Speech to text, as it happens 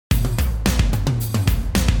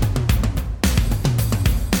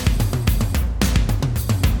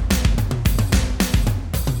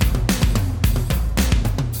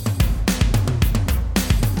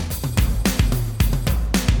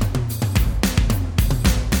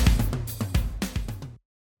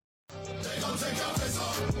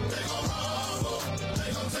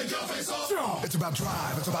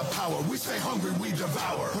power. We stay hungry, we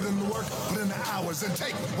devour. Put in the work, put in the hours, and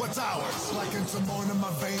take what's ours. Like in Simone in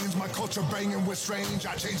my veins, my culture banging with strange.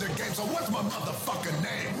 I change the game, so what's my motherfucking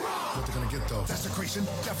name? What they gonna get though? Desecration,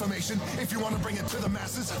 defamation. If you wanna bring it to the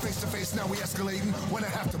masses, face to face, now we escalating. When I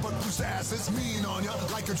have to but boost the asses, mean on ya.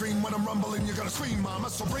 Like a dream when I'm rumbling, you're gonna scream, mama.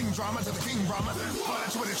 So bring drama to the King Brahma. But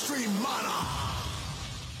it's with extreme mana.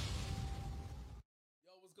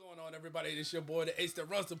 What's going on, everybody? This your boy, the Ace that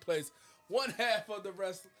runs the place, one half of the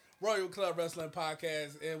Royal Club Wrestling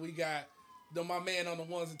Podcast, and we got my man on the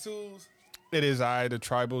ones and twos. It is I, the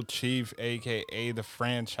Tribal Chief, a.k.a. the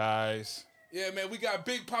franchise. Yeah, man, we got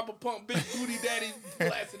Big Papa Pump, Big Booty Daddy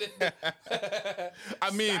blasting it.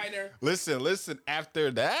 I mean, Steiner. listen.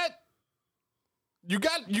 After that, you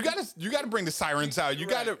got to bring the sirens out. You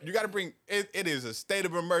got to bring it. It is a state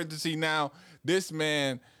of emergency now. This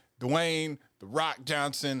man, Dwayne The Rock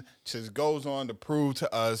Johnson, just goes on to prove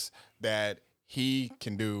to us that he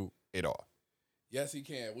can do it all. Yes, he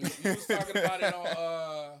can. We was talking about it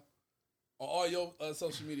on all your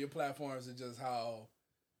social media platforms, and just how,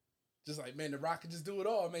 just like, man, The Rock can just do it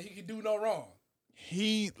all. Man, he can do no wrong.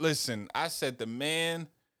 I said the man,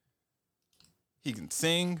 he can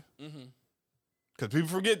sing. Mm-hmm. Because people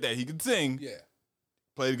forget that he can sing. Yeah.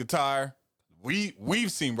 Play the guitar.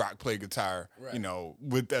 We've seen Rock play guitar, right. You know,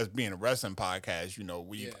 with us being a wrestling podcast, you know,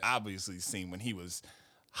 we've obviously seen when he was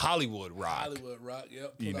Hollywood Rock. Hollywood Rock,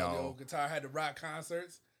 yep. Put out the old guitar, had the rock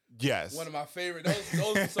concerts. Yes. One of my favorite,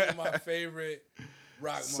 those are some of my favorite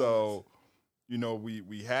rock moments. So, you know,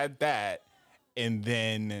 we had that, and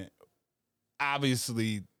then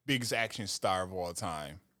obviously biggest action star of all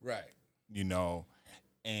time. Right. You know,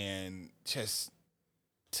 and just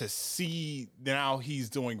to see now he's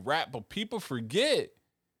doing rap, but people forget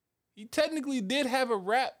he technically did have a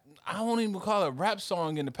rap. I won't even call it a rap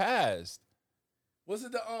song in the past. Was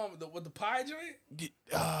it with the pie joint?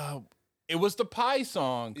 It was the Pie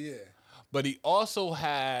song. Yeah. But he also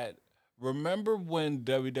had. Remember when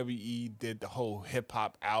WWE did the whole hip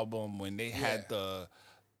hop album when they had the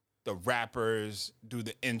rappers do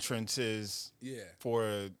the entrances? Yeah.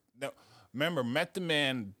 Remember, Method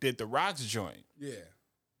Man did the Rock's joint. Yeah.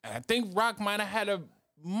 And I think Rock might have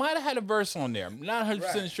had a verse on there. I'm not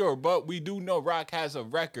 100% sure, but we do know Rock has a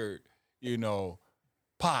record, you know,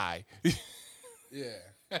 Pie.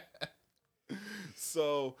 Yeah.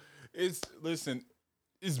 So it's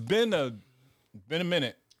been a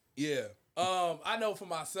minute. Yeah. I know for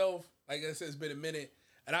myself, like I said, it's been a minute,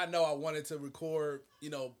 and I know I wanted to record, you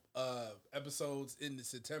know, episodes in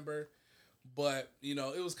September, but you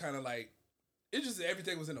know, it was kind of like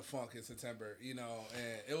everything was in a funk in September, you know,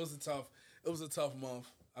 and it was a tough month.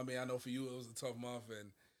 I mean, I know for you it was a tough month,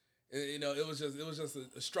 and you know, it was just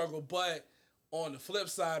a struggle. But on the flip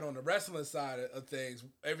side, on the wrestling side of things,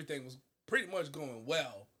 everything was pretty much going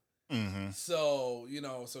well. Mm-hmm. So, you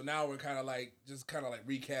know, now we're kind of like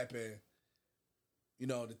recapping, you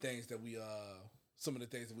know, the things that some of the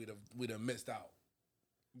things that we'd have missed out.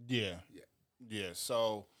 Yeah.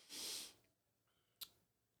 So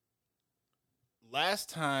last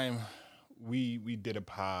time we did a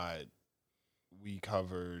pod, we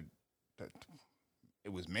covered that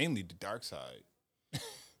it was mainly the dark side.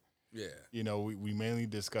 Yeah. You know, we mainly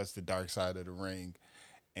discussed the dark side of the ring,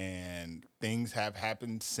 and things have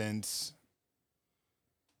happened since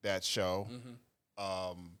that show.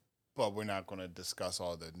 Mm-hmm. But we're not going to discuss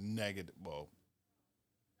all the negative. Well,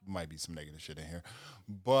 might be some negative shit in here,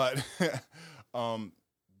 but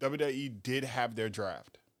WWE did have their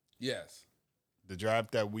draft. Yes. The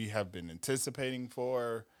draft that we have been anticipating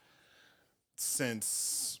for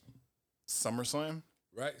since SummerSlam.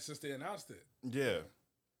 Right, since they announced it. Yeah.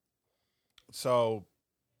 So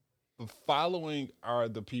the following are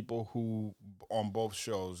the people who on both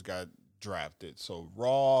shows got drafted. So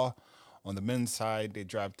Raw, on the men's side, they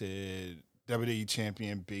drafted WWE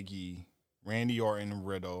champion Big E, Randy Orton,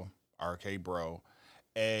 Riddle, RK Bro,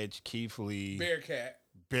 Edge, Keith Lee,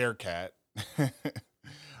 Bearcat, the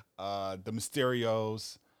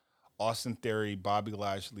Mysterios, Austin Theory, Bobby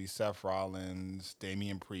Lashley, Seth Rollins,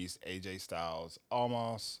 Damian Priest, AJ Styles,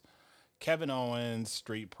 Omos, Kevin Owens,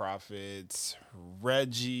 Street Profits,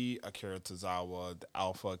 Reggie, Akira Tozawa, the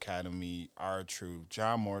Alpha Academy, R-Truth,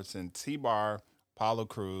 John Morrison, T-Bar, Apollo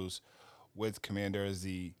Crews, with Commander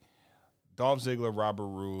Z, Dolph Ziggler, Robert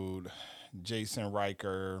Roode, Jason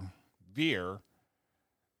Riker, Veer,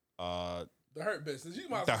 the Hurt Business. You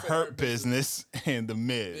might the Hurt Business, and the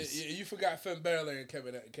Miz. You forgot Finn Balor and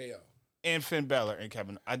Kevin KO. And Finn Balor and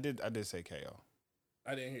Kevin. I did say KO.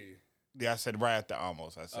 I didn't hear you. Yeah, I said right after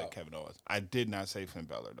almost. I said Kevin Owens. I did not say Finn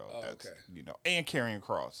Balor though. Oh, That's, okay. You know, and Karrion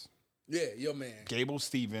Kross. Yeah, your man. Gable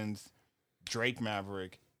Stevens, Drake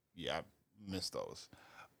Maverick, Yeah, I missed those.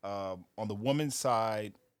 On the women's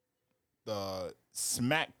side, the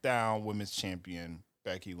SmackDown Women's Champion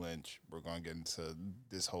Becky Lynch. We're gonna get into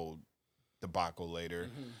this whole debacle later.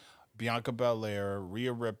 Bianca Belair,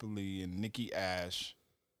 Rhea Ripley, and Nikki Ash,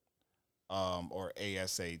 or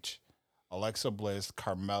ASH. Alexa Bliss,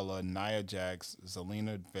 Carmella, Nia Jax,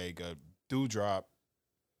 Zelina Vega, Doudrop,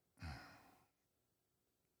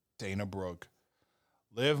 Dana Brooke,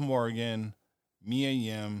 Liv Morgan, Mia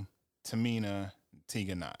Yim, Tamina,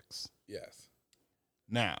 Tegan Knox. Yes.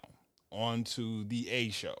 Now, on to the A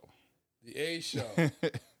show. The A show.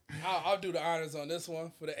 I'll do the honors on this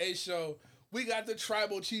one. For the A show, we got the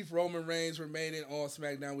Tribal Chief Roman Reigns remaining on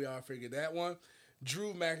SmackDown. We all figured that one.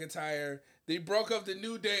 Drew McIntyre. They broke up the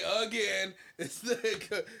New Day again. It's the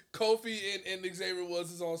Kofi and Xavier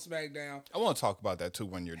Woods is on SmackDown. I want to talk about that too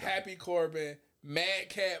when you're done. Happy Corbin.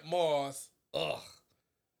 Madcap Moss. Why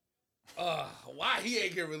he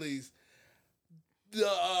ain't get released?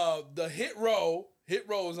 The Hit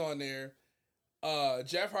Row's on there.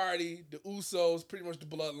 Jeff Hardy, the Usos, pretty much the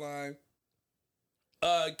Bloodline.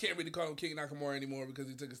 Can't really call him King Nakamura anymore because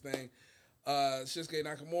he took his thing. Shinsuke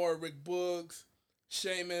Nakamura, Rick Boogs,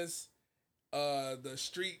 Sheamus, the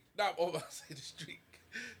Street. Not oh, I say the Street.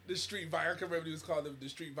 The Street Vikings. I can't remember what he was called. The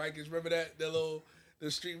Street Vikings. Remember that?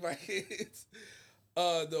 The Street Vikings.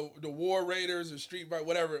 The War Raiders or Street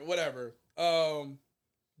whatever.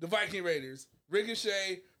 The Viking Raiders.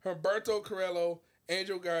 Ricochet, Humberto Carrillo,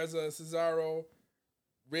 Angel Garza, Cesaro,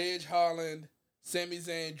 Ridge Holland, Sami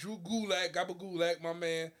Zayn, Drew Gulak, Gabba Gulak, my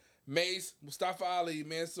man, Mace, Mustafa Ali,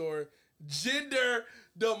 Mansoor, Jinder,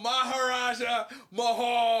 the Maharaja,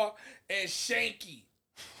 Mahal, and Shanky.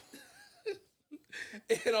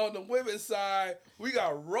 And on the women's side, we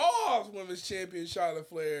got Raw's women's champion, Charlotte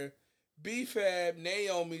Flair, B-Fab,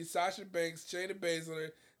 Naomi, Sasha Banks, Shayna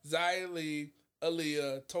Baszler, Xia Li,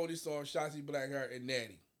 Aaliyah, Toni Storm, Shotzi Blackheart, and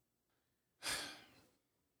Natty.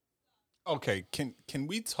 Okay, can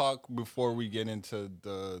we talk before we get into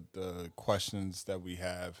the questions that we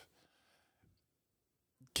have?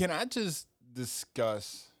 Can I just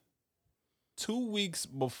discuss 2 weeks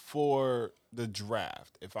before the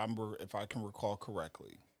draft, if I can recall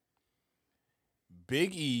correctly,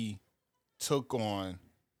 Big E took on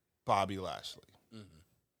Bobby Lashley,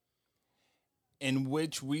 in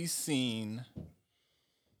which we seen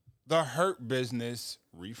the Hurt Business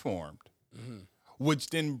reformed, which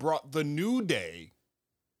then brought the New Day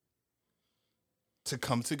to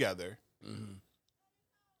come together,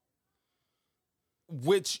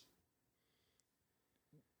 which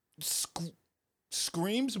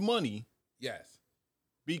screams money. Yes.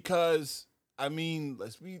 Because, I mean,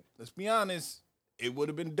 let's be honest, it would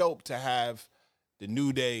have been dope to have the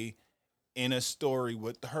New Day in a story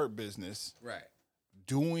with the Hurt Business. Right.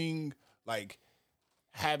 Doing, like,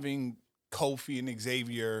 having Kofi and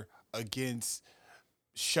Xavier against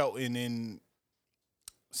Shelton and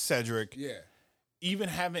Cedric. Yeah. Even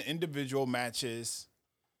having individual matches.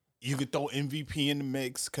 You could throw MVP in the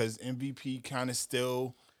mix because MVP kind of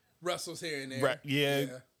still wrestles here and there. Yeah.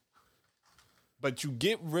 But you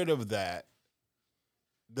get rid of that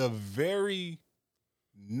the very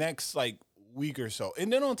next, like, week or so.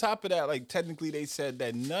 And then on top of that, like, technically they said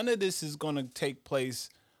that none of this is going to take place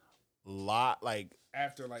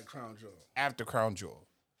after, like, Crown Jewel. After Crown Jewel.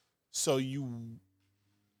 So you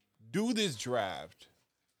do this draft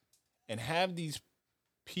and have these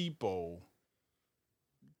people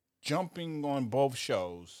jumping on both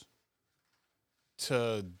shows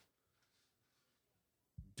to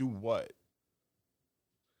do what?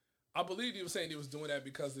 I believe he was saying he was doing that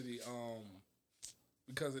because of the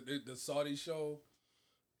Saudi show,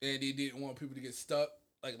 and he didn't want people to get stuck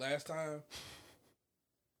like last time.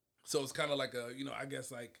 So it's kind of like a, I guess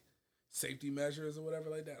like safety measures or whatever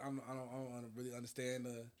like that. I don't really understand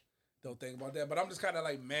the whole thing about that, but I'm just kind of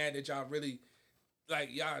like mad that y'all really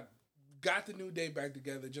y'all got the New Day back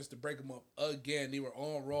together just to break them up again. They were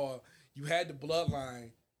on Raw. You had the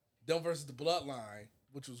Bloodline, them versus the Bloodline,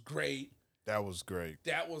 which was great. That was great.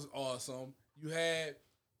 That was awesome. You had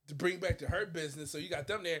to bring back the Hurt Business, so you got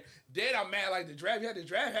them there. Then I'm mad like the draft. You had the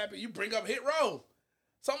draft happen. You bring up Hit Row.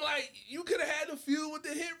 So I'm like, you could have had a feud with the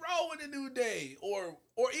Hit Row in the New Day, or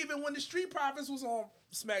even when the Street Profits was on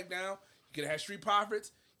SmackDown, you could have had Street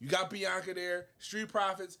Profits. You got Bianca there. Street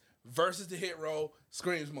Profits versus the Hit Row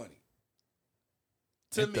screams money.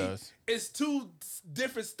 To me, it's two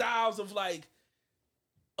different styles of like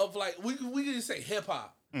we can just say hip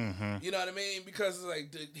hop. Mm-hmm. You know what I mean? Because it's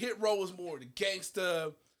like the Hit Row is more the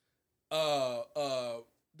gangsta,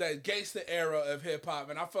 that gangsta era of hip hop,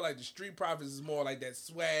 and I feel like the Street Profits is more like that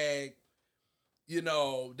swag,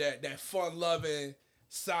 that fun loving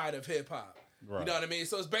side of hip hop. Right. You know what I mean?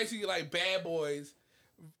 So it's basically like Bad Boy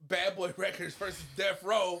Records versus Death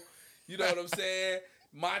Row. You know what I'm saying?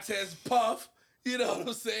 Montez Puff. You know what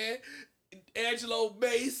I'm saying? Angelo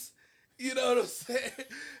Mace. You know what I'm saying?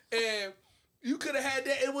 And you could have had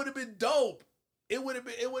that. It would have been dope. It would have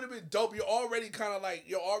been dope. You're already kind of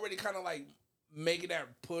like making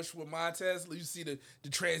that push with Montez. You see the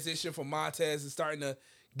transition from Montez and starting to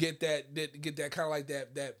get that kind of like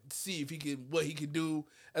that see if he can what he can do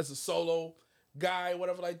as a solo guy,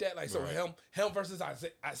 whatever like that. Like so him versus I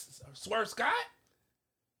Swerve Scott.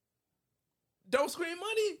 Don't Scream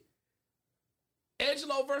Money.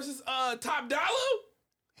 Angelo versus Top Dollar.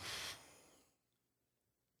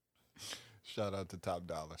 Shout out to Top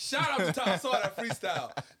Dollar. Shout out to Top. I saw that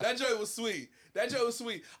freestyle. That joint was sweet.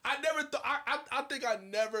 I never thought. I think I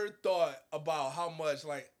never thought about how much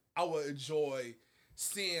like I would enjoy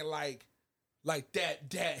seeing like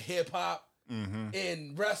that hip hop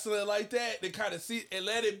and wrestling like that. To kind of see and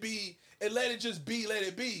let it be and let it just be. Let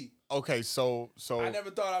it be. Okay, so I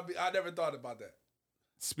never thought about that.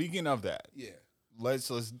 Speaking of that, Yeah. let's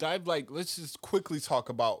dive let's just quickly talk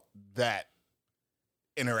about that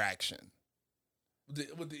interaction.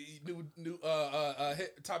 With the new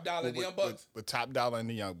Top Dollar and the Young Bucks. With Top Dollar and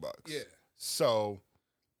the Young Bucks. Yeah. So,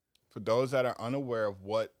 for those that are unaware of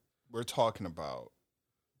what we're talking about,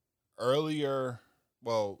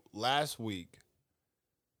 last week,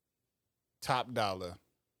 Top Dollar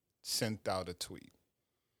sent out a tweet.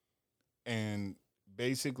 And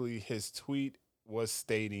basically his tweet was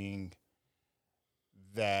stating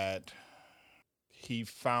that he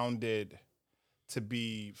found it to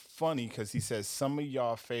be funny because he says some of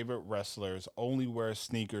y'all favorite wrestlers only wear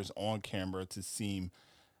sneakers on camera to seem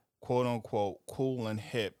quote unquote cool and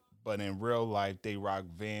hip, but in real life they rock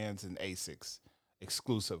Vans and Asics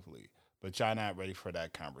exclusively. But y'all not ready for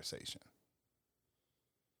that conversation.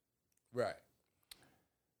 Right.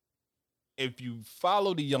 If you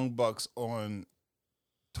follow the Young Bucks on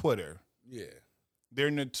Twitter, Yeah.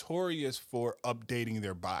 they're notorious for updating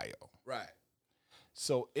their bio. Right.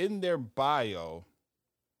 So in their bio,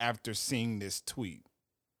 after seeing this tweet,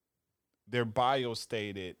 their bio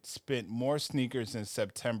stated, spent more sneakers in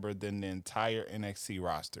September than the entire NXT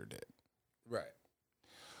roster did. Right.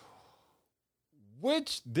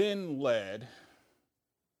 Which then led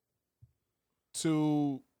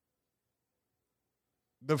to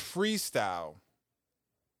the freestyle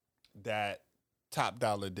that Top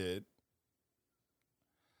Dollar did,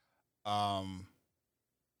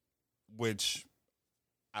 which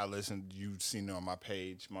I listened. You've seen it on my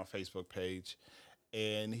page, my Facebook page,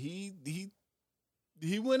 and he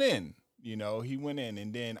went in. You know, he went in,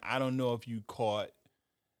 and then I don't know if you caught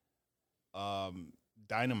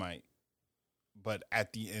Dynamite, but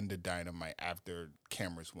at the end of Dynamite, after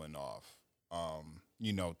cameras went off,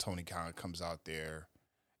 you know, Tony Khan comes out there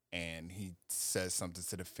and he says something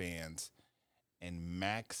to the fans, and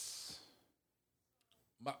Max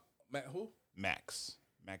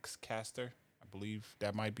Caster, I believe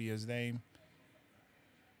that might be his name.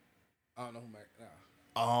 I don't know who Max. Nah.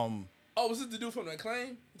 Oh, was it the dude from the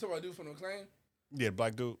Acclaim? You talking about the dude from the Acclaim? Yeah,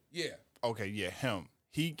 black dude. Yeah. Okay, yeah, him.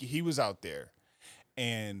 He was out there,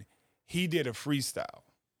 and he did a freestyle,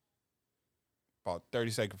 about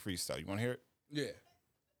 30-second freestyle. You want to hear it? Yeah.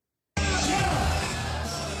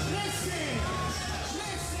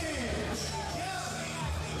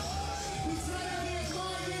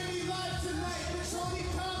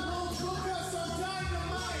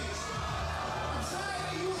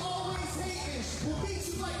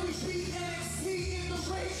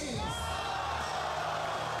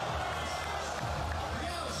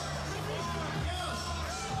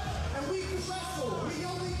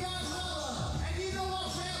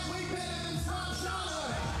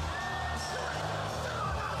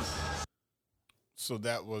 So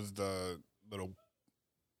that was the little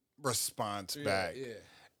response back. Yeah.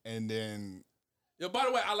 And then Yo, by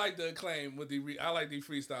the way, I like the Acclaim with I like these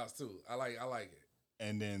freestyles too. I like it.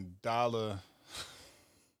 And then Dollar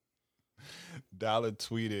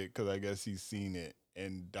tweeted, because I guess he's seen it,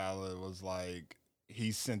 and Dollar was like,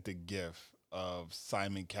 he sent a gif of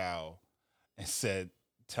Simon Cowell and said,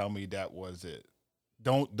 "Tell me that was it.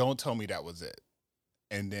 Don't tell me that was it."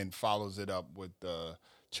 And then follows it up with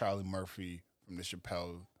Charlie Murphy from the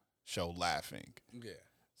Chappelle Show laughing. Yeah.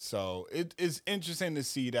 So it's interesting to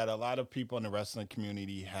see that a lot of people in the wrestling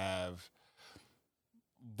community have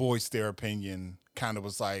voiced their opinion. Kind of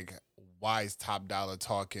was like, why is Top Dollar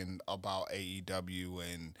talking about AEW?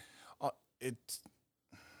 And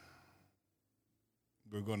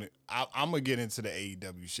I'm going to get into the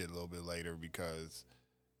AEW shit a little bit later because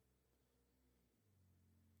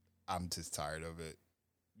I'm just tired of it.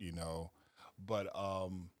 you know. But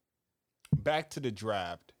back to the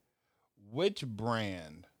draft. Which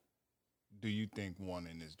brand do you think won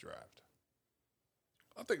in this draft?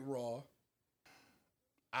 I think Raw.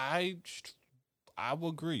 I will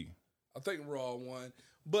agree. I think Raw won,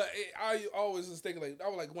 but I always was thinking like I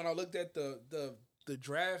was like when I looked at the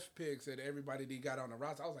draft picks that everybody they got on the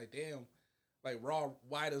roster, I was like, damn, like Raw.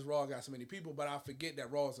 Why does Raw got so many people? But I forget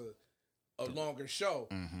that Raw is a longer show,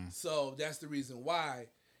 so that's the reason why,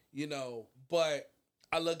 you know. But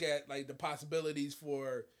I look at like the possibilities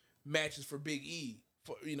for matches for Big E,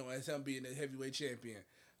 for you know, as him being the heavyweight champion.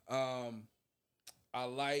 I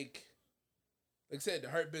like I said, the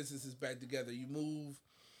Hurt Business is back together. You move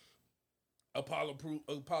Apollo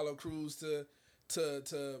Crews to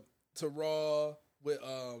Raw with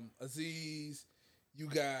Aziz. You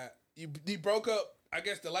broke up, I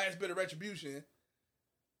guess, the last bit of Retribution.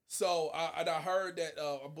 So I heard that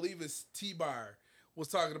I believe it's T-Bar was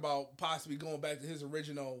talking about possibly going back to his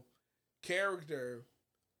original character,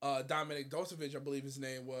 Dominic Dosevich, I believe his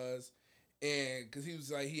name was, and because he was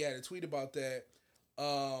like he had a tweet about that.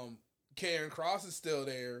 Karen Cross is still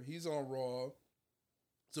there. He's on Raw.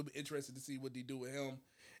 So it'll be interested to see what they do with him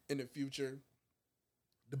in the future.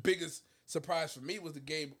 The biggest surprise for me was the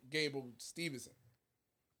Gable Stevenson.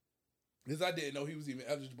 Because I didn't know he was even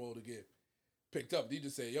eligible to get picked up. They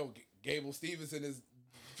just said, yo, Gable Stevenson is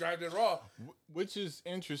driving Raw. Which is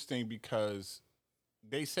interesting because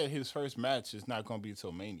they said his first match is not going to be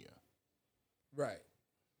until Mania. Right.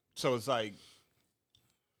 So it's like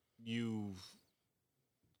you've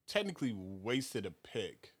technically wasted a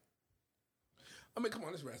pick. I mean, come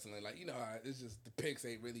on, it's wrestling. Like, you know, it's just the picks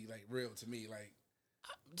ain't really like real to me. Like,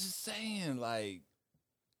 I'm just saying, like,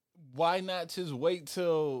 why not just wait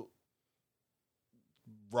till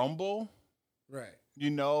Rumble? Right. You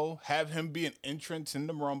know, have him be an entrance in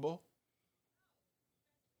the Rumble.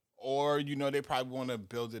 Or, you know, they probably want to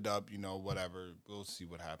build it up, you know, whatever. We'll see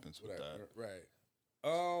what happens with that. Right.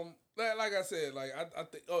 Like I said, like I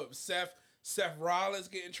think Seth Rollins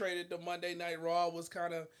getting traded to Monday Night Raw was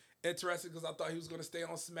kind of interesting because I thought he was going to stay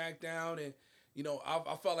on SmackDown, and you know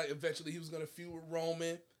I felt like eventually he was going to feud with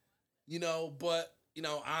Roman, you know. But you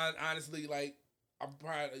know, I honestly like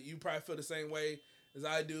you probably feel the same way as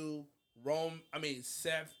I do.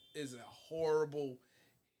 Seth is a horrible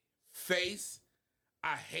face.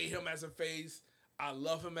 I hate him as a face. I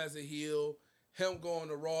love him as a heel. Him going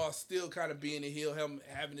to Raw, still kind of being a heel. Him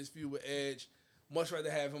having his feud with Edge. Much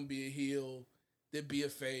rather have him be a heel than be a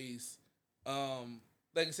face.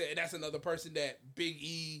 Like I said, and that's another person that Big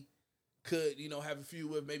E could, you know, have a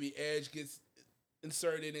feud with. Maybe Edge gets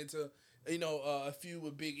inserted into, you know, a feud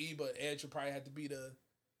with Big E, but Edge would probably have to be the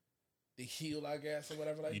heel, I guess, or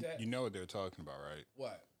whatever like that. You know what they're talking about, right?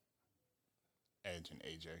 What? Edge and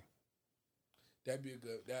AJ. That'd be a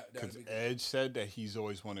good. That'd be good. Edge said that he's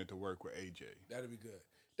always wanted to work with AJ. That'd be good.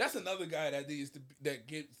 That's another guy that needs to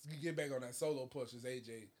get back on that solo push is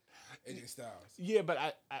AJ Styles. Yeah,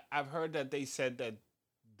 but I've heard that they said that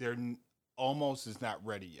they're almost is not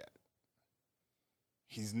ready yet.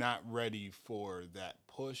 He's not ready for that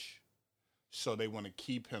push, so they want to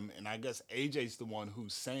keep him. And I guess AJ's the one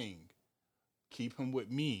who's saying, "Keep him with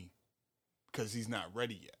me," because he's not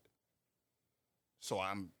ready yet. So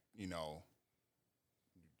I'm, you know,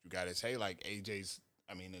 you got to say like AJ's.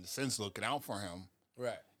 I mean, in a sense, looking out for him.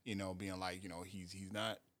 Right. You know, being like, you know, he's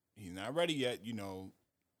not ready yet. You know,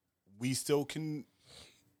 we still can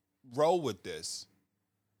roll with this.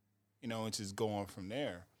 You know, and just go on from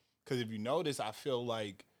there. Because if you notice, I feel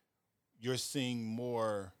like you're seeing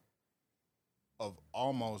more of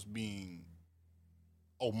almost being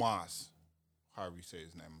Omos, however you say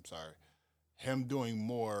his name. I'm sorry, him doing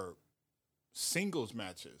more singles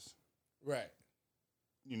matches. Right.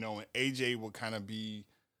 You know, and AJ will kind of be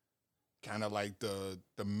like the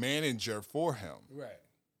manager for him. Right.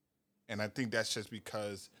 And I think that's just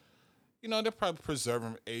because, you know, they're probably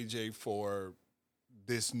preserving AJ for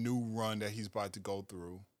this new run that he's about to go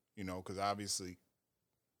through, you know, because obviously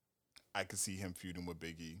I could see him feuding with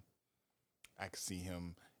Big E. I could see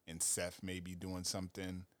him and Seth maybe doing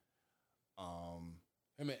something.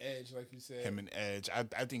 Him and Edge, like you said. Him and Edge.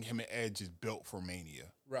 I think him and Edge is built for Mania.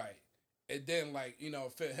 Right. And then, like,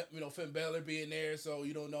 Finn Balor being there, so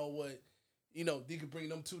you don't know what, you know, they could bring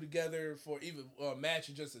them two together for even a match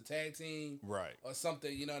or just a tag team. Right. Or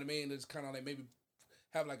something, you know what I mean? It's kind of like maybe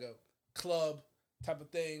have like a club type of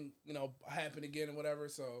thing, you know, happen again or whatever,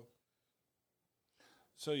 so.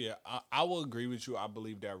 So, yeah, I will agree with you. I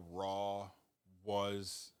believe that Raw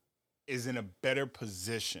is in a better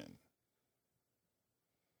position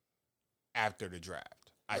after the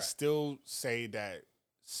draft. Right. I still say that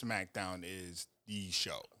SmackDown is the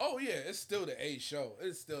show. Oh yeah, it's still the A show.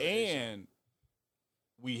 It's still the A show. And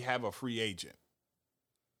we have a free agent.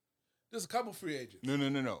 There's a couple free agents.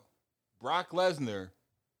 No. Brock Lesnar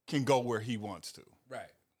can go where he wants to.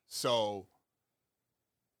 Right. So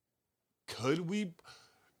could we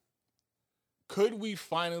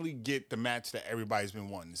finally get the match that everybody's been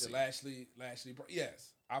wanting to see? Lashley. Yes,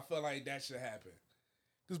 I feel like that should happen.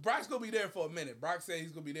 Because Brock's gonna be there for a minute. Brock said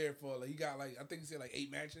he's gonna be there for he got I think he said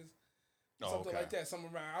 8 matches, something like that. Something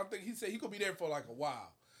around. I don't think he said he gonna be there for a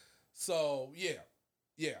while. So yeah.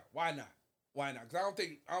 Why not? Because I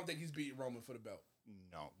don't think he's beating Roman for the belt.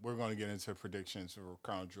 No, we're gonna get into predictions for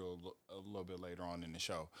Crown Jewel a little bit later on in the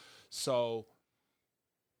show. So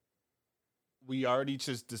we already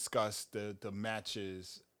just discussed the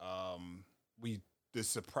matches.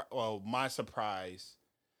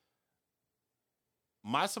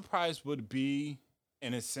 My surprise would be,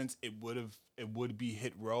 in a sense, it would be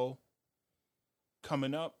Hit Row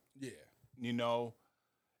coming up. Yeah.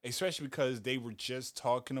 Especially because they were just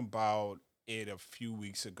talking about it a few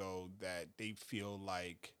weeks ago that they feel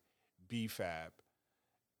like BFAB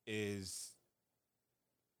is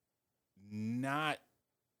not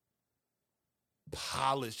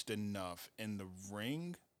polished enough in the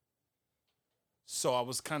ring. So I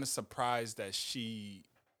was kind of surprised that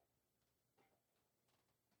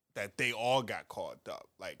they all got called up.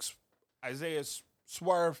 Like Isaiah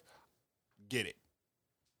Swerve, get it.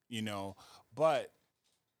 But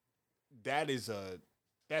that's a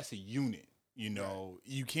unit. Right.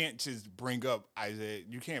 You can't just bring up Isaiah.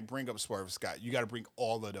 You can't bring up Swerve Scott. You got to bring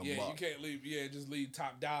all of them up. You can't leave. Yeah, just leave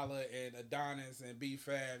Top Dollar and Adonis and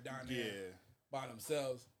B-Fab down there by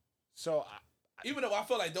themselves. So even though I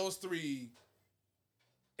feel like those three,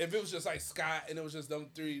 if it was just like Scott and it was just them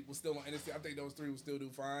three was still on NXT, I think those three would still do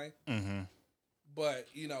fine. Mm-hmm. But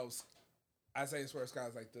Isaiah Swerve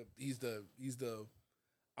Scott is he's the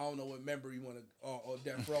I don't know what member you want to or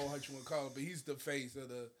Death Row, how you want to call it, but he's the face of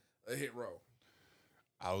the Hit Row.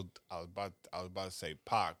 I was about to say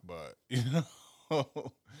Pac, but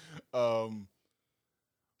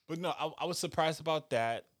but no, I was surprised about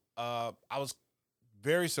that. I was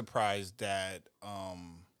very surprised that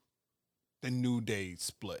the New Day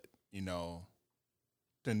split.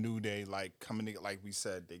 The New Day coming like we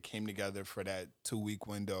said, they came together for that 2-week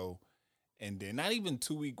window, and then not even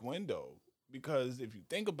 2-week window. Because if you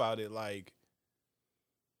think about it,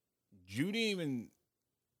 you didn't even,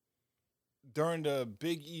 during the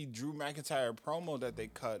Big E Drew McIntyre promo that they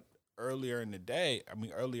cut earlier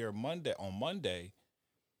on Monday,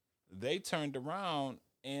 they turned around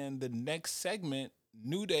and the next segment,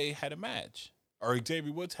 New Day had a match. Or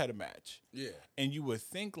Xavier Woods had a match. Yeah. And you would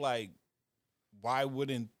think, why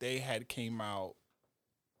wouldn't they had came out?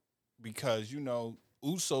 Because,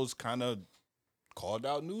 Usos kind of called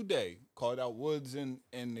out New Day, called out Woods and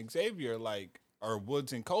Xavier, or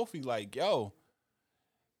Woods and Kofi, yo,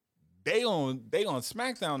 they on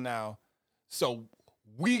SmackDown now, so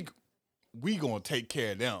we gonna take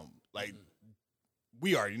care of them.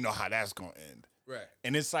 We already know how that's gonna end. Right.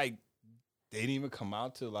 And it's they didn't even come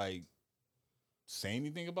out to say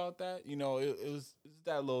anything about that. It was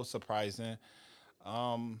that a little surprising.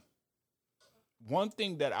 One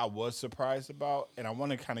thing that I was surprised about, and I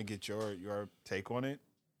want to kind of get your take on it.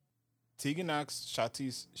 Tegan Nox,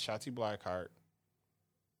 Shotzi Blackheart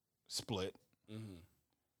split. Mm-hmm.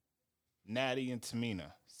 Natty and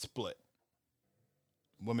Tamina split.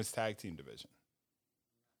 Women's tag team division.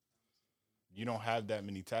 You don't have that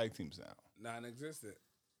many tag teams now. Non-existent.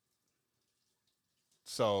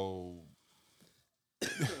 So,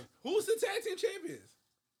 who's the tag team champions?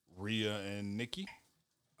 Rhea and Nikki.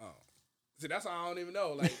 Oh, see, that's how I don't even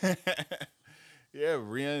know. Yeah,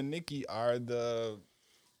 Rhea and Nikki are the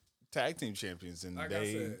tag team champions, and like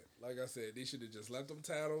I said, they should have just left them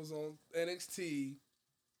titles on NXT,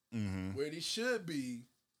 mm-hmm. where they should be,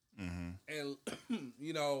 mm-hmm. and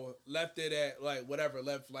left it at left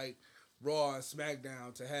Raw and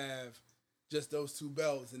SmackDown to have just those 2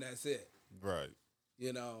 belts, and that's it. Right.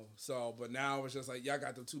 So, but now it's just y'all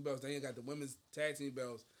got the 2 belts. They ain't got the women's tag team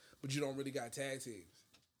belts, but you don't really got tag teams.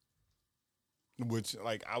 Which,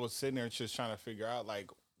 I was sitting there just trying to figure out,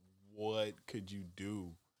 what could you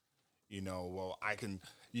do? You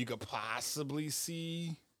could possibly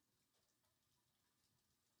see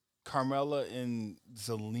Carmella and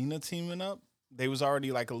Zelina teaming up. They was already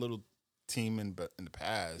a little team in the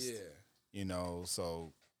past. Yeah.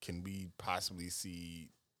 So can we possibly see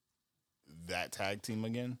that tag team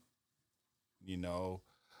again?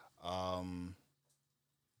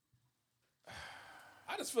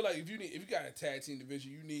 I just feel if you got a tag team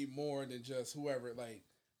division, you need more than just whoever.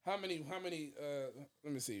 How many?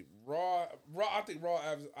 Let me see. Raw. I think Raw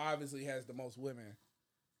obviously has the most women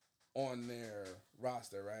on their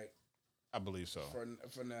roster, right? I believe so.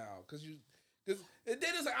 For now, because then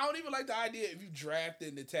it's like I don't even like the idea if you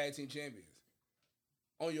drafted the tag team champions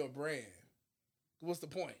on your brand. What's the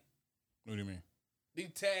point? What do you mean?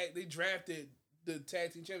 They drafted the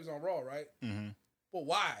tag team champions on Raw, right? Mm-hmm. But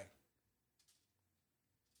why?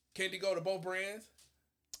 Can't they go to both brands?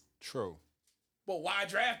 True. But why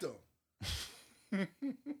draft them?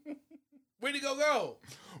 Where'd he go?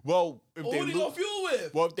 Well, if who he gonna feud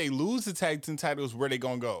with? Well, if they lose the tag team titles, where they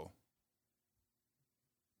gonna go?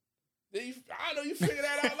 I know you figure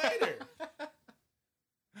that out later.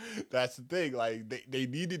 That's the thing. Like they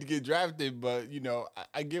needed to get drafted, but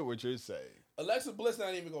I get what you're saying. Alexa Bliss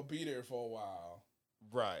not even gonna be there for a while.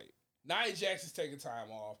 Right. Nia Jax is taking time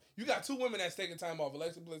off. You got two women that's taking time off: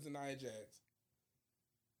 Alexa Bliss and Nia Jax.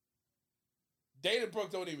 Dana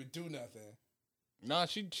Brooke don't even do nothing. No,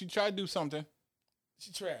 she tried to do something.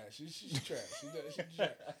 She trash. She's trash. She trash.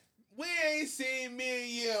 We ain't seen me and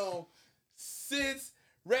you since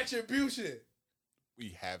Retribution.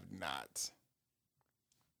 We have not.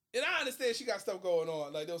 And I understand she got stuff going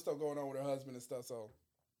on. Like, there was stuff going on with her husband and stuff, so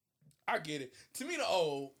I get it. Tamina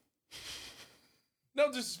old. No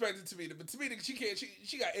disrespect to Tamina, but Tamina,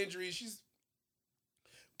 she got injuries. She's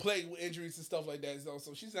played with injuries and stuff like that,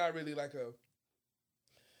 so she's not really like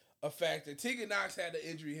a factor. Tegan Knox had an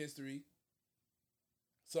injury history,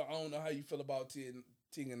 so I don't know how you feel about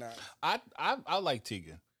Tegan Knox. I like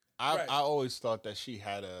Tegan. I always thought that she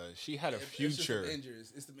had a future.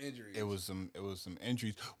 It's some injuries. It was some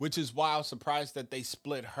injuries, which is why I was surprised that they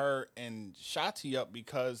split her and Shotzi up,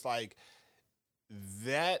 because like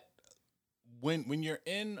that when you're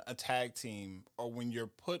in a tag team or when you're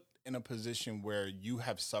put in a position where you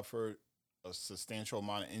have suffered a substantial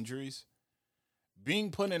amount of injuries,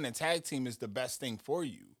 being put in a tag team is the best thing for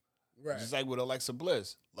you. Right. Just like with Alexa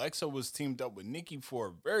Bliss. Alexa was teamed up with Nikki for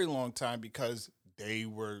a very long time because they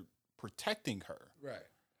were protecting her. Right.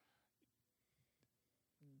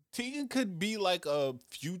 Tegan could be like a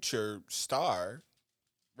future star.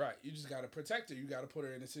 Right. You just got to protect her. You got to put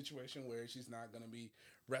her in a situation where she's not going to be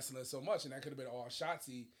wrestling so much. And that could have been all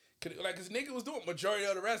Shotzi. Because Nikki was doing majority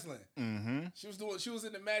of the wrestling. Mm-hmm. She was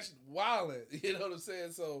in the match wilding. You know what I'm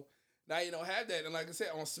saying? So now you don't have that. And like I said,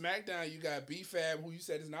 on SmackDown, you got B-Fab, who you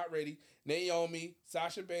said is not ready. Naomi,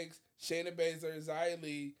 Sasha Banks, Shayna Baszler, Xia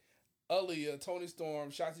Li, Aaliyah, Toni Storm,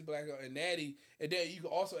 Shotzi Blackheart, and Natty. And then you can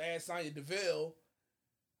also add Sonya Deville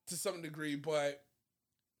to some degree, but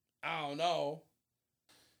I don't know.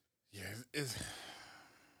 Yeah, it's...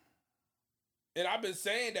 And I've been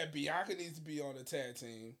saying that Bianca needs to be on the tag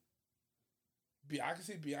team. I can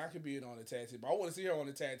see Bianca being on the tag team, but I want to see her on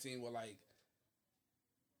the tag team with like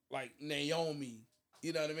Naomi.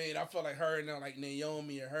 You know what I mean? I feel like her and like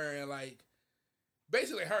Naomi or her and like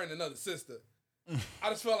basically her and another sister. I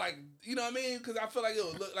just felt like, you know what I mean? Because I feel like it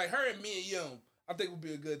would look like her and Mia Yim, I think would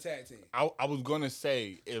be a good tag team. I was going to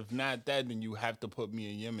say, if not that, then you have to put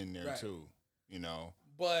Mia Yim in there too,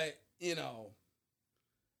 But,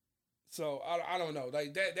 so I don't know.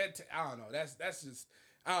 Like that I don't know. That's just,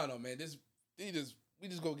 I don't know, man. We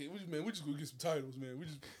just go get some titles, man. We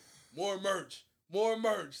just more merch,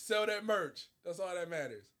 sell that merch. That's all that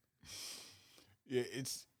matters. Yeah,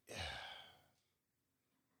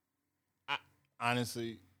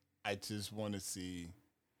 honestly, I just want to see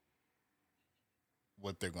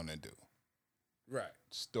what they're going to do. Right.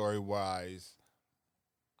 Story-wise,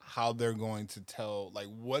 how they're going to tell, like,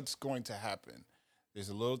 what's going to happen. There's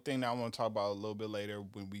a little thing that I want to talk about a little bit later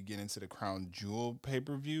when we get into the Crown Jewel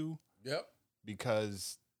pay-per-view. Yep.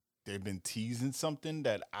 Because they've been teasing something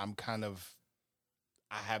that I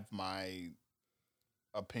have my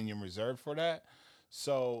opinion reserved for that.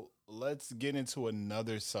 So let's get into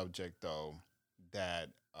another subject, though, that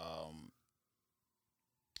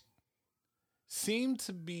seemed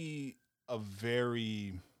to be a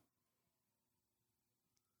very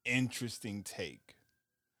interesting take.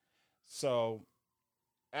 So,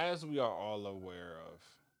 as we are all aware of,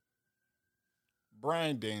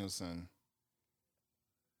 Bryan Danielson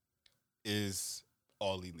is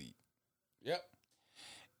All Elite. Yep.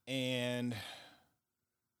 And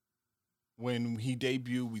when he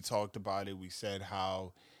debuted, we talked about it. We said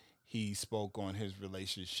how he spoke on his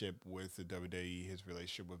relationship with the WWE, his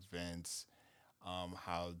relationship with Vince,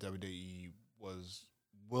 how WWE was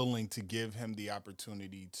willing to give him the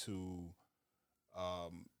opportunity to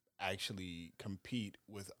actually compete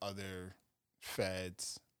with other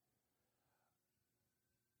feds.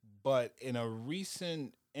 But in a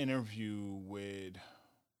recent interview with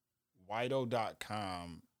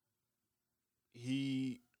Wido.com,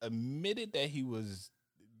 he admitted that he was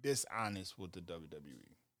dishonest with the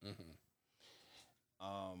WWE.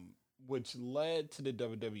 Which led to the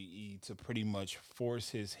WWE to pretty much force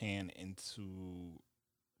his hand into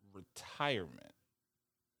retirement.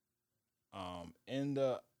 In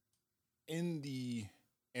the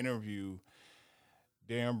interview,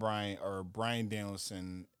 Bryan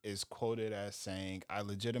Danielson is quoted as saying, "I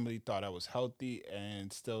legitimately thought I was healthy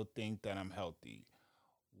and still think that I'm healthy.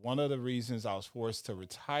 One of the reasons I was forced to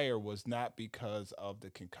retire was not because of the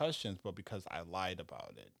concussions, but because I lied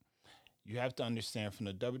about it. You have to understand from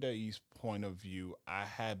the WWE's point of view, I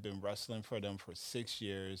had been wrestling for them for 6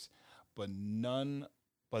 years, but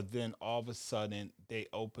then all of a sudden they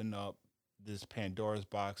open up this Pandora's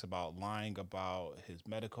box about lying about his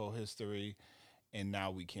medical history, and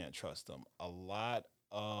now we can't trust them. A lot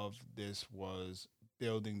of this was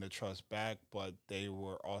building the trust back, but they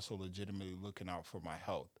were also legitimately looking out for my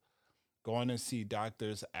health. Going to see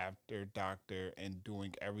doctors after doctor and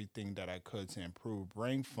doing everything that I could to improve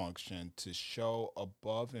brain function to show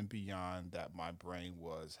above and beyond that my brain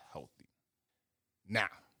was healthy." Now,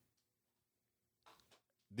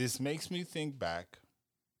 this makes me think back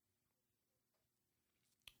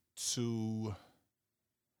to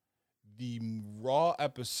the Raw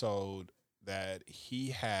episode that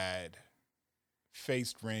he had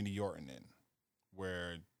faced Randy Orton in,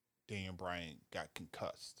 where Daniel Bryan got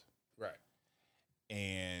concussed. Right.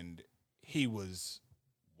 And he was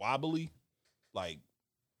wobbly, like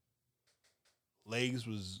legs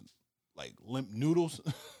was like limp noodles.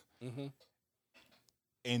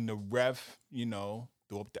 And the ref,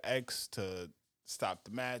 threw up the X to stop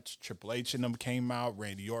the match. Triple H and them came out.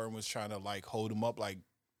 Randy Orton was trying to like hold him up, like,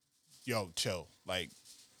 "Yo, chill. Like,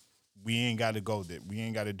 we ain't got to go there. We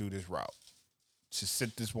ain't got to do this route. Just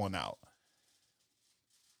sit this one out."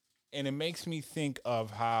 And it makes me think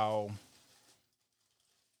of how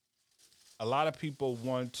a lot of people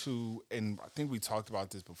want to, and I think we talked about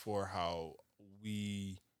this before, how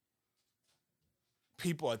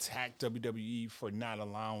people attack WWE for not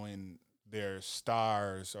allowing their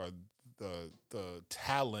stars or the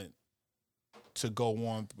talent to go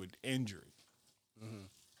on with injury.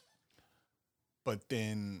 But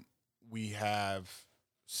then we have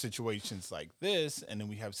situations like this, and then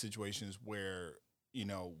we have situations where,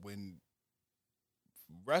 when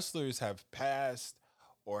wrestlers have passed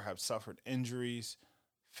or have suffered injuries,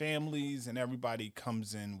 families and everybody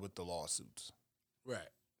comes in with the lawsuits. Right.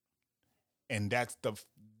 And they're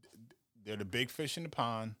the big fish in the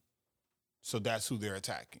pond, so that's who they're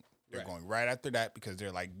attacking. They're going right after that because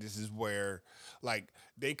they're like, this is where, like,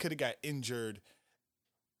 they could have got injured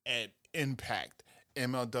at Impact,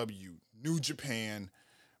 MLW, New Japan,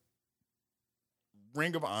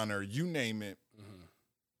 Ring of Honor, you name it.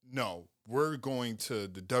 No, we're going to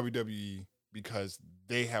the WWE because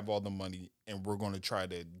they have all the money and we're going to try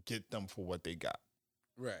to get them for what they got.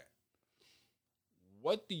 Right.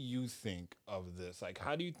 What do you think of this? Like,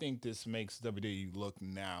 how do you think this makes WWE look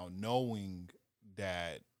now, knowing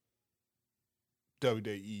that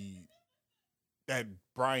that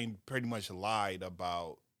Bryan pretty much lied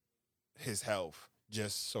about his health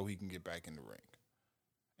just so he can get back in the ring?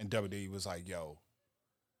 And WWE was like, "Yo,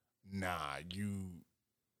 nah, you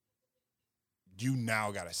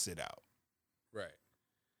now got to sit out." Right.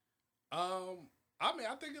 I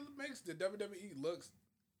think it makes the WWE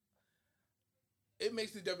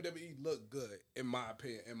look good, in my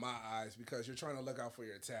opinion, in my eyes, because you're trying to look out for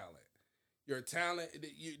your talent. Your talent,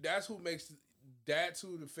 that's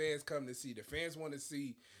who the fans come to see. The fans want to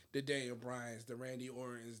see the Daniel Bryans, the Randy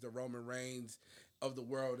Ortons, the Roman Reigns of the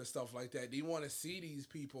world and stuff like that. They want to see these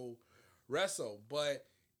people wrestle. But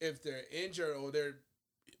if they're injured or they're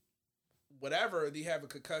whatever, they have a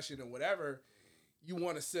concussion or whatever, you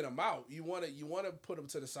want to sit them out. You want to put them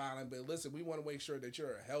to the side. But listen, we want to make sure that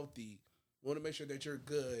you're healthy. We want to make sure that you're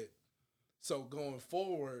good. So going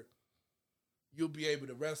forward, you'll be able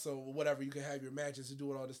to wrestle or whatever. You can have your matches and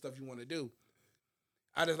do all the stuff you want to do.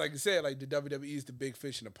 I just, like you said, like the WWE is the big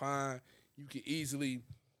fish in the pond. You can easily,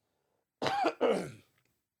 and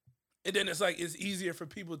then it's easier for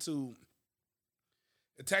people to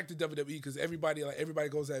attack the WWE because everybody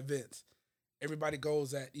goes at Vince. Everybody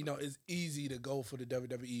goes at, it's easy to go for the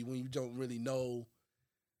WWE when you don't really know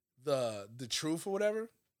the truth or whatever.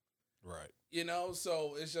 Right.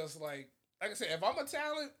 So it's just like I said, if I'm a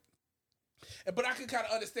talent, but I can kind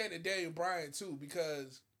of understand the Daniel Bryan too,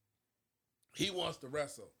 because he wants to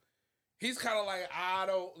wrestle. He's kind of like, I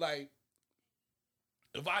don't, like,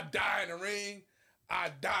 if I die in the ring, I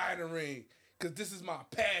die in the ring. Because this is my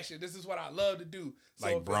passion. This is what I love to do. So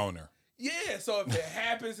like Broner. So if it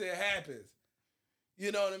happens, it happens.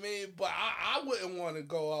 You know what I mean? But I wouldn't want to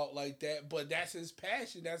go out like that. But that's his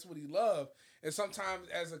passion. That's what he loves. And sometimes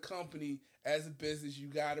as a company, as a business, you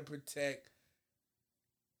gotta protect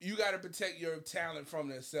your talent from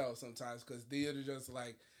themselves sometimes, because they're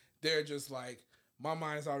just like, my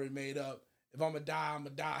mind's already made up. If I'm gonna die, I'm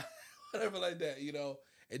gonna die. Whatever like that, you know.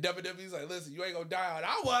 And WWE's like, listen, you ain't gonna die on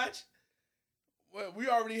our watch. Well, we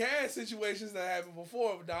already had situations that happened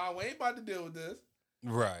before. Nah, we ain't about to deal with this.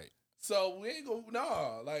 Right. So we ain't gonna,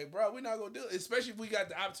 no, like, bro, we're not gonna do it. Especially if we got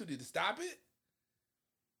the opportunity to stop it.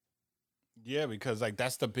 Yeah, because like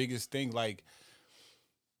that's the biggest thing. Like,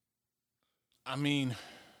 I mean,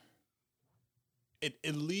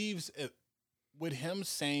 it leaves it, with him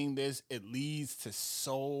saying this, it leads to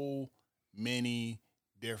so many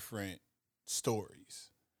different stories.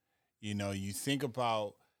 You know, you think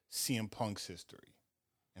about CM Punk's history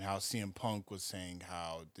and how CM Punk was saying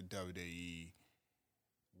how the WWE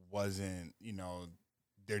wasn't, you know,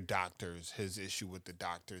 their doctors, his issue with the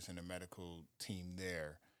doctors and the medical team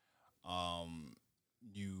there.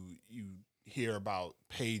 You hear about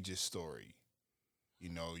Paige's story. You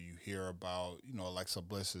know, you hear about, you know, Alexa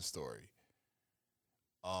Bliss's story.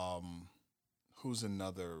 Who's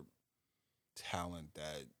another talent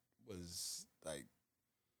that was like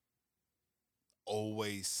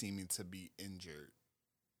always seeming to be injured?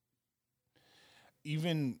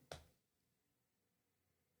 Even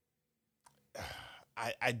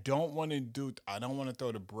I don't want to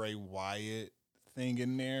throw the Bray Wyatt thing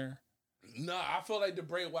in there. No, I feel like the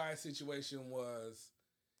Bray Wyatt situation was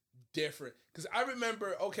different. Because I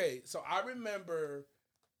remember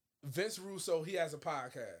Vince Russo, he has a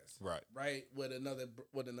podcast. Right? With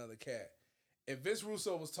another cat. And Vince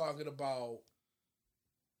Russo was talking about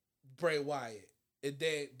Bray Wyatt. And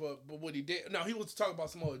then, but what he did, no, he was talking about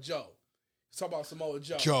Samoa Joe. He was talking about Samoa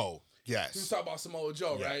Joe. Yes. He was talking about Samoa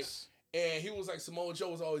Joe, yes. right? And he was like, Samoa Joe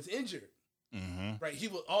was always injured. Mm-hmm. Right? He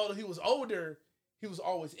was older, he was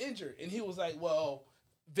always injured. And he was like, well,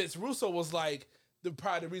 Vince Russo was like,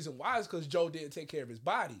 probably the reason why is because Joe didn't take care of his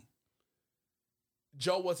body.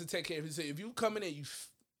 Joe wasn't taking care of his. If you come in and you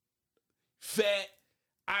fat,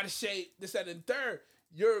 out of shape, this, that, and third,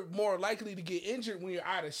 you're more likely to get injured when you're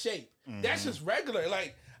out of shape. Mm-hmm. That's just regular.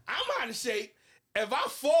 Like, I'm out of shape. If I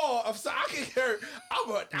fall, if I get hurt,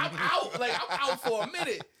 I'm out. Like, I'm out for a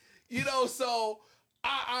minute. You know, so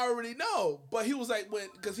I already know. But he was like,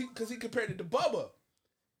 because he compared it to Bubba.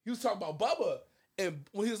 He was talking about Bubba. And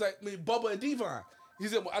when he was like, Bubba and Devon. He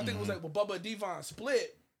said, I think it was like when Bubba and Devon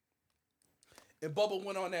split. And Bubba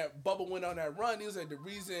went on that run. He was like, the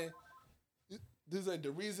reason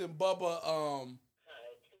Bubba Hi,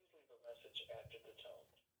 please leave a message after the tone.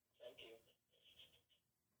 Thank you.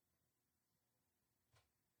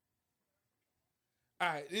 All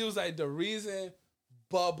right, he was like, the reason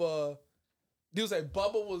Bubba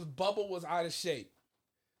was out of shape.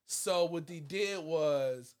 So what he did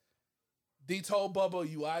was, he told Bubba,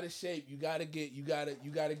 you out of shape. You gotta get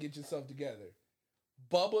yourself together.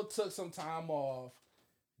 Bubba took some time off,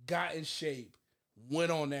 got in shape,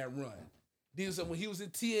 went on that run. When he was in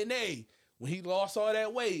TNA, when he lost all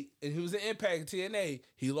that weight, and he was in Impact TNA,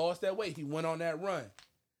 he lost that weight. He went on that run.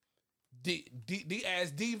 Devon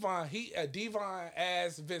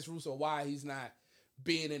asked Vince Russo why he's not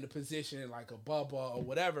being in a position like a Bubba or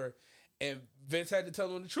whatever, and Vince had to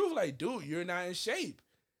tell him the truth. Like, dude, you're not in shape.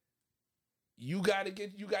 You gotta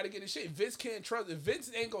get in shape. Vince can't trust. If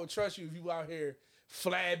Vince ain't gonna trust you if you out here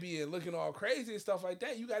flabby and looking all crazy and stuff like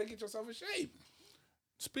that, you gotta get yourself in shape.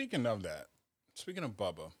 Speaking of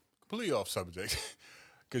Bubba, completely off subject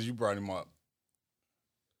because you brought him up.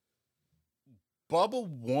 Bubba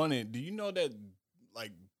wanted. Do you know that,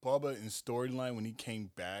 like, Bubba in storyline when he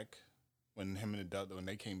came back, when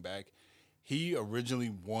they came back, he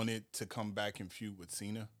originally wanted to come back and feud with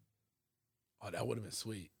Cena. Oh, that would have been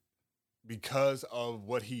sweet. Because of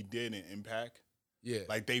what he did in Impact. Yeah.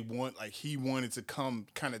 Like he wanted to come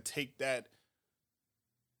kind of take that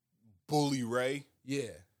Bully Ray.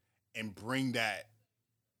 Yeah. And bring that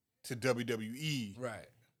to WWE. Right.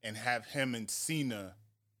 And have him and Cena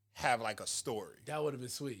have like a story. That would have been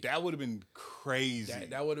sweet. That would have been crazy.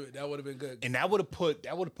 That would have been good. And that would have put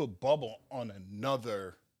Bubba on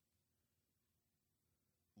another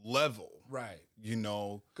level. Right. You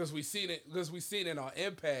know. Because we seen it on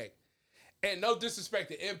Impact. And no disrespect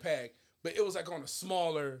to Impact, but it was like on a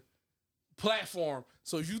smaller platform.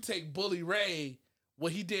 So if you take Bully Ray,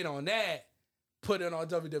 what he did on that, put it on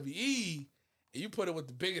WWE, and you put it with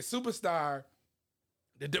the biggest superstar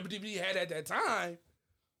that WWE had at that time.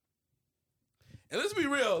 And let's be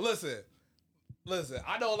real, listen.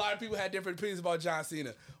 I know a lot of people had different opinions about John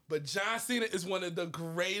Cena, but John Cena is one of the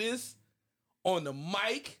greatest on the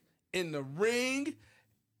mic, in the ring,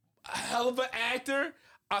 a hell of an actor.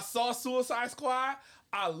 I saw Suicide Squad.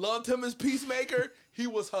 I loved him as Peacemaker. He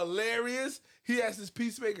was hilarious. He has his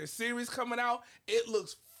Peacemaker series coming out. It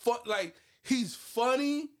looks fun. Like, he's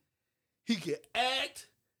funny. He can act.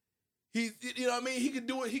 He's, you know what I mean? He can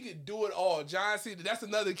do it. He can do it all. John Cena, that's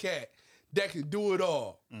another cat that can do it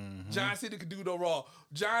all. John Cena can do it all.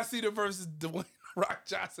 John Cena versus Dwayne Rock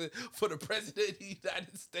Johnson for the president of the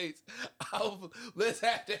United States. Let's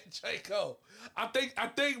have that Draco. I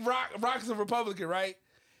think Rock is a Republican, right?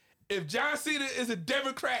 If John Cena is a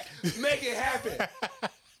Democrat, make it happen.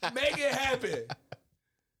 Make it happen.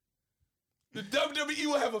 The WWE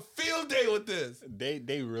will have a field day with this.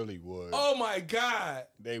 They really would. Oh my God.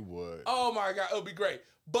 They would. Oh my God, it'll be great.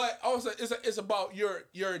 But also, it's about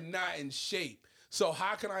you're not in shape. So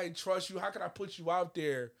how can I trust you? How can I put you out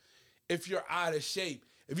there if you're out of shape?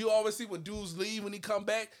 If you always see when dudes leave when they come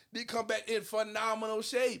back in phenomenal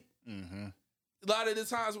shape. Mm-hmm. A lot of the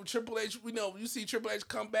times with Triple H, you see Triple H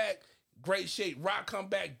come back, great shape. Rock come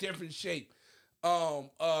back, different shape. Whoever,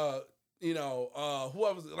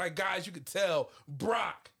 like guys you could tell.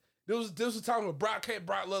 Brock. There was a time when Brock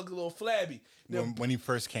looked a little flabby. When he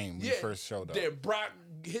first came, when he first showed up. Then Brock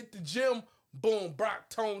hit the gym, boom, Brock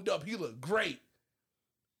toned up. He looked great.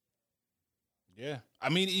 Yeah. I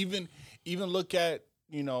mean, even look at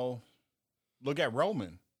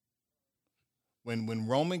Roman. When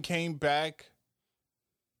Roman came back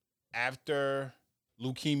after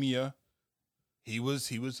leukemia, he was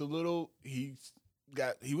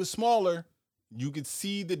smaller. You could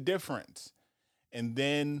see the difference. And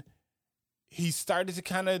then he started to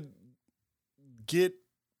kind of get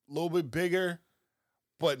a little bit bigger.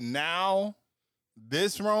 But now,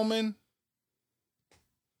 this Roman.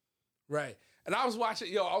 Right. And I was watching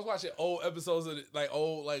old episodes of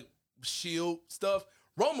old Shield stuff.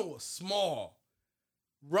 Roman was small.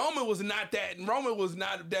 Roman was not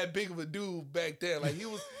that big of a dude back then. Like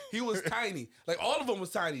he was tiny. Like all of them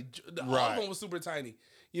was tiny. All of them was super tiny.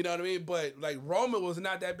 You know what I mean? But like Roman was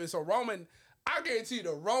not that big. So Roman, I guarantee you,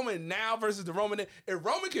 the Roman now versus the Roman then, if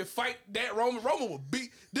Roman can fight that Roman would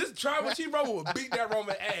beat this Tribal Chief Roman would beat that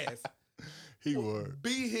Roman ass. He would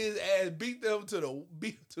beat his ass, beat them to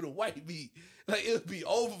the white meat. Like it would be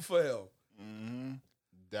over for him. Mm-hmm.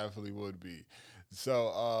 Definitely would be.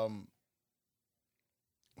 So,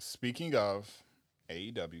 speaking of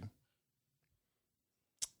AEW,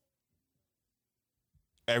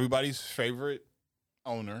 everybody's favorite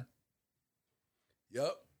owner.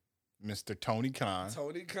 Yep. Mr. Tony Khan.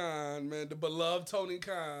 Tony Khan, man. The beloved Tony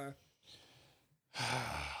Khan.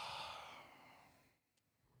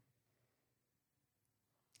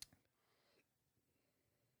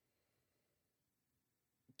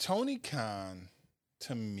 Tony Khan,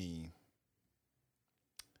 to me,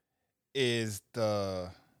 is the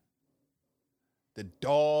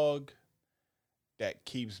dog that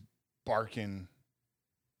keeps barking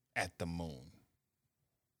at the moon.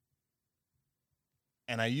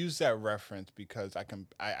 And I use that reference because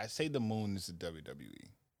I say the moon is the WWE.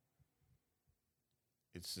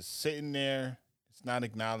 It's just sitting there. It's not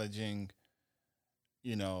acknowledging,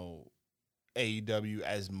 AEW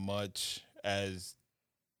as much as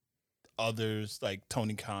others like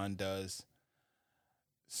Tony Khan does.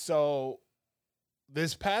 So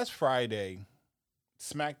this past Friday,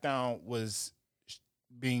 SmackDown was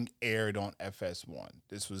being aired on FS1.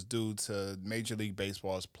 This was due to Major League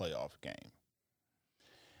Baseball's playoff game.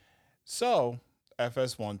 So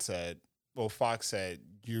FS1 said, Fox said,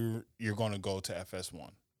 you're going to go to FS1.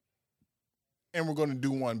 And we're going to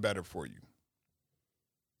do one better for you.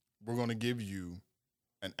 We're going to give you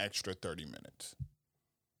an extra 30 minutes.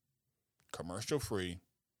 Commercial free.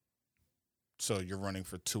 So you're running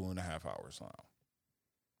for 2.5 hours now.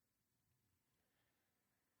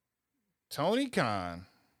 Tony Khan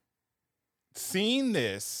seen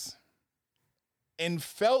this and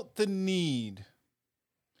felt the need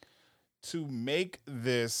to make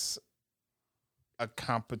this a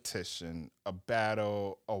competition, a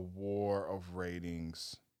battle, a war of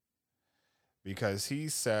ratings. Because he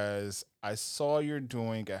says, I saw you're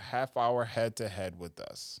doing a half-hour head-to-head with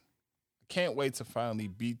us. Can't wait to finally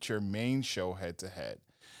beat your main show head-to-head.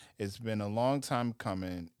 It's been a long time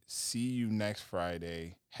coming. See you next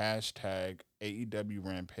Friday. Hashtag AEW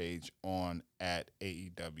Rampage on at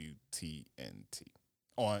AEW TNT.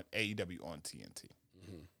 On AEW on TNT.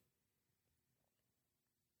 Mm-hmm.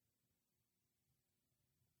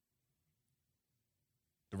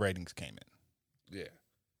 The ratings came in. Yeah.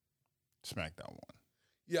 SmackDown won.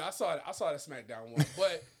 Yeah, I saw the SmackDown one.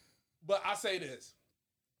 But I say this.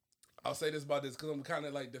 I'll say this about this because I'm kind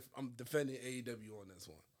of I'm defending AEW on this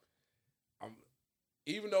one.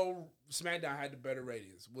 Even though SmackDown had the better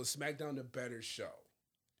ratings, was SmackDown the better show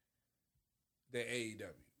than AEW?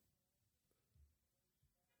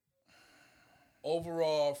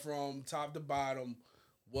 Overall, from top to bottom,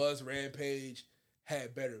 was Rampage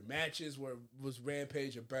had better matches? Was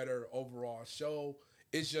Rampage a better overall show?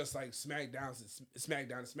 It's just like SmackDown.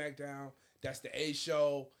 That's the A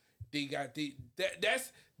show. They got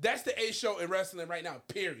that's the A show in wrestling right now.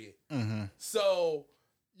 Period. So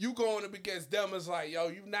you going up against them is like, yo,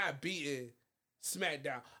 you not beating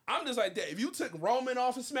SmackDown. I'm just like that. If you took Roman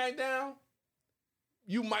off of SmackDown,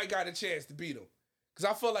 you might got a chance to beat him. Because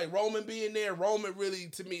I feel like Roman being there, Roman really,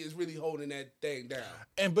 to me, is really holding that thing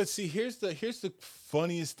down. But see, here's the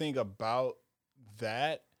funniest thing about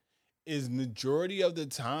that is majority of the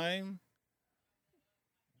time,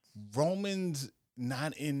 Roman's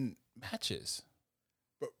not in matches.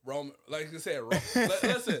 But Roman, like I said,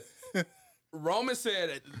 listen, Roman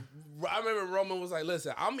said, I remember Roman was like,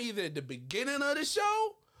 listen, I'm either at the beginning of the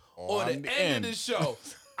show or the end of the show.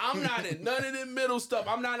 I'm not in none of the middle stuff.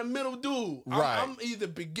 I'm not a middle dude. I'm either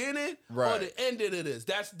beginning or the end of this.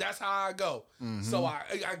 That's how I go. So I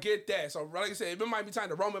get that. So like I said, it might be time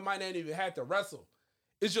that Roman might not even have to wrestle.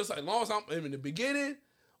 It's just like, as long as I'm in the beginning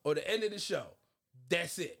or the end of the show,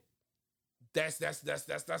 that's it. That's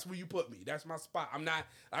where you put me. That's my spot. I'm not.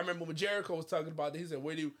 I remember when Jericho was talking about this. He said,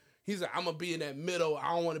 He's like, I'm gonna be in that middle.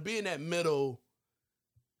 I don't want to be in that middle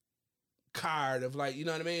card of, like, you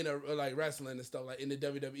know what I mean, or like wrestling and stuff, like in the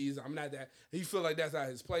WWE's. I'm not that. He feel like that's not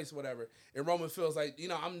his place, whatever. And Roman feels like,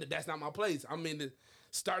 that's not my place. I'm in the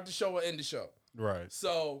start the show or end the show. Right.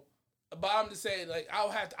 So, but I'm just saying, like,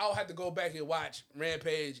 I'll have to go back and watch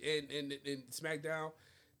Rampage and SmackDown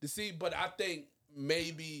to see. But I think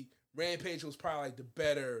maybe Rampage was probably like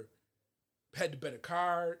had the better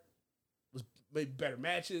card, was maybe better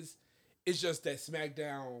matches. It's just that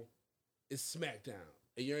SmackDown is SmackDown,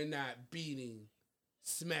 and you're not beating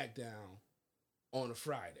SmackDown on a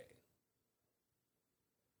Friday.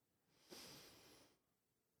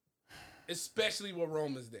 Especially when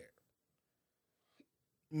Roman's there.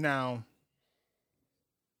 Now,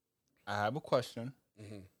 I have a question.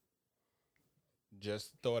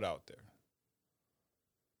 Just throw it out there.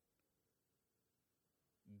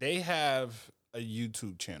 They have a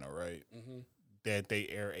YouTube channel, right? That they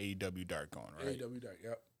air AEW Dark on, right? AEW Dark,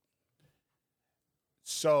 yep.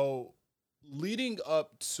 So, leading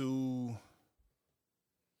up to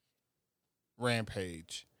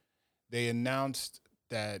Rampage, they announced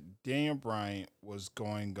that Daniel Bryan was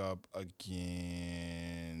going up against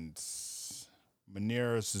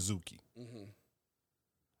Minoru Suzuki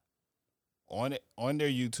on their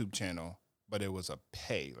YouTube channel, but it was a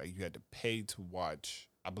pay. Like, you had to pay to watch.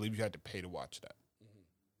 I believe you had to pay to watch that.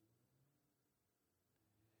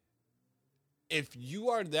 If you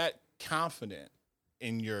are that confident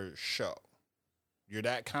in your show, you're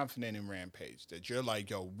that confident in Rampage that you're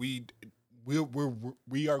like, yo, we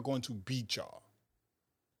are going to beat y'all.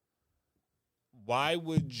 Why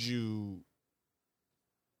would you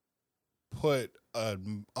put a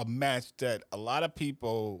match that a lot of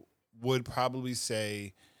people would probably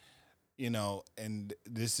say, and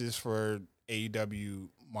this is for AEW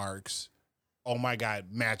marks, oh my God,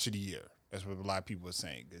 match of the year. That's what a lot of people are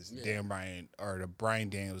saying. Because Dan Bryan, or the Bryan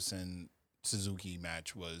Danielson Suzuki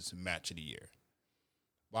match, was match of the year.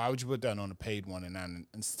 Why would you put that on a paid one and not,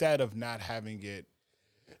 instead of not having it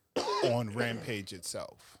on Rampage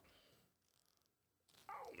itself?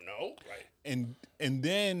 I don't know. Like, and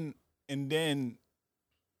then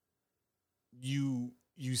you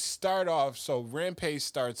start off. So Rampage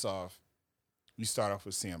starts off. You start off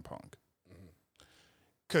with CM Punk,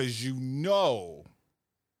 because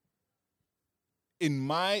in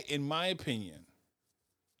my opinion,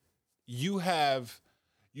 you have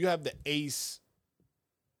the ace.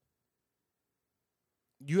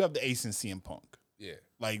 You have the ace in CM Punk. yeah.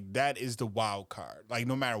 Like, that is the wild card. Like,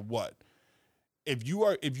 no matter what, if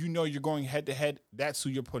you're going head to head, that's who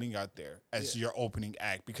you're putting out there as your opening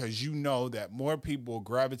act, because you know that more people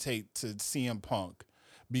gravitate to CM Punk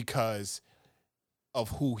because of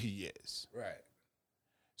who he is. Right.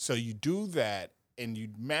 So you do that, and you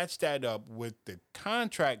match that up with the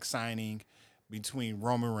contract signing between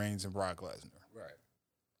Roman Reigns and Brock Lesnar. Right.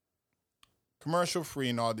 Commercial free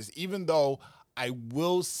and all this, even though I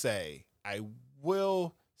will say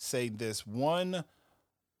this one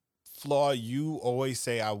flaw. You always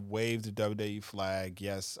say I wave the WWE flag.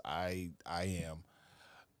 Yes, I am.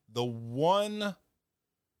 The one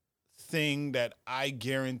thing that I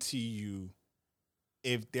guarantee you,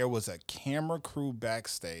 if there was a camera crew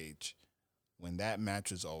backstage when that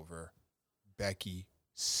match was over, Becky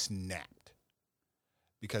snapped.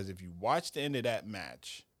 Because if you watch the end of that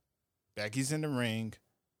match, Becky's in the ring.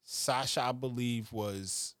 Sasha, I believe,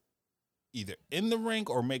 was either in the ring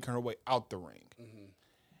or making her way out the ring. Mm-hmm.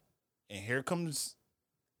 And here comes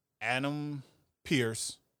Adam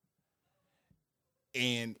Pearce.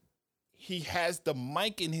 And he has the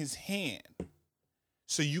mic in his hand.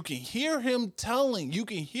 So you can hear him telling, you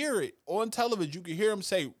can hear it on television. You can hear him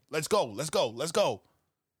say, let's go, let's go, let's go,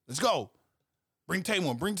 let's go. Bring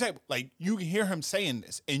table, bring table. Like, you can hear him saying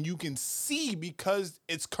this. And you can see, because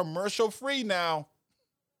it's commercial free now,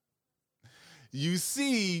 you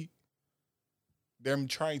see them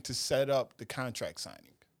trying to set up the contract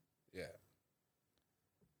signing. Yeah.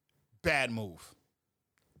 Bad move.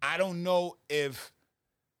 I don't know if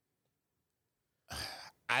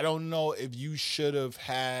you should have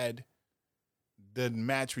had the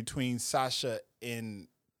match between Sasha and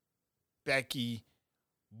Becky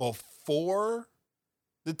before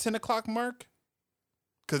the 10 o'clock mark.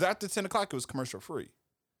 Because after 10 o'clock, it was commercial free.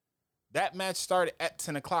 That match started at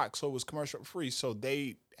 10 o'clock, so it was commercial free. So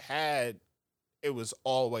it was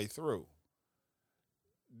all the way through.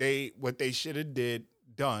 What they should have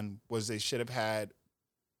done was they should have had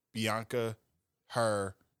Bianca,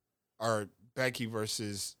 or Becky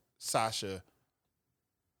versus Sasha,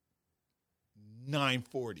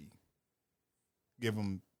 9:40. Give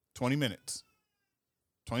them 20 minutes.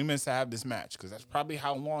 20 minutes to have this match, because that's probably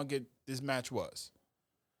how long this match was.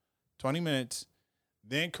 20 minutes,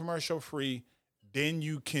 then commercial free, then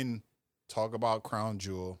you can talk about Crown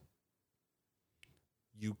Jewel.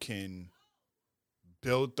 You can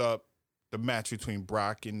build up the match between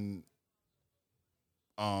Brock and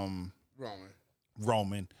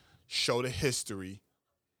Roman, show the history,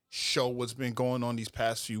 show what's been going on these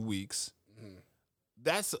past few weeks. Mm-hmm.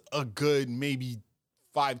 That's a good maybe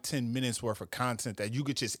 5-10 minutes worth of content that you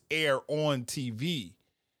could just air on TV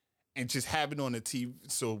and just have it on the TV.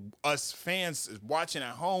 So us fans watching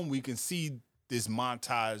at home, we can see this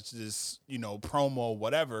montage, this, promo,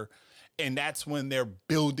 whatever. And that's when they're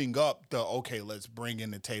building up okay, let's bring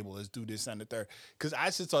in the table. Let's do this and the third. Because I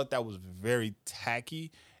just thought that was very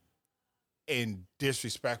tacky and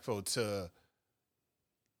disrespectful to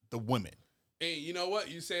the women. And you know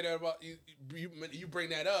what? You say that about, you bring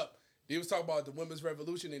that up. They was talking about the women's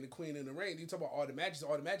revolution and the Queen in the Ring. You talk about all the matches.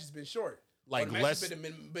 All the matches been short. Like all the matches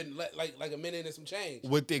been like a minute and some change.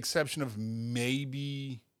 With the exception of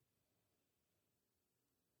maybe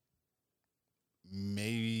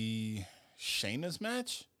Shayna's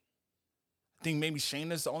match. I think maybe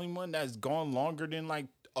Shayna's the only one that's gone longer than like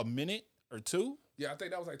a minute or two. Yeah, I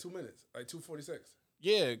think that was like 2 minutes, like 2:46.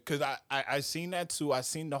 Yeah, because I seen that too. I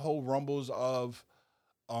seen the whole rumbles of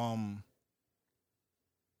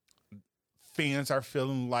fans are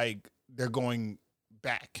feeling like they're going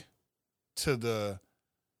back to the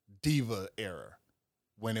Diva era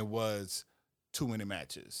when it was 2-minute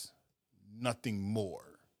matches, nothing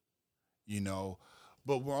more,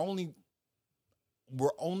 But we're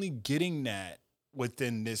only getting that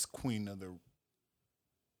within this Queen of the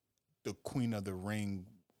Ring,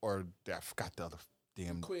 or I forgot the other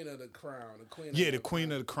damn Queen of the Crown. The Queen. Yeah, the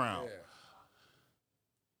Queen of the Crown.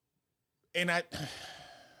 Yeah. And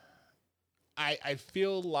I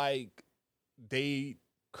feel like they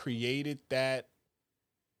created that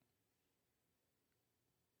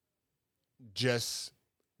just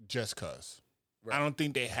cause. Right. I don't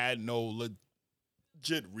think they had no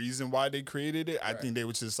legit reason why they created it. Right. I think they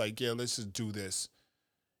were just like, yeah, let's just do this.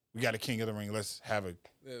 We got a King of the Ring. Let's have it.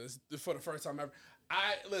 Yeah, for the first time ever.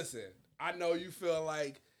 I know you feel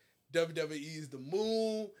like WWE is the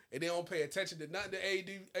moon and they don't pay attention to nothing that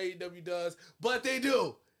AEW does, but they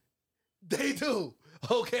do. They do.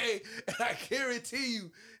 Okay? And I guarantee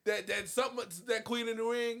you that Queen in the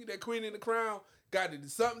Ring, that Queen in the Crown, got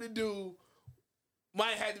something to do.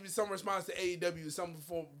 Might have to be some response to AEW, some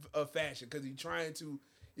form of fashion, because he's trying to.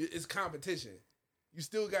 It's competition. You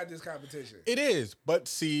still got this competition. It is, but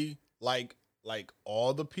see, like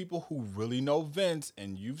all the people who really know Vince,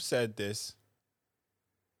 and you've said this,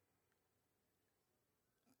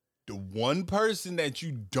 the one person that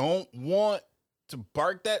you don't want to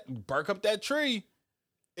bark up that tree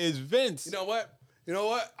is Vince. You know what?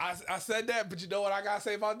 I said that, but you know what I gotta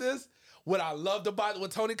say about this? What I loved about when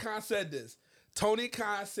Tony Khan said this. Tony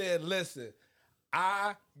Khan said, listen,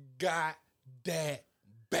 I got that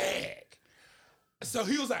bag. So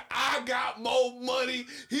he was like, I got more money.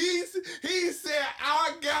 He said,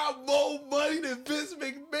 I got more money than Vince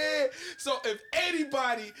McMahon. So if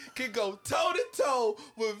anybody can go toe-to-toe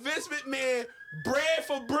with Vince McMahon, bread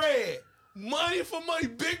for bread, money for money,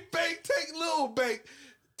 big bank, take little bank,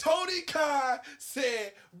 Tony Khan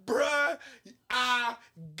said, bruh, I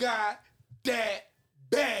got that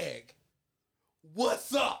bag.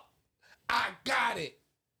 What's up? I got it.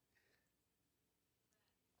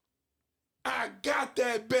 I got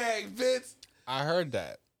that bag, Vince. I heard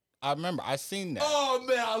that. I remember. I seen that. Oh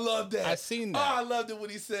man, I love that. I seen that. Oh, I loved it when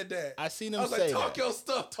he said that. I seen him I was say like, talk that. your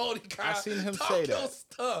stuff, Tony Khan. I seen him talk say your that.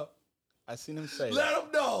 stuff. I seen him say Let that.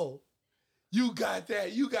 him know. You got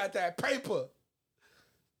that. You got that paper.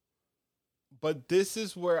 But this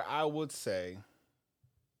is where I would say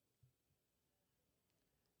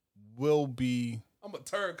will be. I'm a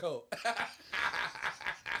turncoat.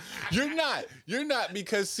 You're not. You're not,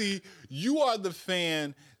 because see, you are the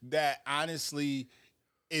fan that honestly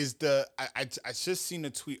is the. I just seen a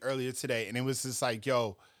tweet earlier today, and it was just like,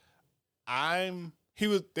 yo,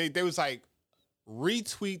 they was like,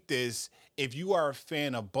 retweet this if you are a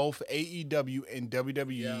fan of both AEW and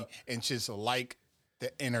WWE Yeah. and just like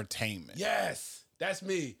the entertainment. Yes, that's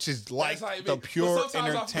me. Just like That's how the me. pure But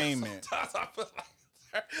sometimes entertainment. Sometimes I feel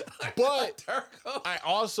like But turncoat. I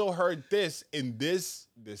also heard this, and this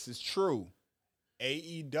is true.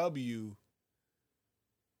 AEW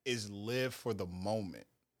is live for the moment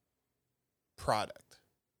product.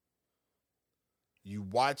 You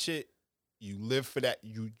watch it, you live for that.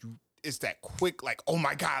 You it's that quick, like, oh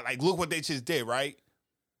my God, like look what they just did, right?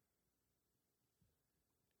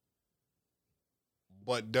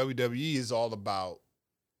 But WWE is all about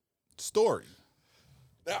story.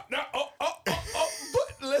 Now, but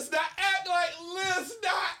let's not act like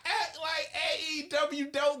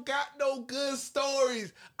AEW don't got no good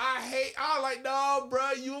stories. I like, no,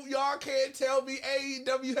 bro, y'all can't tell me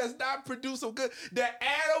AEW has not produced some good. The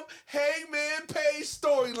Adam Hangman Page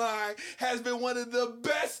storyline has been one of the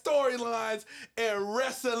best storylines in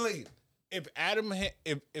wrestling. If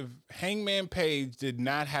Hangman Page did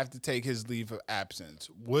not have to take his leave of absence,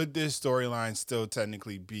 would this storyline still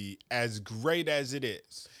technically be as great as it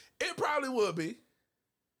is? It probably would be.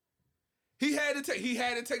 He had to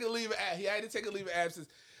take a leave of absence.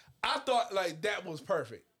 I thought like that was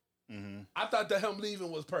perfect. Mm-hmm. I thought that him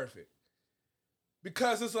leaving was perfect.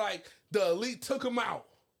 Because it's like the Elite took him out.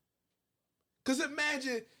 Because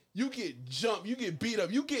imagine you get jumped, you get beat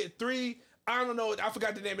up, you get three, I don't know, I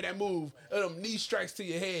forgot the name of that move, of them knee strikes to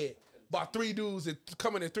your head by three dudes that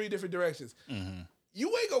coming in three different directions. Mm-hmm. You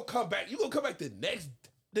ain't gonna come back. You gonna come back the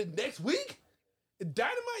next week?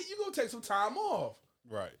 Dynamite, you gonna take some time off.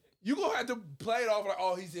 Right. You gonna have to play it off like,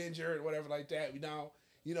 oh, he's injured or whatever like that. You know,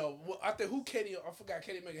 I think I forgot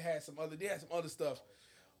Kenny Omega had some other stuff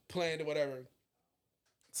planned or whatever.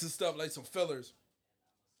 Some stuff like some fillers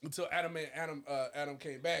until Adam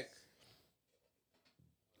came back.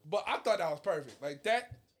 But I thought that was perfect. Like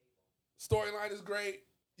that storyline is great.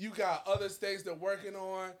 You got other things they're working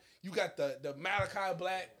on. You got the Malachi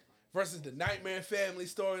Black versus the Nightmare Family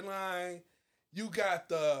storyline. You got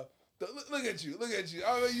the look at you.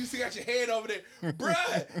 Oh, you still got your head over there,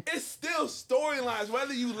 bruh. It's still storylines,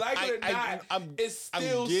 whether you like it or not. It's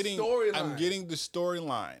still storylines. I'm getting the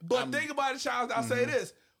storyline. But think about it, Charles. I'll say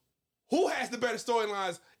this: who has the better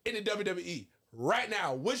storylines in the WWE right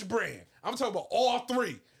now? Which brand? I'm talking about all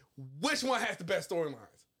three. Which one has the best storylines?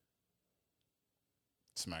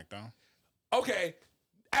 SmackDown. Okay.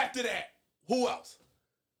 After that, who else?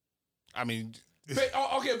 I mean, like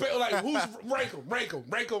who's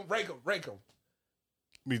rank them.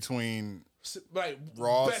 Between Like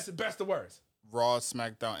Raw, best to worst. Raw,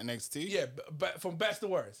 SmackDown, NXT. Yeah, but from best to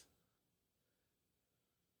worst.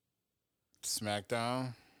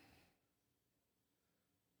 SmackDown.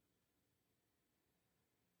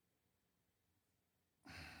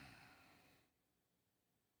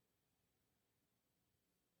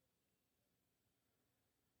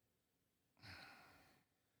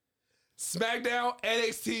 SmackDown,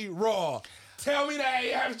 NXT, Raw. Tell me that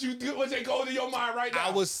haven't you do what they go to your mind right now?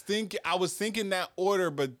 I was thinking that order,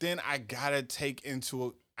 but then I gotta take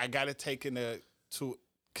into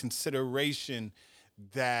consideration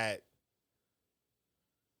that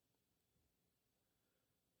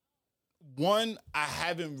one, I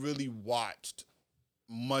haven't really watched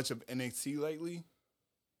much of NXT lately.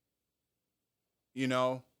 You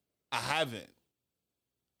know, I haven't,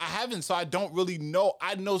 so I don't really know.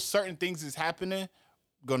 I know certain things is happening.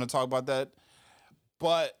 Gonna talk about that.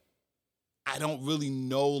 But I don't really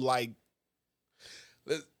know, like,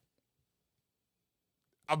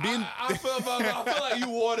 I feel like you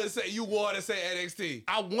want to say NXT.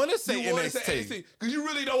 I want to say You want to NXT. say NXT because you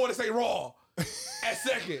really don't want to say Raw at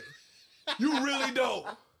second. You really don't.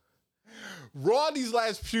 Raw these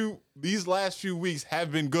last few weeks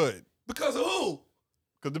have been good Because of who?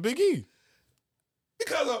 because the Big E.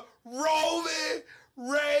 Because of Roman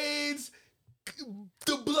Reigns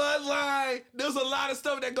the bloodline. There's a lot of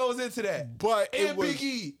stuff that goes into that. But and Big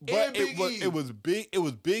E. And Big E. It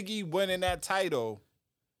was Big E winning that title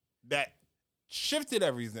that shifted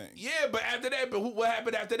everything. Yeah, but after that, what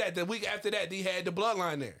happened after that? The week after that, he had the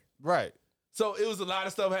bloodline there. Right. So it was a lot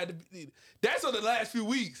of stuff had to be. That's on the last few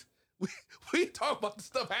weeks. We talk about the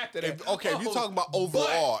stuff after that. If you're talking about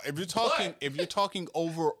overall, if you're talking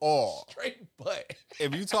overall, straight butt.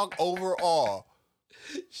 If you talk overall,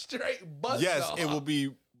 straight butt. Yes, dog. it will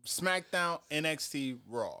be SmackDown, NXT,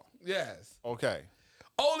 Raw. Yes. Okay.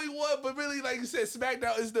 Only one, but really, like you said,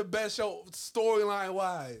 SmackDown is the best show storyline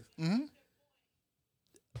wise. Mm-hmm.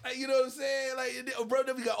 Like, you know what I'm saying? Like, bro,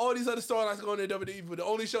 we got all these other storylines going in WWE, but the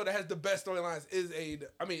only show that has the best storylines is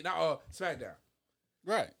SmackDown.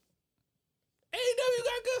 Right. AEW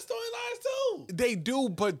got good storylines too. They do,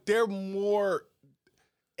 but they're more.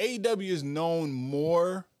 AEW is known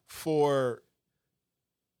more for.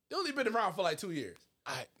 They only been around for like 2 years.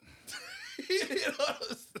 You know what I'm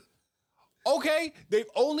saying? Okay, they've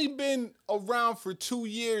only been around for 2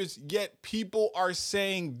 years, yet people are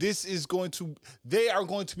saying they are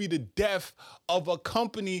going to be the death of a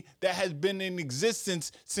company that has been in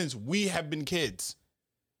existence since we have been kids.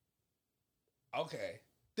 Okay.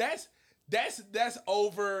 That's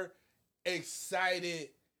over excited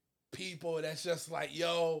people. That's just like,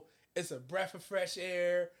 yo, it's a breath of fresh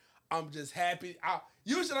air. I'm just happy.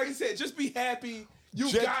 Usually, like I said, just be happy. You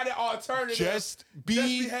got an alternative. Just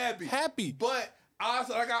be happy. But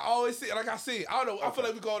also, like I always say, I don't know. I feel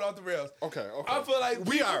like we're going off the rails. Okay. I feel like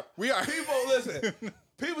we are. People, listen.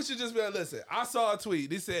 People should just be like, listen. I saw a tweet.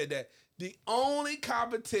 They said that the only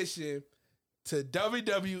competition to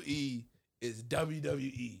WWE is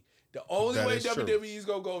WWE. The only way WWE is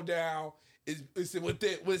gonna go down is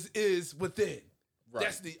within. Right.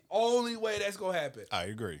 That's the only way that's gonna happen. I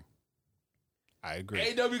agree.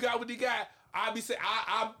 AEW got what they got.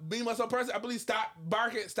 I be myself personally. I believe stop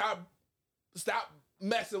barking, stop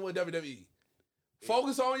messing with WWE.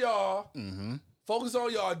 Focus on y'all. Mm-hmm. Focus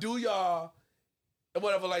on y'all. Do y'all and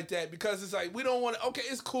whatever like that. Because it's like we don't want to. Okay,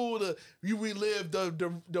 it's cool to you relive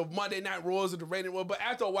the Monday Night Raws or the Rated War, but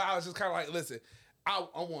after a while, it's just kind of like, listen. I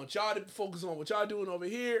want y'all to focus on what y'all doing over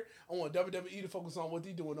here. I want WWE to focus on what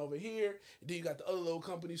they doing over here. And then you got the other little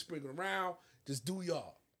companies sprinkling around. Just do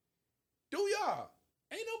y'all. Do y'all.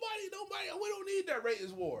 Ain't nobody, we don't need that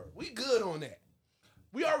ratings war. We good on that.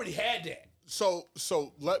 We already had that. So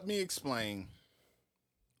let me explain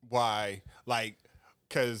why,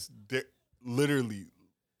 because literally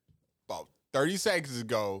about 30 seconds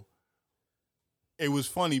ago, it was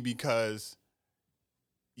funny because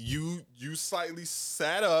you slightly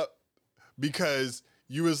sat up because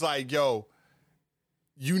you was like, yo,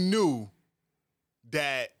 you knew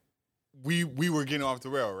that we were getting off the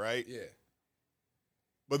rail, right? Yeah.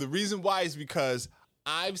 But the reason why is because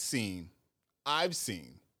I've seen,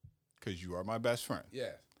 because you are my best friend.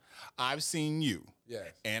 Yes. I've seen you. Yes.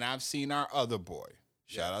 And I've seen our other boy.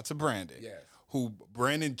 Shout out to Brandon. Yes.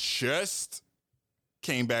 Brandon just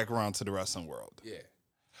came back around to the wrestling world. Yeah.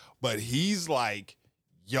 But he's like,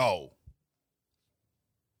 yo,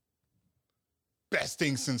 best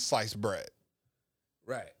thing since sliced bread.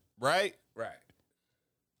 Right. Right? Right.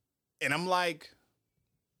 And I'm like,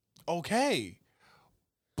 okay.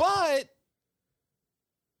 But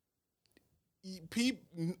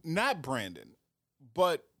not Brandon,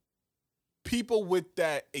 but people with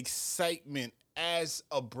that excitement as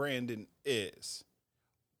a Brandon is,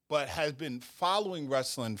 but has been following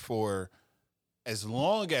wrestling for as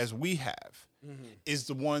long as we have, is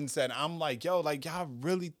the ones that I'm like, yo, like, y'all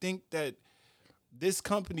really think that this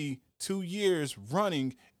company 2 years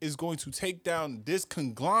running is going to take down this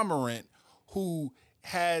conglomerate who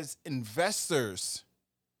has investors?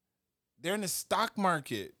 They're in the stock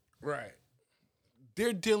market. Right.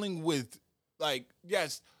 They're dealing with,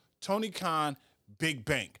 yes, Tony Khan, big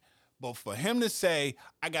bank. But for him to say,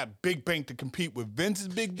 I got big bank to compete with Vince's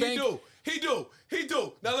big bank. He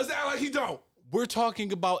do. Now let's act like he don't. We're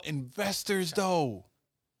talking about investors, though.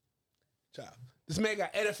 Child. This man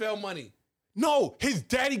got NFL money. No, his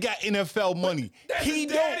daddy got NFL money. That's his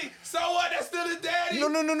daddy. So what? That's still his daddy. No.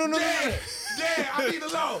 Dad, I need a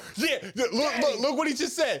loan. Yeah, look what he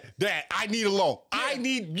just said. Dad, I need a loan. Yeah. I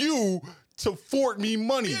need you to forward me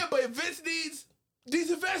money. Yeah, but Vince needs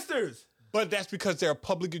these investors. But that's because they're a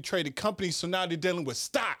publicly traded company, so now they're dealing with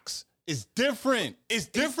stocks. It's different. It's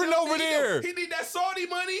different over there. He need that Saudi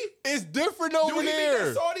money. It's different over there.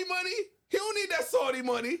 Need that Saudi money? He don't need that Saudi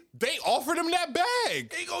money. They offered him that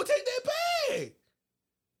bag. He gonna take that bag.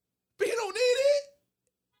 But he don't need it.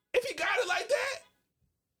 If he got it like that.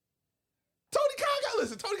 Tony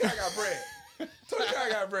Khan got bread. Tony Khan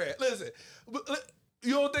got bread. listen.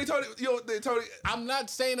 You don't think Tony? I'm not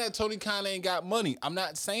saying that Tony Khan ain't got money. I'm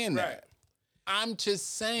not saying that. Right. I'm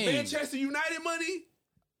just saying. Manchester United money?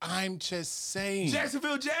 I'm just saying.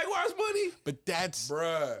 Jacksonville Jaguars money? But that's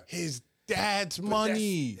Bruh. his dad's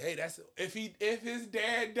money. That's if his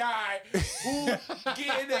dad died, who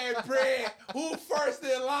getting that bread? Who first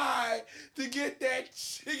in line to get that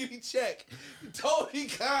chickeny check? Tony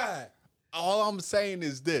Khan. All I'm saying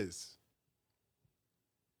is this.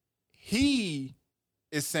 He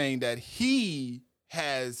is saying that he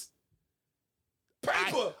has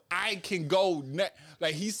Paper. I can go neck.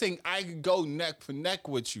 Like he's saying I can go neck for neck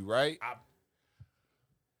with you, right?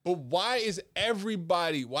 But why did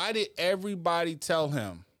everybody tell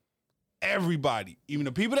him? Everybody, even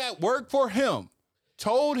the people that work for him,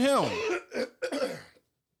 told him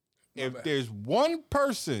if there's one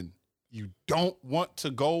person you don't want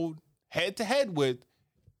to go head to head with,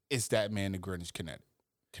 it's that man in Greenwich,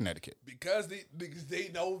 Connecticut. Because they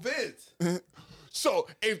know Vince. So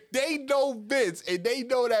if they know Vince and they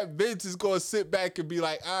know that Vince is going to sit back and be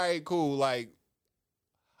like, all right, cool. Like,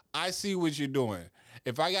 I see what you're doing.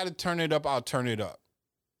 If I got to turn it up, I'll turn it up.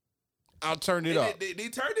 I'll turn it up. They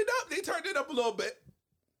turned it up. They turned it up a little bit.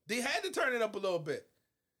 They had to turn it up a little bit.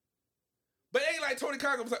 But it ain't like Tony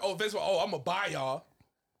Khan was like, oh, Vince, I'm going to buy y'all.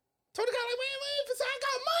 Tony Khan like, man, Vince, I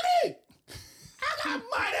got money. I got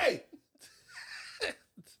money.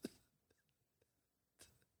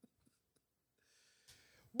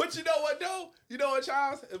 But you know what, though? You know what,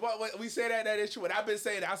 Charles? What we say that is true. And I've been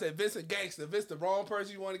saying that. I said, Vince a gangster. Vince the wrong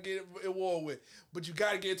person you want to get in war with. But you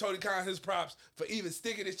got to give Tony Khan his props for even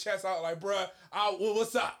sticking his chest out like, bruh,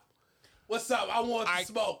 what's up? What's up? I want the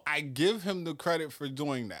smoke. I give him the credit for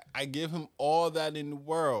doing that. I give him all that in the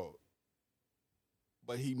world.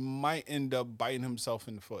 But he might end up biting himself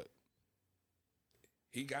in the foot.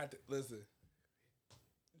 He got to, listen.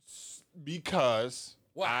 Because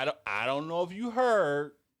What? I don't know if you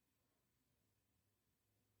heard,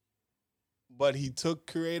 but he took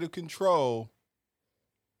creative control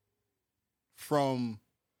from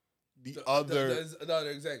the other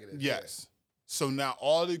executive. Yes. So now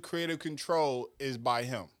all the creative control is by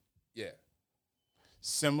him. Yeah.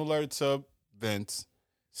 Similar to Vince,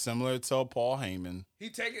 similar to Paul Heyman. He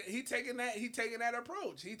taking that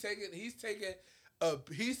approach. He's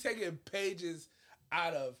taking pages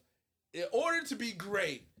out of. In order to be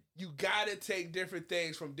great, you gotta take different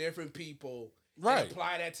things from different people, right? And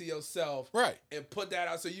apply that to yourself, right? And put that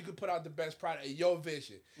out so you can put out the best product of your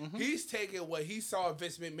vision. Mm-hmm. He's taking what he saw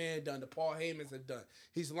Vince McMahon done, the Paul Heyman's have done.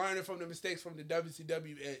 He's learning from the mistakes from the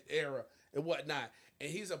WCW era and whatnot, and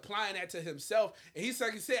he's applying that to himself. And he's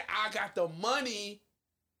like he said, I got the money.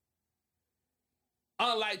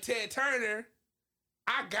 Unlike Ted Turner,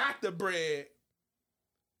 I got the bread.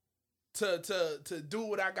 To do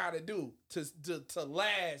what I gotta do to last, to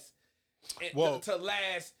last longer, to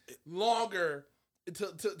last longer.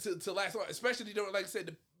 Especially during, like I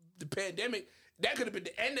said, the pandemic. That could have been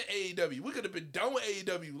the end of AEW. We could have been done with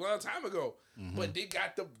AEW a long time ago. Mm-hmm. But they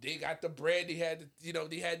got the bread. They had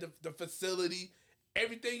the facility,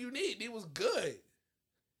 everything you need. It was good.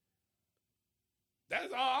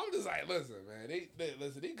 That's all. I'm just like, listen, man. They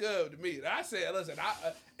good to me. And I said, listen,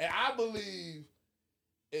 I believe.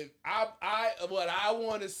 What I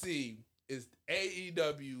want to see is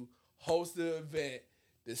AEW host the event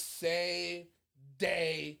the same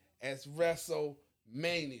day as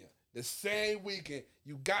WrestleMania, the same weekend.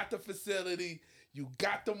 You got the facility, you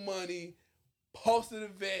got the money, host an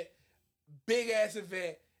event, big ass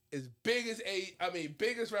event, as big as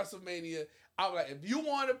big as WrestleMania. I'm like, if you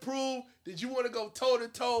want to prove that you want to go toe to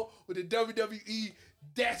toe with the WWE,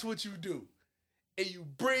 that's what you do, and you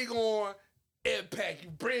bring on Impact, you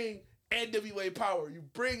bring NWA Power, you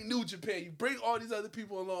bring New Japan, you bring all these other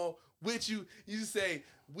people along with you. You say,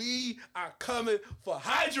 we are coming for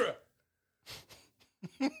Hydra.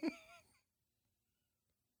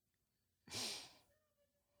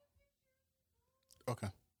 Okay.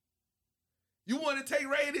 You want to take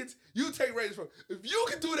ratings? You take ratings from. If you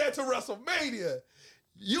can do that to WrestleMania,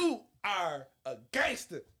 you are a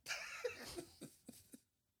gangster.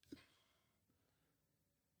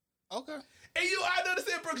 Okay. And I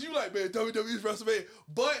understand, Brooks, you like, man, WWE's WrestleMania,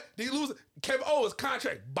 but they lose. Kevin Owens'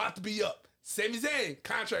 contract about to be up. Sami Zayn,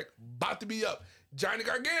 contract about to be up. Johnny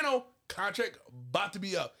Gargano, contract about to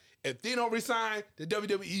be up. If they don't resign the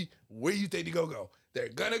WWE, where you think they gonna go? They're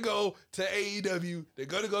gonna go to AEW. They're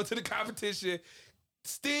gonna go to the competition.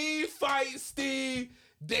 Steve fight Steve.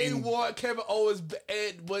 They want Kevin Owens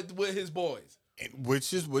with his boys.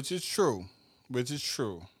 Which is true. Which is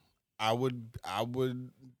true. I would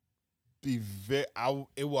be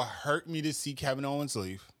it will hurt me to see Kevin Owens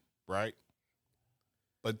leave, right?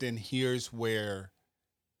 But then here's where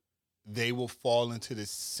they will fall into the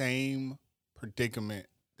same predicament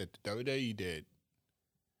that the WWE did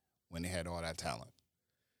when they had all that talent.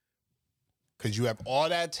 Because you have all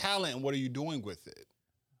that talent, and what are you doing with it?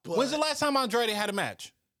 But When's the last time Andrade had a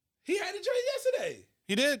match? he had a joint yesterday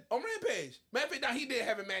He did. on Rampage. Matter of fact, now he did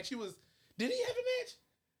have a match. Did he have a match?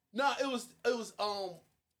 No, it was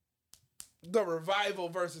the Revival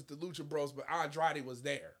versus the Lucha Bros, but Andrade was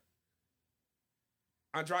there.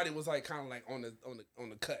 Andrade was like kind of like on the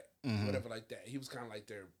cut, whatever like that. He was kind of like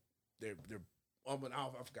their I forgot.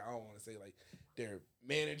 I don't want to say like their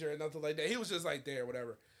manager or nothing like that. He was just like there,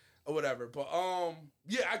 whatever. But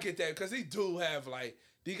yeah, I get that because he do have like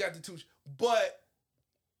he got the two, but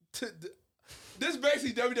this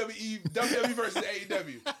basically WWE versus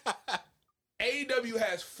AEW. AEW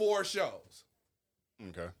has 4 shows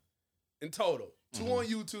Okay. in total, 2 on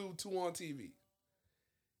YouTube, 2 on TV.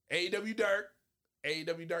 AEW Dark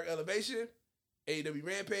Elevation, AEW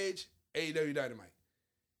Rampage, AEW Dynamite.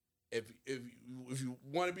 If you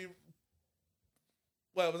want to be,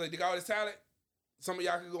 well, it was like they got all this talent. Some of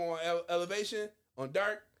y'all could go on Elevation, on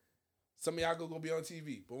Dark. Some of y'all could go be on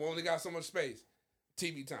TV. But we only got so much space.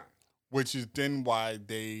 TV time. Which is then why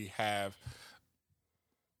they have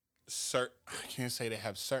certain. I can't say they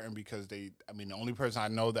have certain because the only person I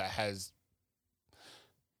know that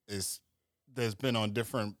there's been on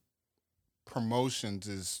different promotions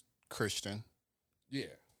is Christian Yeah.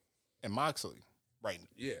 and Moxley.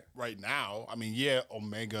 Yeah. Right now,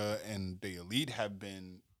 Omega and the Elite have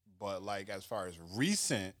been, but like as far as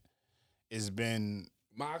recent, it's been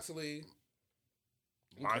Moxley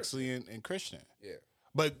and Christian. Yeah.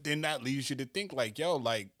 But then that leaves you to think like, yo,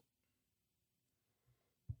 like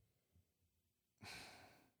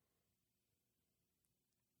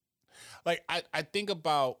I think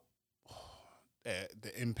about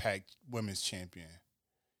the Impact Women's Champion.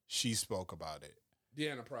 She spoke about it.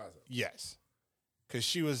 Deanna Praza. Yes. Because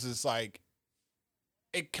she was just like,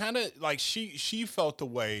 it kind of like she felt the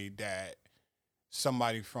way that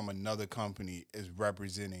somebody from another company is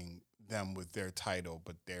representing them with their title,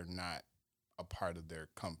 but they're not a part of their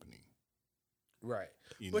company. Right.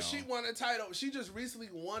 You But know? she won a title. She just recently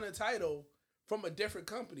won a title from a different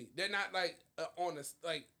company. They're not like on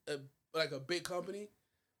a big company,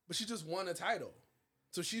 but she just won a title.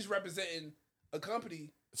 So she's representing a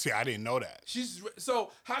company. See, I didn't know that.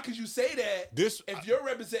 So how could you say that if you're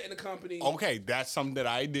representing a company? Okay, that's something that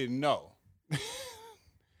I didn't know.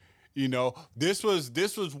 You know, this was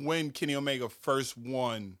when Kenny Omega first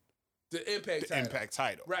won The Impact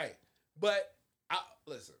title. Right. But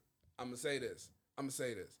listen, I'm gonna say this.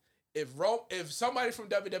 If somebody from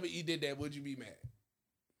WWE did that, would you be mad?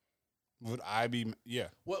 Would I be? Yeah.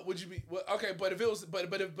 What would you be? Okay, but if it was, but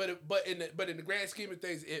in the grand scheme of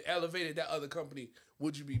things, it elevated that other company.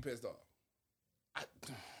 Would you be pissed off?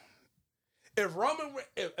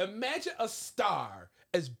 Imagine a star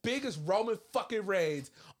as big as Roman fucking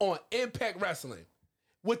Reigns on Impact Wrestling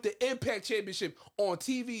with the Impact Championship on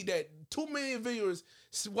TV that 2 million viewers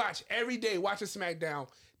watch every day watching SmackDown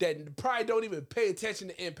that probably don't even pay attention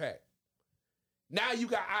to Impact. Now you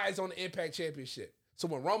got eyes on the Impact Championship. So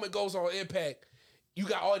when Roman goes on Impact, you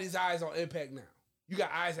got all these eyes on Impact now. You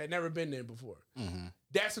got eyes that never been there before. Mm-hmm.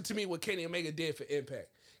 That's to me what Kenny Omega did for Impact.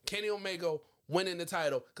 Kenny Omega winning the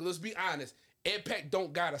title. Because let's be honest, Impact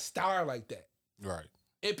don't got a star like that. Right.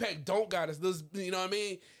 Impact don't got us. You know what I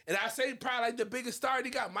mean? And I say probably like the biggest star they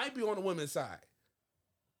got might be on the women's side.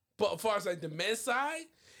 But as far as like the men's side,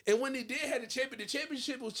 and when they did have the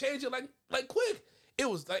championship was changing like quick. It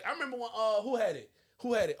was like, I remember when, who had it?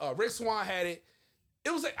 Rick Swann had it.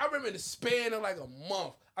 It was like, I remember in the span of like a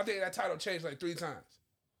month, I think that title changed like 3 times.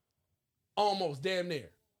 Almost, damn near.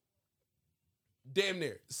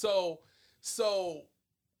 So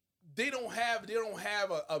they don't have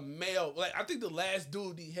a male, like I think the last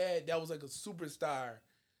dude he had that was like a superstar,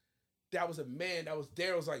 that was a man, that was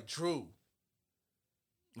there was like Drew.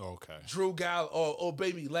 Okay. Drew Gallagher or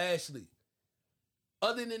Baby Lashley.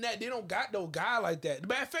 Other than that, they don't got no guy like that.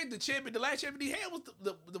 Matter of fact, the last champion he had was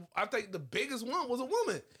I think the biggest one was a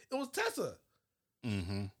woman. It was Tessa.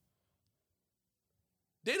 Mm-hmm.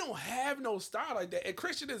 They don't have no star like that. And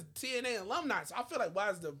Christian is TNA alumni. So I feel like why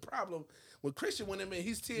is the problem with Christian when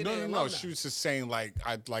he's TNA alumni? No. She was just saying like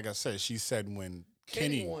I said. She said when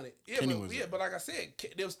Kenny won it. Yeah, but like I said,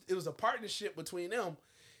 it was a partnership between them.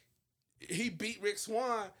 He beat Rick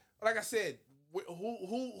Swann. Like I said,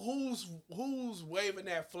 who's waving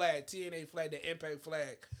that flag, TNA flag, the Impact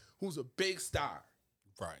flag? Who's a big star?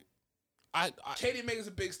 Right. Kenny Omega's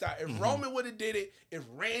a big star. If Roman would have did it, if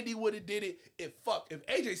Randy would have did it, if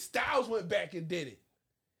AJ Styles went back and did it,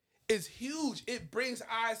 is huge. It brings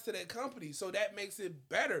eyes to that company, so that makes it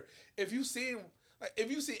better. If you see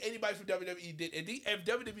anybody from WWE did, if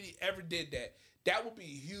WWE ever did that, that would be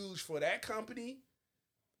huge for that company.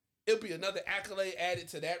 It'll be another accolade added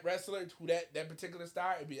to that wrestler, to that particular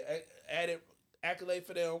star. It'll be an added accolade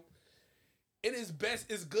for them. It is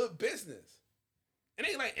good business. It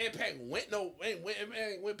ain't like Impact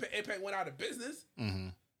Impact went out of business. Mm-hmm.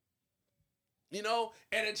 You know,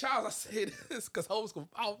 and then Charles, I say this because I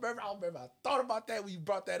remember I thought about that when you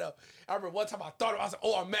brought that up. I remember one time I thought about it, I said,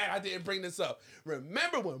 oh, I'm mad I didn't bring this up.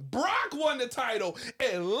 Remember when Brock won the title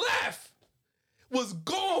and left? Was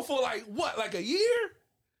gone for like a year?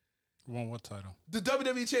 Won what title? The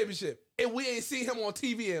WWE Championship. And we ain't seen him on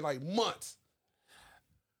TV in like months.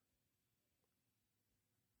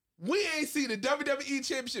 We ain't seen the WWE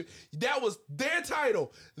Championship. That was their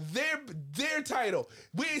title. Their title.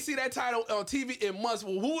 We ain't seen that title on TV in months.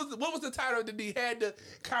 Well, what was the title that he had to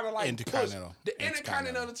kind of like Intercontinental. push? The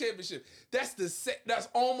Intercontinental Championship. That's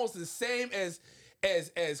almost the same as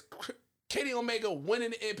Kenny Omega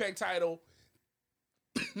winning the Impact title.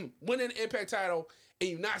 Winning the Impact title, and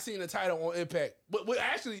you've not seen the title on Impact. But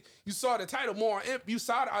actually, you saw the title more on Impact. You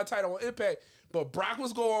saw the title on Impact, but Brock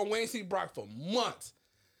was going on Wayne C. Brock for months.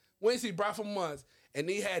 And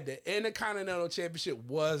he had the Intercontinental Championship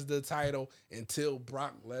was the title until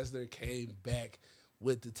Brock Lesnar came back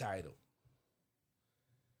with the title.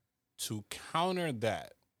 To counter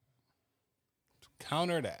that,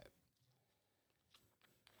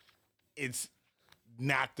 it's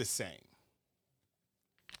not the same.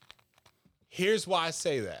 Here's why I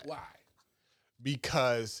say that. Why?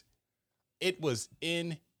 Because it was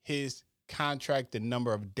in his contract the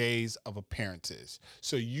number of days of appearances.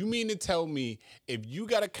 So you mean to tell me if you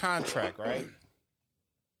got a contract, right?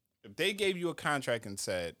 If they gave you a contract and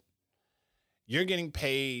said you're getting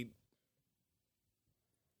paid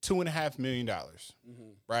 $2.5 million,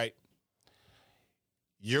 right?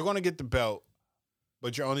 You're going to get the belt,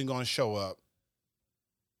 but you're only going to show up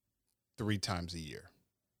 3 times a year.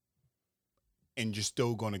 And you're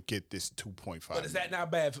still going to get this 2.5. But is that not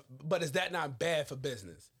bad? But is that not bad for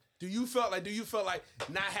business? Do you feel like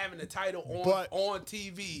not having the title on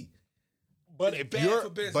TV? But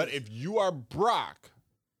if you are Brock,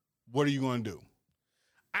 what are you going to do?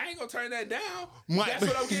 I ain't gonna turn that down. That's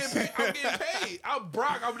what I'm getting paid. I'm getting paid. I'm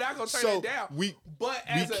Brock. I'm not gonna turn that down. We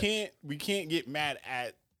can't get mad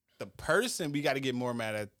at the person. We got to get more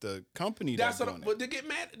mad at the company. That's what. But to get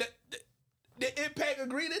mad, did Impact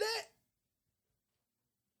agree to that?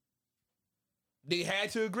 They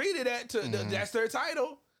had to agree to that. That's their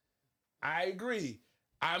title. I agree.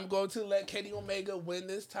 I'm going to let Kenny Omega win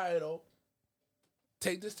this title.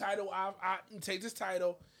 Take this title off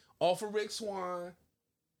of Rick Swann.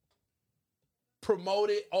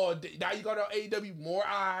 Promote it. Or now you got on AEW, more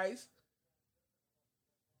eyes.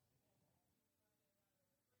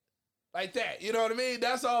 Like that. You know what I mean?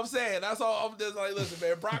 That's all I'm saying. That's all I'm just like, listen,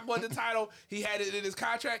 man, Brock won the title. He had it in his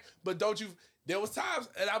contract, but there was times,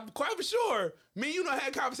 and I'm quite for sure, me and you know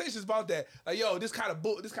had conversations about that. Like, yo, this kind of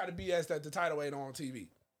BS that the title ain't on TV.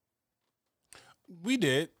 We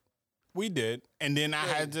did, and then I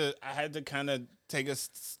had to kind of take a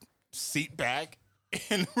seat back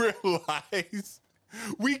and realize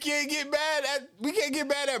we can't get mad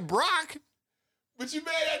at Brock. But you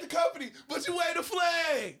mad at the company. But you wave the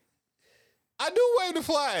flag. I do wave the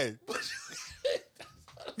flag.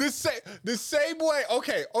 The same way.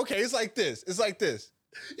 Okay. It's like this. You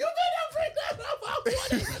better bring that up. I want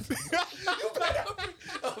to listen. You better bring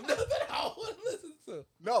up nothing I want to listen to.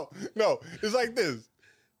 No. It's like this.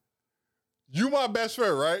 You my best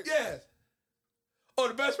friend, right? Yes. Oh,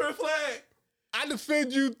 the best friend flag. I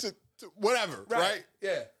defend you to whatever, right?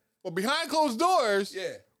 Yeah. But behind closed doors,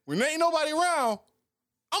 when there ain't nobody around,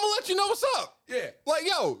 I'm gonna let you know what's up. Yeah. Like,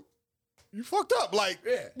 yo, you fucked up. Like,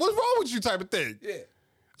 what's wrong with you type of thing. Yeah.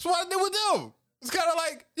 That's what I did with them. It's kind of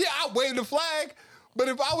like, I waved the flag, but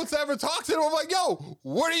if I was to ever talk to them, I'm like, yo,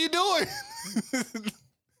 what are you doing?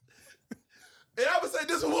 And I would say,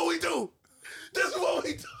 this is what we do.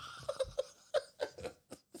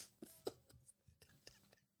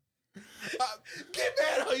 Get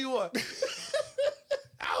mad all you want.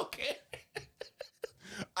 I don't care.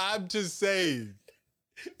 I'm just saying.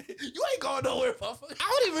 You ain't going nowhere, motherfucker.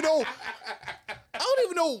 I don't even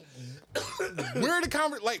know where the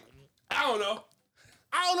conversation. Like, I don't know.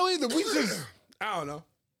 I don't know either. I don't know.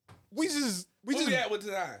 We just at with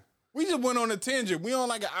the time. We just went on a tangent. We on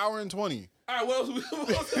like 1 hour and 20. All right, what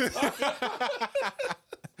else?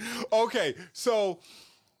 Okay, so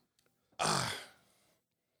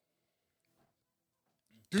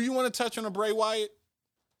do you want to touch on a Bray Wyatt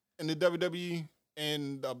and the WWE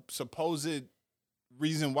and the supposed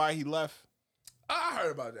reason why he left? I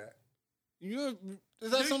heard about that.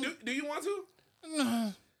 Is that something? Do you want to?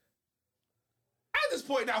 At this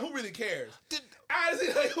point now, who really cares?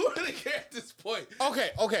 Honestly, like, who really cares at this point?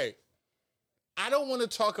 Okay. I don't want to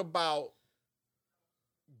talk about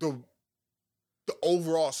the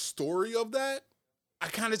overall story of that. I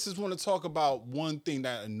kind of just want to talk about one thing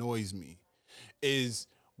that annoys me is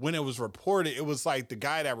when it was reported, it was like the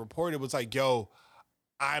guy that reported was like, yo,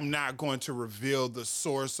 I'm not going to reveal the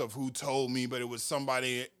source of who told me, but it was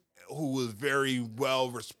somebody who was very well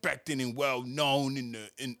respected and well known in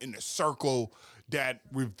the circle that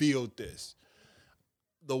revealed this.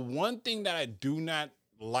 The one thing that I do not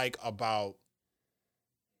like about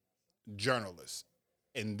journalists,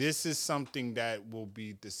 and this is something that will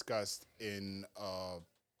be discussed in a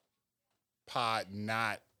pod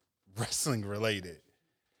not wrestling related,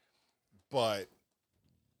 but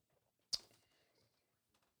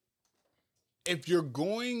if you're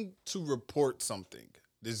going to report something,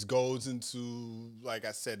 this goes into, like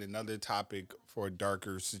I said, another topic for a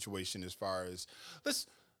darker situation as far as let's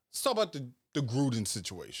talk about the Gruden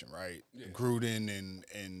situation, right? Yeah. Gruden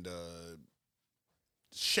and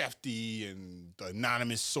Shefty and the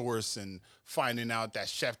anonymous source and finding out that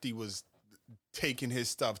Shefty was taking his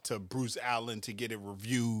stuff to Bruce Allen to get it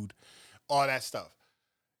reviewed, all that stuff.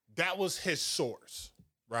 That was his source,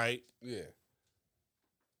 right? Yeah.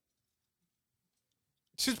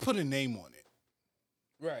 Just put a name on it.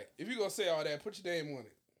 Right. If you're going to say all that, put your name on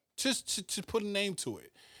it. Just to put a name to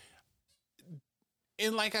it.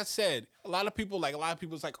 And like I said, a lot of people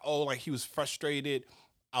was like, oh, like he was frustrated.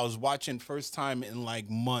 I was watching first time in like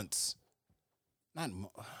months.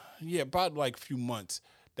 About like a few months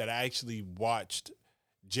that I actually watched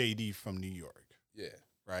JD from New York. Yeah.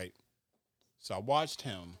 Right? So I watched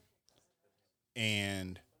him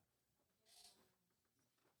and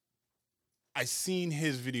I seen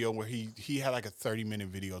his video where he had like a 30-minute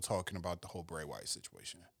video talking about the whole Bray Wyatt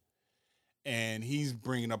situation. And he's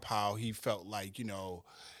bringing up how he felt like,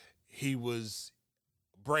 he was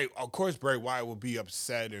of course Bray Wyatt would be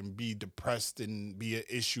upset and be depressed and be an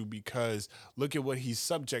issue because look at what he's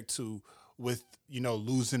subject to with,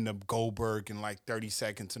 losing to Goldberg in like 30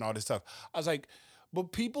 seconds and all this stuff. I was like,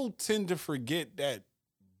 but people tend to forget that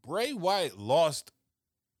Bray Wyatt lost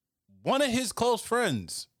one of his close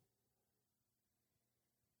friends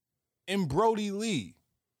in Brody Lee.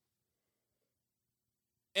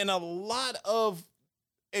 And a lot of,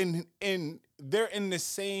 and they're in the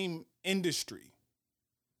same industry.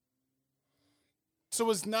 So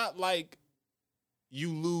it's not like you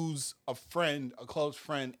lose a close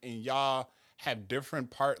friend, and y'all have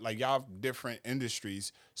different y'all have different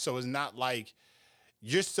industries. So it's not like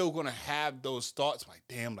you're still gonna have those thoughts like,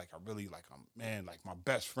 damn, like I really like, man, like my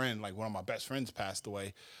best friend, like one of my best friends passed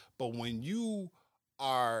away. But when you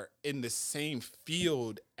are in the same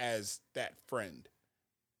field as that friend,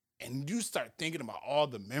 and you start thinking about all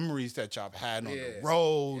the memories that y'all have had on the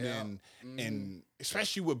road, and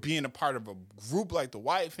especially with being a part of a group like the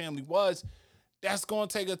Wyatt family was, that's going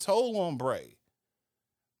to take a toll on Bray.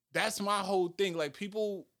 That's my whole thing. Like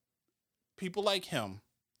people like him,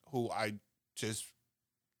 who I just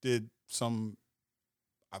did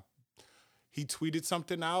he tweeted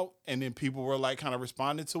something out, and then people were like kind of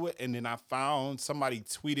responding to it, and then I found somebody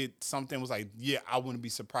tweeted something, was like, yeah, I wouldn't be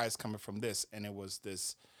surprised coming from this, and it was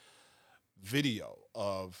this video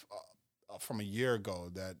of from a year ago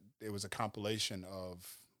that it was a compilation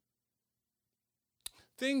of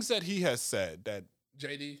things that he has said that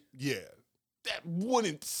JD, that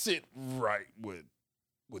wouldn't sit right with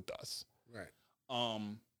us, right?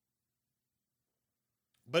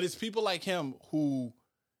 But it's people like him who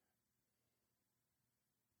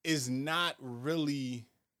is not really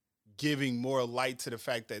giving more light to the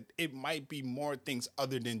fact that it might be more things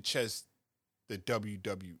other than just the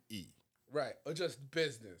WWE. Right, or just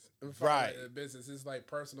business. Right. Business is like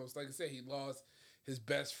personal. Like I said, he lost his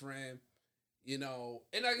best friend, and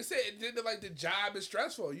like I said, like the job is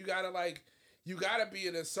stressful. You gotta be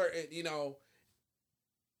in a certain,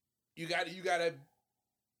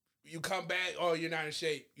 you come back, oh, you're not in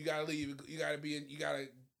shape. You gotta leave. You gotta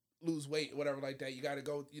lose weight, whatever like that. You gotta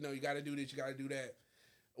go, you gotta do this, you gotta do that,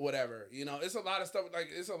 whatever. It's a lot of stuff. Like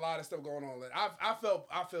it's a lot of stuff going on. Like I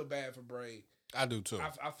feel bad for Bray. I do too.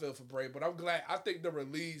 I feel for Bray, but I'm glad. I think the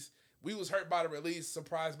release, we was hurt by the release,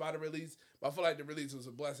 surprised by the release, but I feel like the release was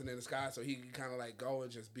a blessing in disguise, so he can kind of like go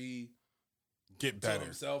and just get better to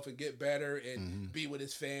himself and get better and be with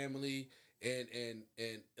his family and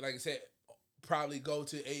like I said, probably go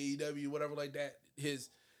to AEW, whatever like that. His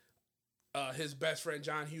best friend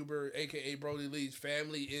John Huber, aka Brody Lee's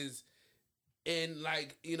family, is in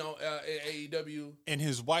like in AEW. And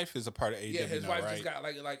his wife is a part of AEW. Yeah, his now, wife right? just got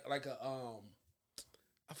like a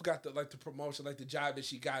I forgot the promotion, like the job that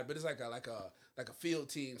she got, but it's like a field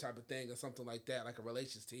team type of thing or something like that, like a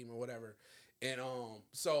relations team or whatever. And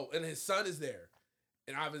and his son is there,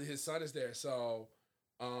 and obviously his son is there. So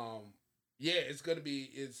yeah, it's gonna be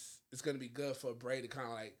good for Bray to kind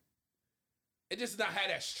of like, it just not have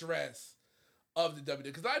that stress of the WWE,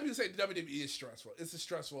 because a lot of people say the WWE is stressful. It's a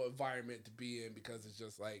stressful environment to be in because it's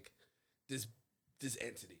just like this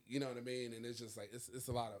entity, you know what I mean? And it's just like it's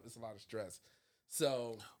a lot of stress.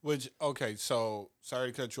 So, so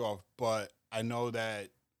sorry to cut you off, but I know that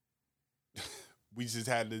we just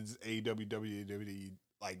had this AEW WWE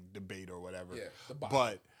like debate or whatever. Yeah,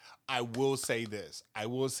 but I will say this,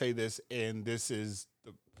 and this is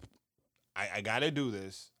I gotta do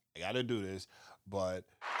this, but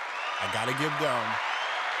I gotta give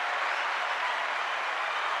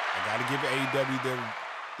AEW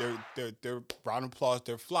their round of applause,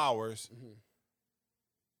 their flowers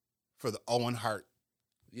for the Owen Hart.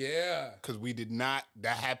 Yeah. Because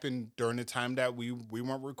that happened during the time that we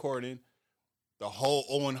weren't recording. The whole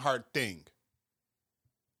Owen Hart thing.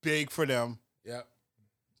 Big for them. Yep.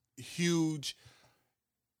 Huge.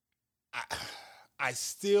 I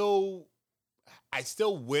still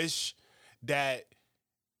wish that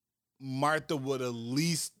Martha would at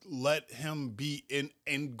least let him be in.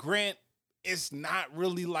 And Grant, it's not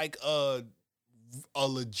really like a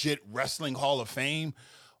legit wrestling Hall of Fame,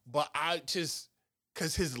 but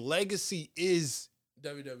because his legacy is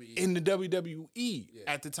WWE in the WWE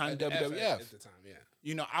at the time, WWF. At the time,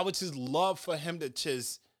 yeah. I would just love for him to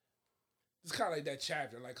just it's kind of like that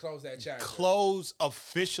chapter, like close that chapter.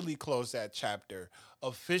 Officially close that chapter.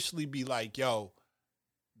 Officially be like, yo,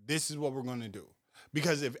 this is what we're going to do.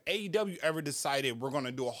 Because if AEW ever decided we're going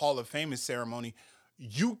to do a Hall of Fame ceremony,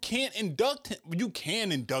 you can't induct him. You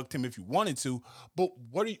can induct him if you wanted to, but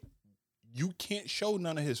you can't show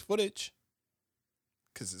none of his footage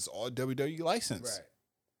because it's all WWE license.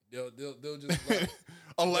 Right. They'll just like,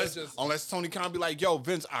 unless Tony Khan be like, yo,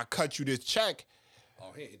 Vince, I cut you this check.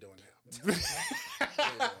 Oh, he ain't doing that.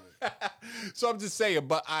 So I'm just saying,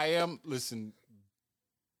 but listen,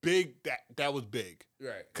 big, that was big.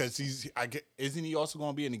 Right. Because isn't he also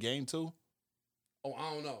going to be in the game too? Oh,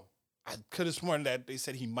 I don't know. I could have sworn that they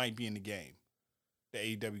said he might be in the game, the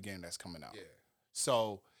AEW game that's coming out. Yeah.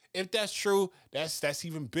 So if that's true, that's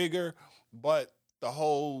even bigger. But the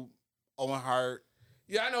whole Owen Hart.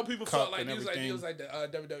 Yeah, I know people felt like he was like the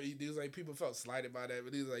WWE. He was like people felt slighted by that,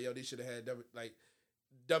 but he was like, yo, they should have had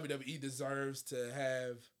WWE deserves to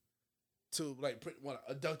have to want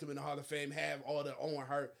to induct him in the Hall of Fame, have all the Owen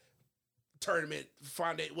Hart tournament,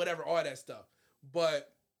 foundation, whatever, all that stuff.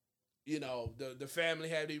 But the family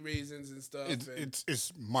had these reasons and stuff.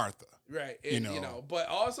 It's Martha, right? And, but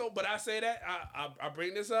I say that I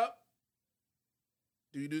bring this up.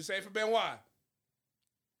 Do you do the same for Benoit?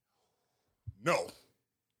 No,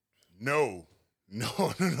 you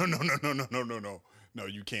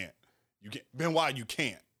can't. You can't. Benoit, you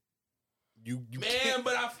can't. You man, can't.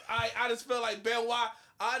 but I just feel like Benoit.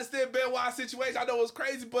 I understand Benoit's situation. I know it was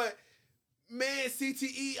crazy, but man,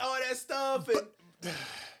 CTE, all that stuff, and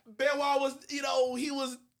Benoit was, he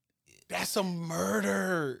was. That's a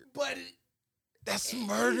murder. But that's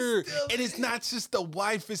murder, and it's not just the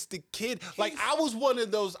wife; it's the kid. Like I was one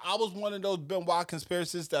of those Benoit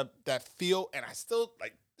conspiracists that feel, and I still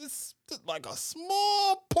like this. Like a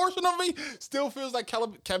small portion of me still feels like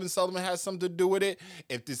Kevin Sullivan has something to do with it.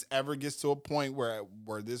 If this ever gets to a point where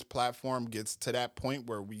this platform gets to that point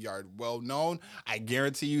where we are well known, I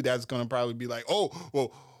guarantee you that's going to probably be like, oh,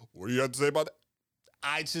 well, what do you have to say about that?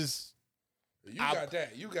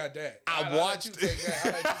 You got that. I watched.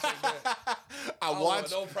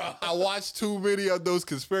 I watched too many of those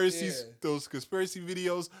conspiracy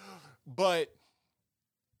videos, but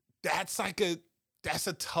that's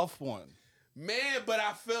a tough one. Man, but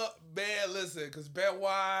I felt bad, listen, because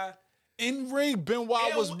Benoit... In-ring,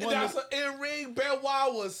 Benoit was one of... In-ring,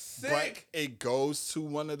 Benoit was sick. But it goes to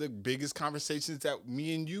one of the biggest conversations that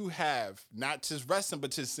me and you have, not just wrestling,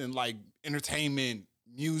 but just in like entertainment,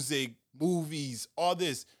 music, movies, all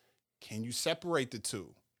this. Can you separate the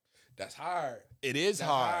two? That's hard. It is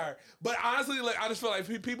hard. But honestly, I just feel like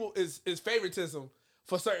people is favoritism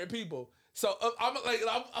for certain people. So I'm gonna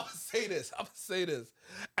say this,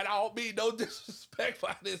 and I don't mean no disrespect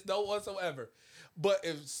by this, no whatsoever. But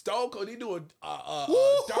if Stone Cold, he do a Dark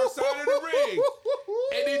Side of the Ring,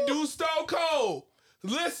 and he do Stone Cold,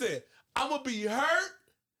 listen, I'm gonna be hurt.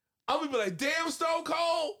 I'm gonna be like, damn Stone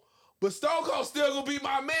Cold, but Stone Cold still gonna be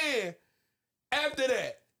my man after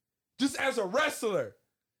that, just as a wrestler.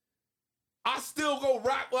 I still go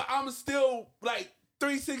rock. Well, I'm still like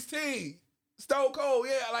 316. Stone Cold,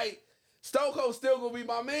 yeah, like Stone Cold still gonna be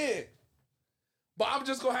my man. But I'm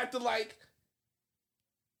just gonna have to like,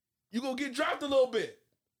 you gonna get dropped a little bit.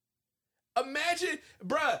 Imagine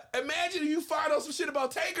if you find out some shit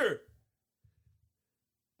about Taker.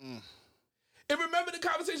 And remember the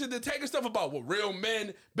conversation, the Taker stuff about real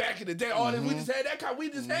men back in the day. All that we just had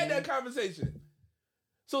that conversation.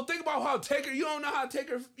 So think about how Taker, you don't know how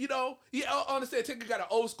Taker, I understand Taker got an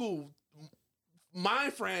old school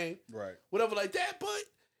mind frame, Right. whatever like that, but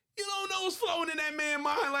you don't know what's flowing in that man's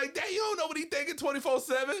mind like that. You don't know what he thinking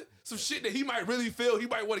 24/7. Some shit that he might really feel, he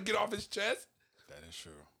might want to get off his chest. That is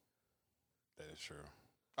true.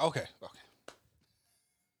 Okay.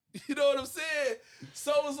 You know what I'm saying?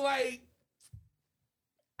 So it's like,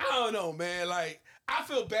 I don't know, man. Like, I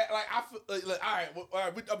feel bad. Like, I feel like, all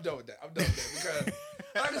right, I'm done with that. Because,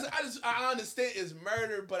 like I said, I understand it's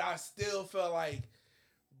murder, but I still feel like,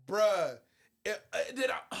 bruh, if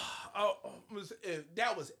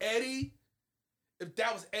that was Eddie,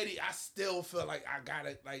 I still feel like I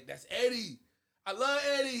gotta, like, that's Eddie. I love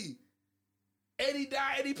Eddie. Eddie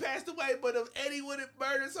died, Eddie passed away, but if Eddie would have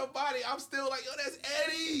murdered somebody, I'm still like, yo, that's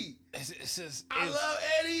Eddie. I love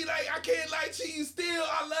Eddie. Like, I can't lie to you still.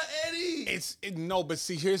 I love Eddie. No, but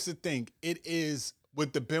see, here's the thing. It is,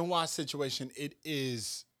 with the Benoit situation, it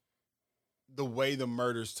is the way the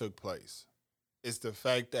murders took place. It's the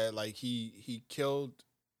fact that, like, he killed,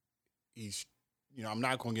 I'm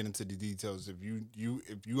not going to get into the details. If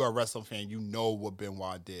you are a wrestling fan, you know what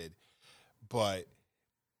Benoit did. But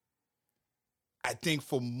I think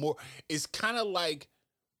for more, it's kind of like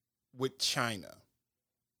with China.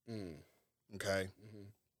 Okay?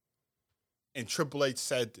 And Triple H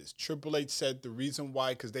said this. Triple H said the reason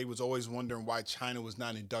why, because they was always wondering why China was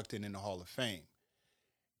not inducted in the Hall of Fame.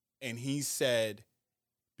 And he said,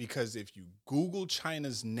 because if you Google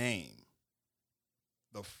China's name,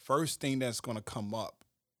 the first thing that's going to come up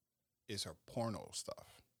is her porno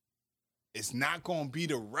stuff. It's not going to be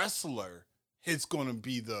the wrestler. It's going to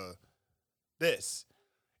be this.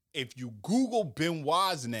 If you Google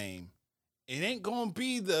Benoit's name, it ain't going to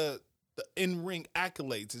be the in-ring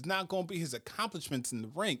accolades. It's not going to be his accomplishments in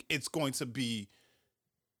the ring. It's going to be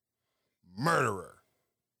murderer.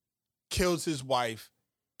 Kills his wife,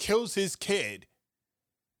 kills his kid,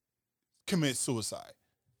 commits suicide.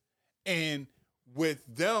 And with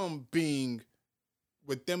them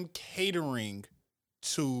catering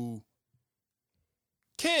to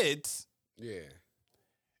kids, Yeah.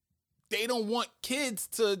 they don't want kids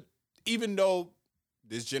to, even though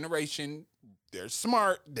this generation, they're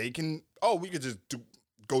smart, they can, we could just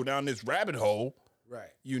go down this rabbit hole.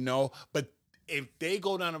 Right. But if they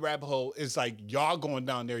go down a rabbit hole, it's like y'all going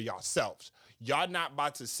down there yourselves. Y'all not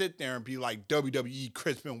about to sit there and be like WWE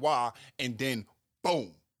Chris Benoit and then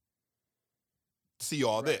boom, see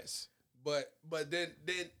all this. But then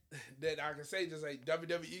I can say just like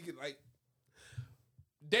WWE can like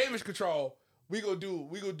Damage Control. We gonna do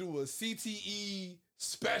a CTE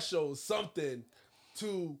special something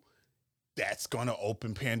to. That's gonna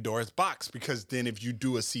open Pandora's box, because then if you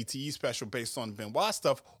do a CTE special based on Benoit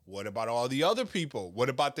stuff, what about all the other people? What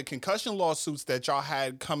about the concussion lawsuits that y'all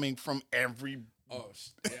had coming from every? Oh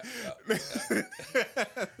yeah.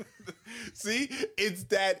 See, it's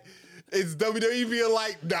WWE being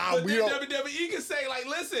like, nah, but we then don't. WWE can say like,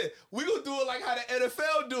 listen, we gonna do it like how the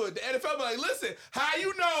NFL do it. The NFL be like, listen, how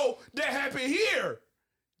you know that happened here?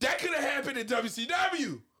 That could have happened in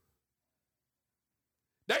WCW.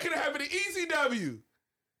 That could have happened in ECW.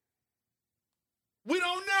 We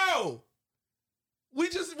don't know. We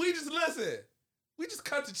just listen. We just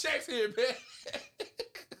cut the checks here, man.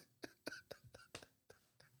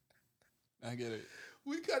 I get it.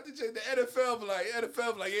 We cut the check. The NFL be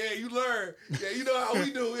like, yeah, you learn. Yeah, you know how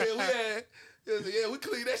we do it. We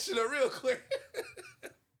clean that shit up real quick.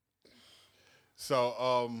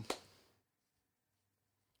 So,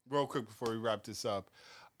 real quick before we wrap this up,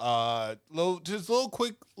 little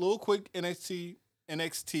quick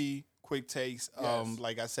NXT quick takes. Yes.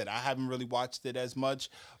 Like I said, I haven't really watched it as much,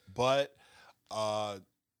 but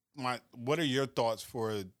what are your thoughts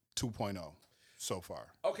for 2.0 so far?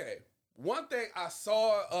 Okay. One thing I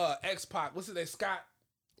saw X-Pac, what's his name? Scott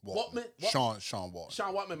Waltman? Sean Waltman.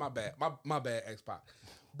 Sean Waltman, my bad. My bad, X-Pac.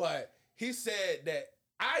 But he said that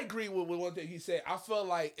I agree with one thing he said. I feel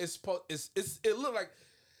like it looked like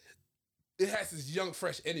it has this young,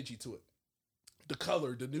 fresh energy to it. The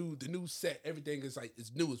color, the new set, everything is like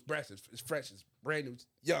it's new, it's fresh, it's fresh, it's brand new, it's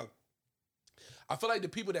young. I feel like the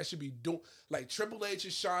people that should be doing like Triple H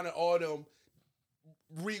and Sean and all them,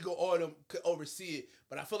 Regal, all them could oversee it,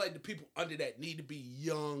 but I feel like the people under that need to be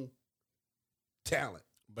young, talent.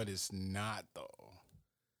 But it's not though.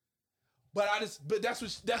 But that's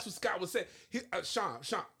what Scott was saying. Sean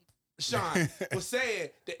was saying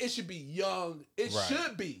that it should be young. It Right.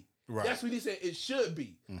 should be. Right. That's what he said. It should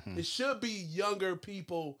be. It should be younger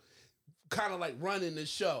people, kind of like running the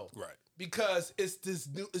show. Right. Because it's this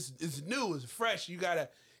new. It's new. It's fresh. You gotta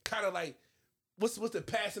kind of like what's the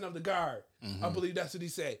passing of the guard. I believe that's what he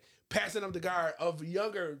said. Passing of the guard of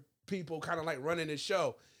younger people, kind of like running the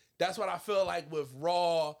show. That's what I feel like with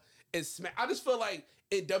Raw and Smack. I just feel like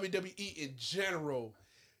in WWE in general,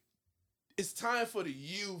 it's time for the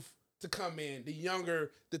youth to come in, the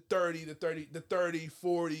younger, the 30,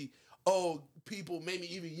 40, old people,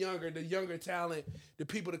 maybe even younger, the younger talent, the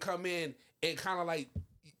people to come in and kind of like,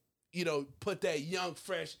 put that young,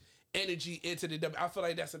 fresh energy into the WWE. I feel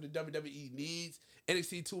like that's what the WWE needs.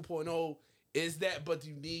 NXT 2.0 is that, but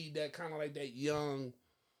you need that kind of like that young,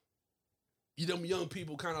 them young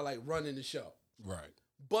people kind of like running the show. Right.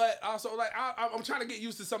 But also, like, I'm trying to get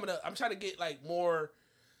used to some of the. I'm trying to get like more,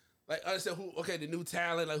 like, understand the new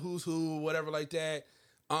talent, like who's who, whatever, like that.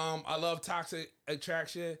 I love Toxic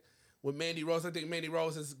Attraction with Mandy Rose. I think Mandy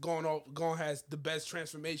Rose has has the best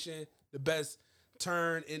transformation, the best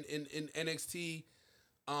turn in NXT.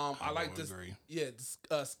 I like this. Agree. Yeah,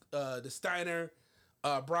 the Steiner,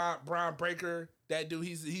 Brian Breaker. That dude,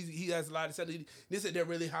 he has a lot of talent. They said they're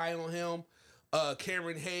really high on him.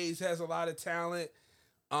 Cameron Hayes has a lot of talent.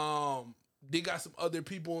 They got some other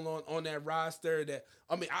people on that roster that,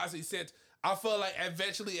 obviously, I feel like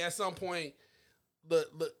eventually at some point,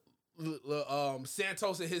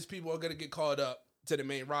 Santos and his people are gonna get called up to the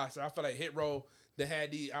main roster. I feel like Hit Row, that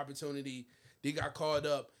had the opportunity, they got called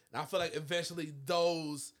up, and I feel like eventually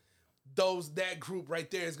that group right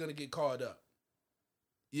there is gonna get called up.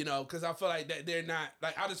 Because I feel like that they're not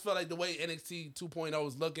like, I just feel like the way NXT 2.0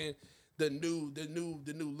 is looking, the new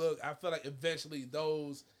look. I feel like eventually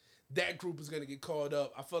that group is gonna get called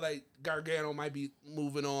up. I feel like Gargano might be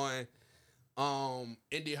moving on.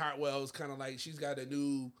 Indy Hartwell is kind of like, she's got a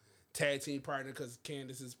new tag team partner because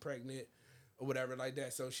Candice is pregnant or whatever like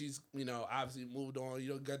that. So she's obviously moved on.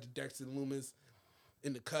 Got the Dexter Loomis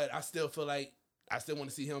in the cut. I still feel like I still want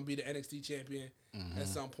to see him be the NXT champion at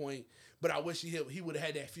some point. But I wish he would have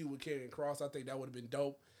had that feud with Karrion Kross. I think that would have been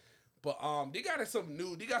dope. But they got some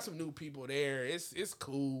new people there. It's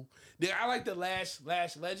cool. I like the Lash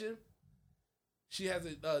Legend. She has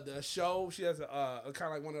a show. She has a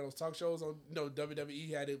kind of like one of those talk shows on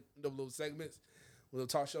WWE had the little segments with the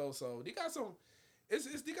talk show. So they got some.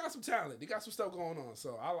 They got some talent. They got some stuff going on.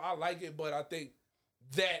 So I like it. But I think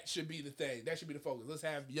that should be the thing. That should be the focus. Let's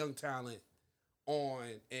have young talent on,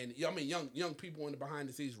 and young people in the behind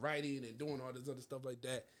the scenes writing and doing all this other stuff like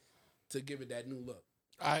that to give it that new look.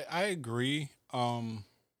 I agree.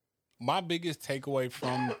 My biggest takeaway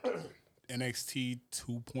from NXT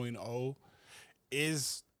 2.0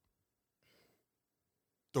 is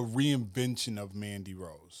the reinvention of Mandy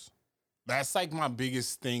Rose. That's like my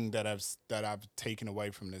biggest thing that I've taken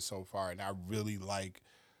away from this so far, and I really like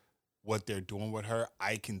what they're doing with her.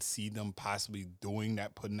 I can see them possibly doing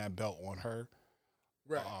that, putting that belt on her.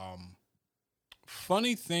 Right.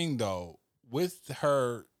 Funny thing though, with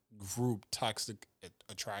her group Toxic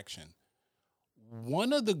Attraction,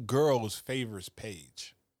 one of the girls favors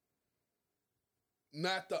Paige.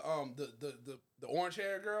 Not the orange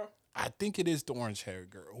hair girl. I think it is the orange hair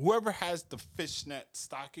girl. Whoever has the fishnet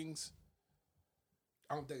stockings.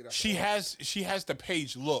 I don't think that's She has the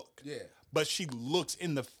Paige look. Yeah. But she looks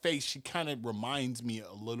in the face. She kind of reminds me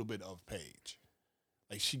a little bit of Paige.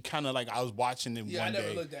 Like she kind of like, I was watching it one day. I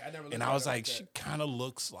never looked and I was like, she kind of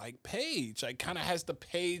looks like Paige. Like kind of has the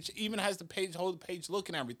Paige, even has the Paige, whole Paige look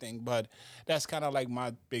and everything. But that's kind of like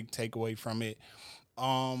my big takeaway from it.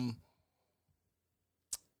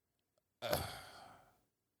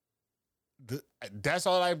 That's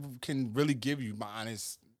all I can really give you, my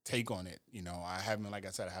honest take on it. I haven't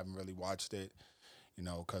really watched it,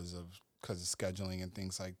 because of scheduling and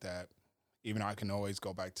things like that. Even though I can always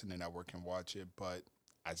go back to the network and watch it, but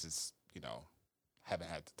I just, haven't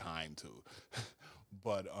had the time to.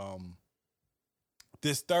 But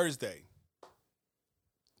this Thursday,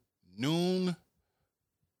 noon,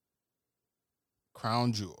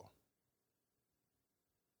 Crown Jewel.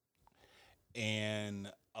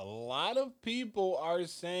 And a lot of people are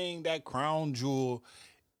saying that Crown Jewel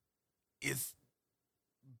is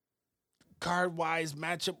card-wise,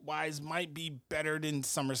 matchup-wise, might be better than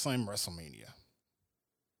SummerSlam WrestleMania.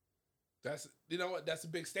 That's what? That's a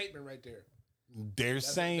big statement right there.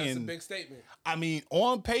 That's a big statement. I mean,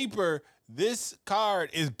 on paper, this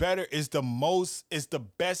card is better. It's the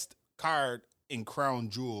best card in Crown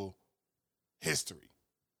Jewel history.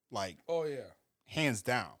 Like, oh yeah. hands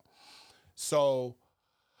down. So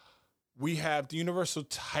we have the Universal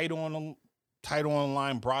title on the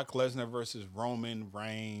line. Brock Lesnar versus Roman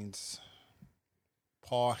Reigns.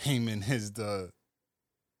 Paul Heyman is the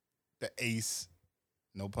ace,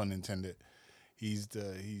 no pun intended. He's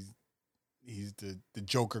the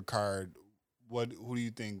Joker card. Who do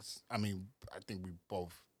you think's? I mean, I think we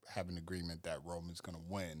both have an agreement that Roman's gonna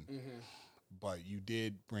win. Mm-hmm. But you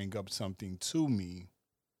did bring up something to me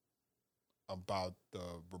about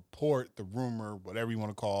the report, the rumor, whatever you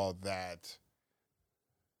want to call that.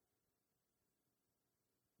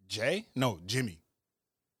 Jimmy.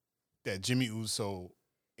 That Jimmy Uso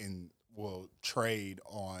will trade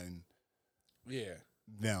on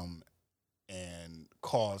them and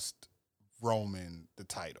cost Roman the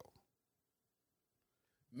title.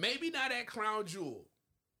 Maybe not at Crown Jewel,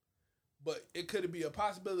 but it could be a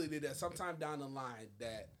possibility that sometime down the line,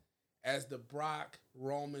 that as the Brock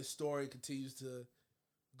Roman story continues to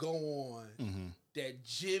go on, that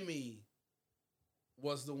Jimmy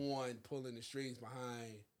was the one pulling the strings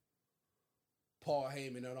behind Paul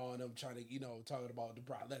Heyman and all of them, trying to, talking about the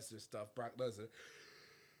Brock Lesnar stuff. Brock Lesnar.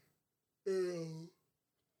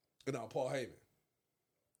 Paul Heyman.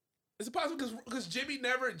 Is it possible because Jimmy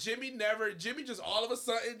just all of a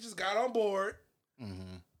sudden just got on board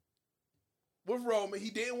with Roman. He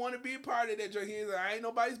didn't want to be a part of that joint. He was like, I ain't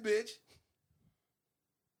nobody's bitch.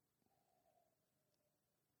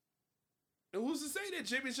 And who's to say that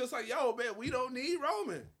Jimmy's just like, yo, man, we don't need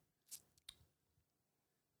Roman?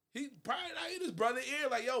 He probably not in his brother's ear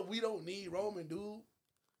like, yo, we don't need Roman, dude.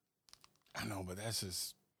 I know, but that's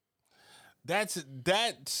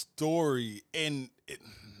that story, and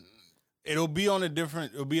it'll be on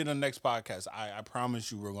it'll be in the next podcast. I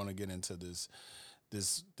promise you we're going to get into this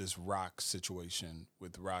Rock situation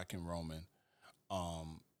with Rock and Roman.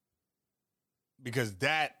 Because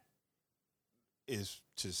that is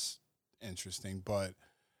just interesting, but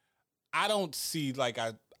I don't see, like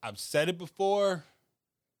I've said it before,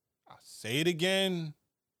 I'll say it again.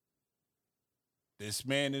 This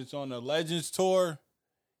man is on the Legends tour.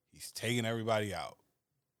 He's taking everybody out.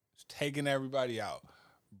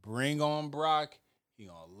 Bring on Brock. He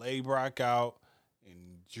gonna lay Brock out,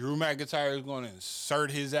 and Drew McIntyre is gonna insert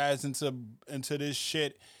his ass into this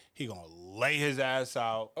shit. He gonna lay his ass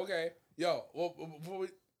out. Okay, yo. Well,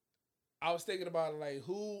 I was thinking about it, like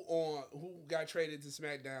who got traded to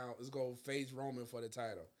SmackDown is gonna face Roman for the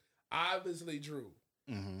title. Obviously Drew.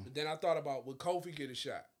 But then I thought about, would Kofi get a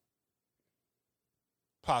shot?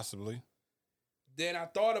 Possibly. Then I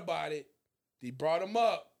thought about it. He brought him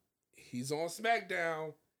up. He's on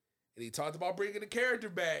SmackDown, and he talked about bringing the character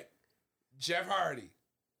back. Jeff Hardy.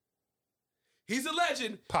 He's a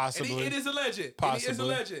legend. Possibly. And it is a legend. Possibly. And he is a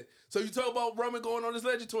legend. So you talk about Roman going on this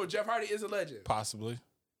legend tour. Jeff Hardy is a legend. Possibly.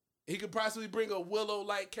 He could possibly bring a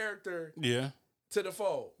Willow-like character to the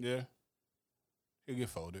fold. Yeah. He'll get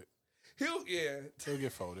folded. He'll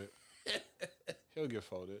get folded. He'll get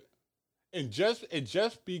folded. And just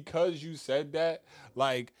because you said that,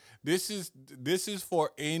 like, this is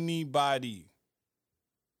for anybody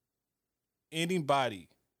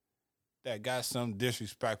that got something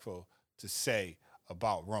disrespectful to say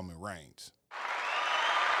about Roman Reigns.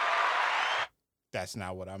 That's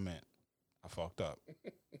not what I meant. I fucked up.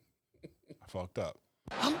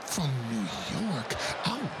 I'm from New York.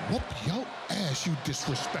 I'll whoop your ass, you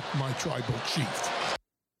disrespect my tribal chief.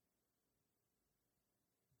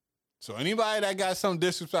 So anybody that got something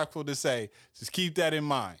disrespectful to say, just keep that in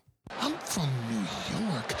mind. I'm from New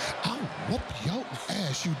York. I'll whoop your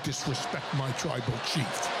ass, you disrespect my tribal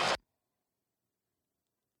chief.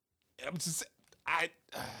 I'm just, And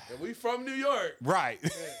we from New York. right.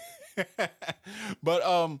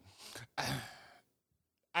 But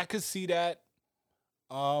I could see that.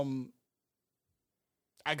 I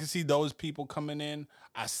could see those people coming in.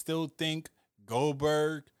 I still think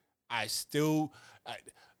Goldberg.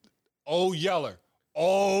 Yeller.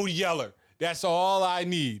 That's all I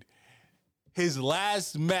need. His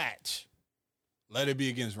last match, let it be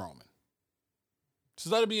against Roman.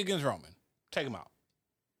 Just let it be against Roman. Take him out.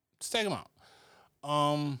 Just take him out.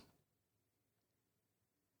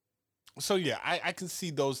 So yeah, I can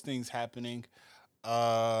see those things happening.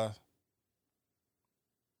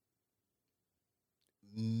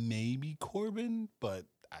 Maybe Corbin, but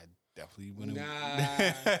I definitely wouldn't.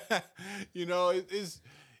 Nah. It's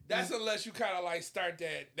That's unless you kind of like start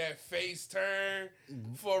that face turn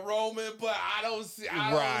for Roman, but I don't see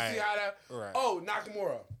how that. Right. Oh,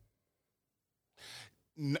 Nakamura.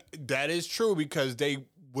 That is true, because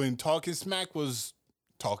when Talking Smack was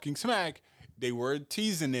talking smack, they were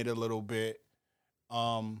teasing it a little bit.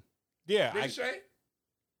 Ricochet?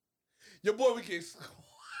 Your boy we get squashed.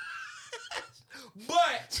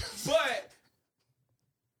 But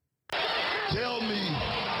Tell me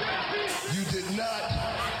you did not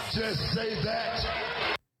just say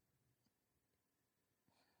that.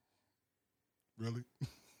 Really?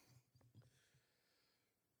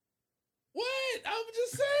 what? I'm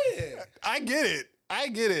just saying. I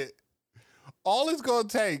get it. All it's gonna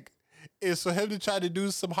take is for him to try to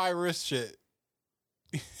do some high risk shit.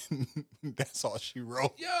 That's all she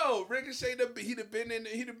wrote. Yo, Ricochet, he'd have been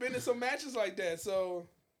in some matches like that. So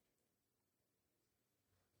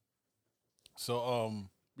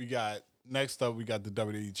we got next up. We got the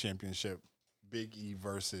WWE Championship, Big E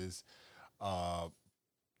versus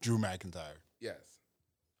Drew McIntyre. yes,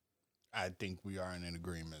 I think we are in an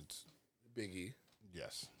agreement. Big E.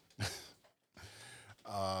 Yes.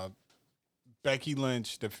 Becky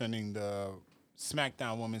Lynch defending the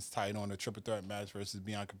SmackDown Women's title in a triple threat match versus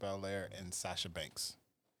Bianca Belair and Sasha Banks.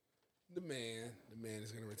 The man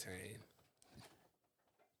is gonna retain.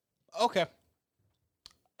 Okay.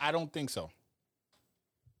 I don't think so.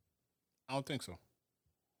 I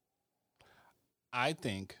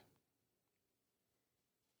think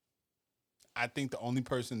the only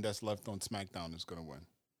person that's left on SmackDown is going to win.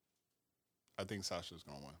 I think Sasha's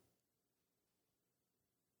going to win.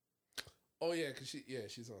 Oh yeah, cause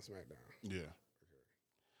she's on SmackDown. Yeah.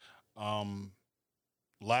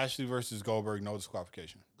 Lashley versus Goldberg, no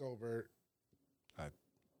disqualification. Goldberg.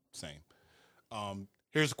 Same.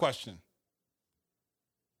 Here's a question.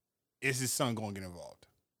 Is his son going to get involved?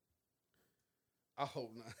 I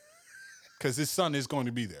hope not. Because his son is going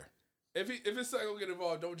to be there. If his son gonna get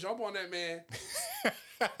involved, don't jump on that man.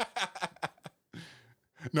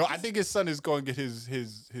 No, I think his son is going to get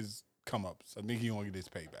his come ups. I think he's going to get his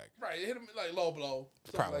payback. Right, hit him like low blow,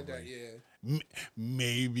 something like that. Yeah.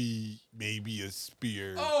 Maybe a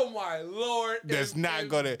spear. Oh my Lord! That's not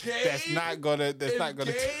gonna. Gabe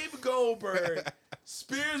Goldberg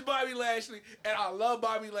spears Bobby Lashley, and I love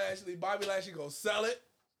Bobby Lashley. Bobby Lashley gonna sell it.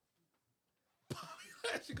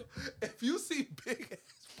 Bobby Lashley go. If you see big ass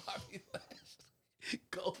Bobby Lashley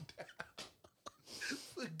go down.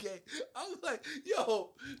 Forget. I was like,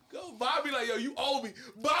 yo, go. Bobby like, yo, you owe me.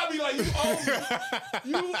 Bobby like, you owe me.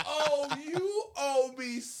 You owe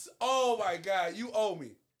me. Oh my God, you owe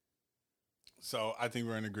me. So I think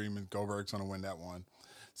we're in agreement. Goldberg's gonna win that one.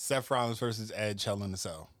 Seth Rollins versus Edge, Hell in a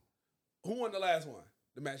Cell. Who won the last one?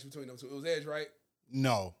 The match between them two. It was Edge, right?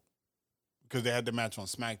 No, because they had the match on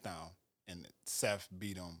SmackDown, and Seth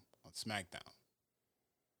beat him on SmackDown.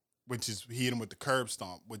 Which is, he hit him with the curb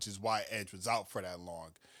stomp, which is why Edge was out for that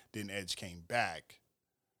long. Then Edge came back.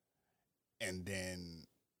 And then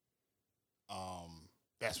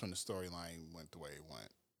that's when the storyline went the way it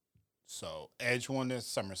went. So Edge won the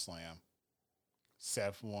SummerSlam.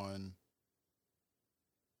 Seth won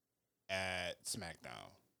at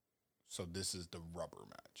SmackDown. So this is the rubber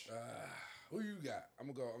match. Who you got?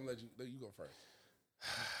 I'm gonna let you go first.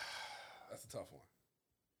 That's a tough one.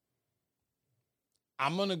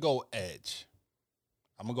 I'm going to go Edge.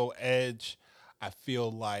 I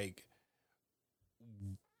feel like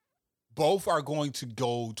both are going to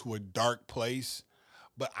go to a dark place,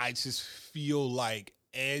 but I just feel like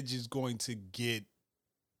Edge is going to get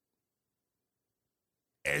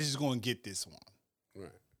this one. Right.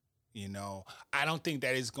 You know, I don't think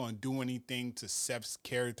that is going to do anything to Seth's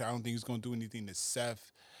character. I don't think it's going to do anything to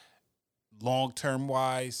Seth long-term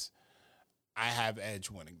wise. I have Edge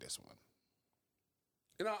winning this one.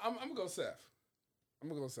 You know, I'm gonna go Seth.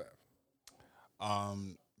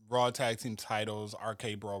 Raw Tag Team titles,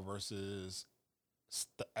 RK Bro versus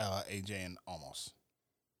AJ and Almost.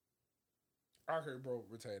 RK Bro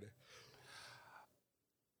retained it.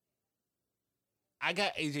 I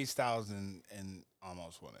got AJ Styles and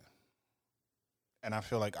Almost winning. And I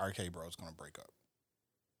feel like RK Bro is going to break up.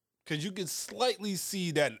 Because you can slightly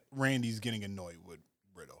see that Randy's getting annoyed with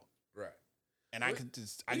Riddle. Right. And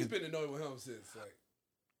he's been annoyed with him since, like.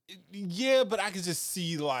 Yeah, but I could just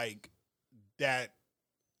see like that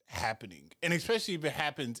happening, and especially if it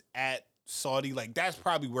happens at Saudi, like that's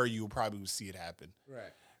probably where you'll probably see it happen.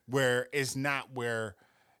 Right. Where it's not where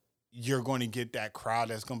you're going to get that crowd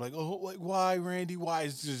that's going to be like, oh, like why Randy? Why?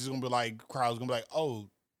 It's just going to be like crowd's going to be like, oh,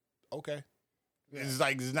 okay. Yeah. It's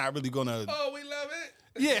like it's not really going to. Oh, we love it.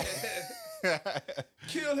 Yeah.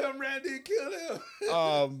 Kill him, Randy. Kill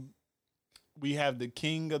him. We have the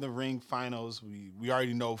King of the Ring finals. We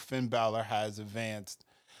already know Finn Balor has advanced.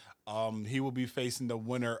 He will be facing the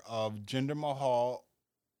winner of Jinder Mahal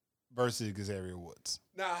versus Xavier Woods.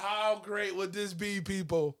 Now, how great would this be,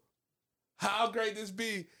 people? How great this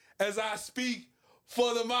be as I speak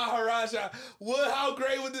for the Maharaja. How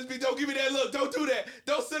great would this be? Don't give me that look. Don't do that.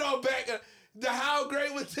 Don't sit on back. How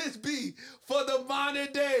great would this be for the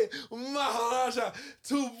modern day Maharaja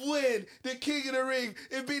to win the King of the Ring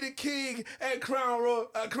and be the king at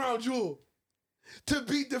Crown Jewel? To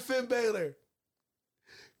beat the Finn Balor.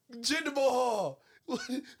 Jinder Mahal, one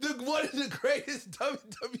of the greatest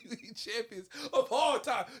WWE champions of all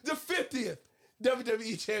time. The 50th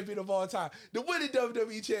WWE champion of all time. The winning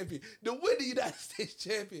WWE champion. The winning United States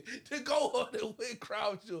champion. To go on and win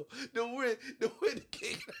Crown Jewel. To win the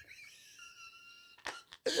King of the Ring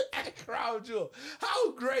at Crown Jewel.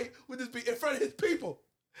 How great would this be in front of his people?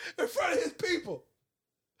 In front of his people.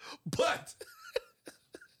 But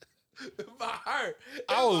in my heart,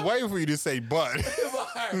 I was waiting for you to say but. in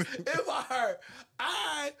my heart,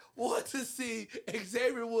 I want to see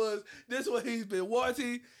Xavier Woods. This is what he's been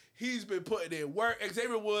wanting. He's been putting in work.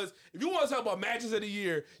 Xavier Woods, if you want to talk about matches of the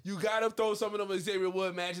year, you got to throw some of them Xavier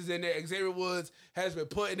Woods matches in there. Xavier Woods has been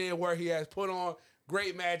putting in work. He has put on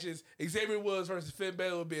great matches. Xavier Woods versus Finn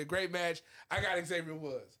Balor would be a great match. I got Xavier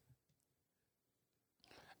Woods.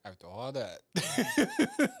 After all that.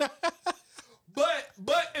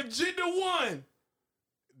 But if Jinder won,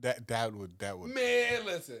 that would man,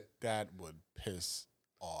 listen. that would piss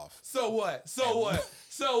off. So what? So what?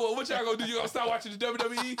 So what? What y'all gonna do? You gonna stop watching the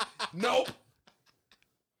WWE? Nope.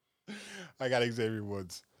 I got Xavier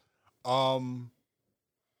Woods.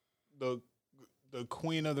 The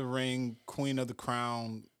Queen of the Ring, Queen of the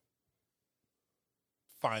Crown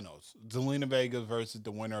finals. Zelina Vega versus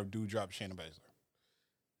the winner of Doudrop, Shayna Baszler.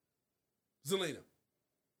 Zelina.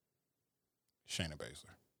 Shayna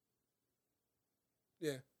Baszler.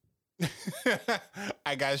 Yeah.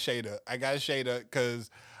 I got Shayna because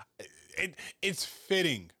it's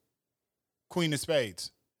fitting. Queen of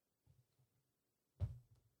Spades.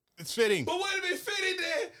 It's fitting. But would it be fitting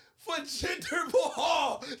then for Jinder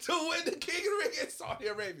Mahal to win the King of the Ring in Saudi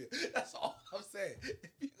Arabia? That's all I'm saying.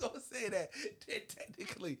 If you gonna say that, then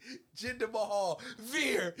technically Jinder Mahal,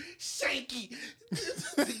 Veer, Shanky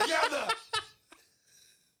together.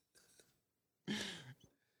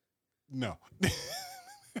 No.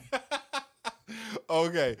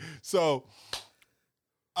 Okay, so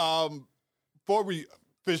before we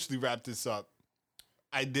officially wrap this up,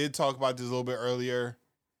 I did talk about this a little bit earlier.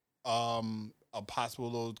 A possible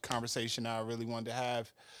little conversation I really wanted to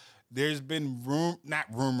have. There's been not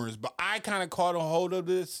rumors, but I kind of caught a hold of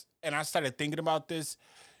this and I started thinking about this.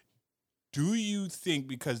 Do you think,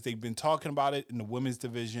 because they've been talking about it in the women's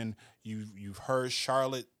division, you've heard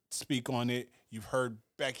Charlotte speak on it, you've heard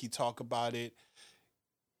Becky talk about it.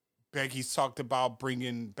 Becky's talked about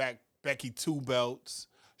bringing back Becky 2 belts.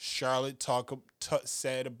 Charlotte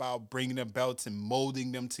said about bringing the belts and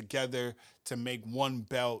molding them together to make one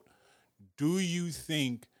belt. Do you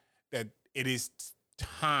think that it is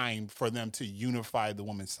time for them to unify the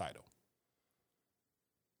women's title?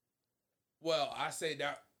 Well, I say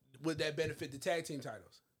that would that benefit the tag team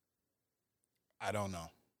titles? I don't know.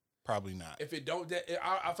 Probably not. If it don't,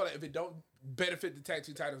 I feel like if it don't benefit the tag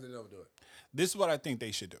team titles, then they'll do it. This is what I think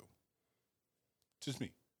they should do. Just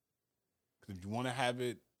me. Because if you want to have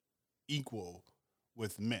it equal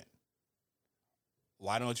with men,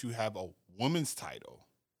 why don't you have a women's title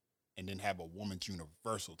and then have a women's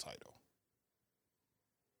universal title?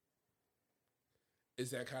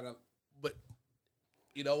 Is that kind of, but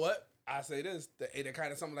you know what? I say this, that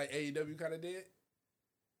kind of something like AEW kind of did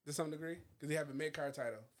to some degree, because they have a mid-card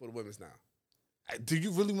title for the women's now. Do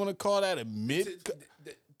you really want to call that a mid?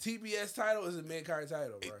 The TBS title is a mid-card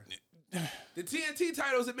title, bro. The TNT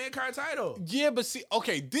title is a mid-card title. Yeah, but see,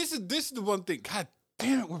 okay, this is the one thing. God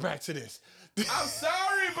damn it, we're back to this. I'm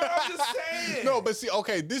sorry, but I'm just saying. No, but see,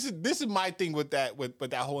 okay, this is my thing with that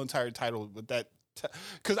whole entire title, with that,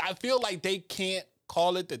 because I feel like they can't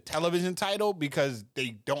call it the television title because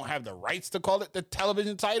they don't have the rights to call it the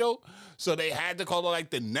television title, so they had to call it like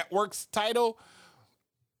the network's title.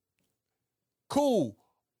 Cool,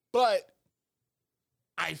 but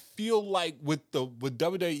I feel like with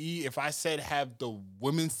WWE, if I said have the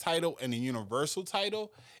women's title and the universal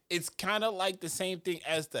title, it's kind of like the same thing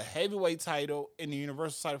as the heavyweight title and the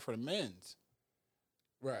universal title for the men's.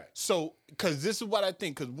 Right. So, because this is what I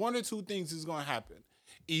think, because one or two things is going to happen.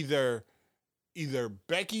 Either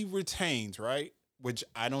Becky retains, right? Which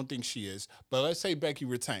I don't think she is, but let's say Becky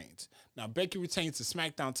retains. Now, Becky retains the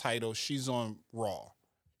SmackDown title. She's on Raw.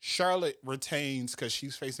 Charlotte retains because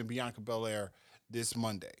she's facing Bianca Belair this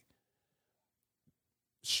Monday.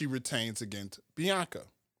 She retains against Bianca.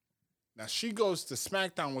 Now, she goes to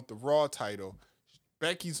SmackDown with the Raw title.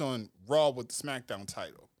 Becky's on Raw with the SmackDown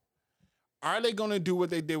title. Are they going to do what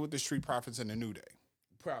they did with the Street Profits and the New Day?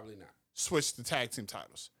 Probably not. switch the tag team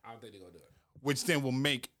titles, I don't think they're gonna do it. which then will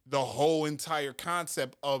make the whole entire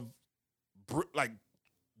concept of like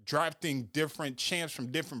drafting different champs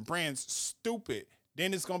from different brands stupid.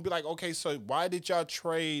 Then it's gonna be like, okay, so why did y'all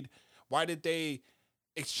trade? Why did they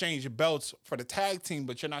exchange belts for the tag team,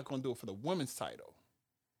 but you're not gonna do it for the women's title?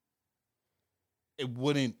 It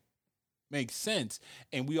wouldn't make sense.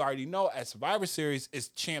 And we already know at Survivor Series, it's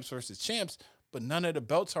champs versus champs, but none of the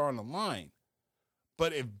belts are on the line.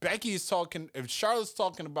 But if if Charlotte's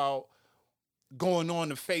talking about going on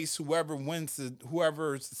to face whoever's the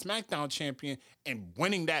SmackDown champion and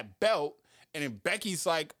winning that belt, and then Becky's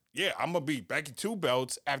like, yeah, I'm gonna beat Becky 2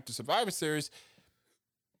 belts after Survivor Series.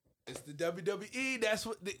 It's the WWE. That's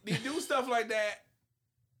what they do stuff like that.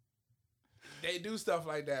 They do stuff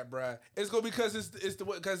like that, bruh. It's gonna because it's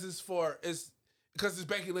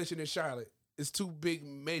Becky Lynch and Charlotte. It's two big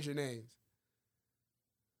major names.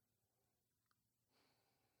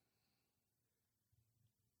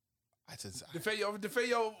 Defend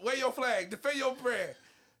your wear your flag, defend your brand,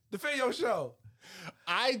 defend your show.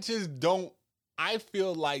 I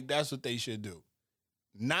feel like that's what they should do.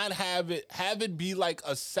 Not have it be like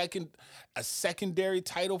a secondary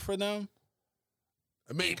title for them.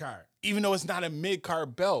 A mid card. Even though it's not a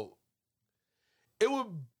mid-card belt. It would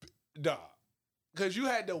because you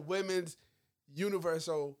had the women's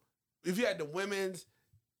universal. If you had the women's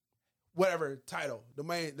whatever title, the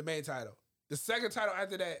main title. The second title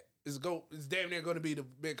after that is damn near going to be the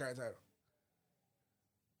mid-card title.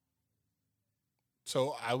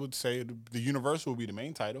 So I would say the Universal will be the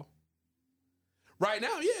main title. Right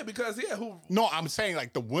now, yeah, because who? No, I'm saying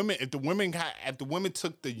like the women. If the women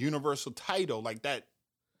took the Universal title, like that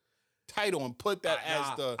title, and put that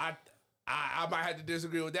I might have to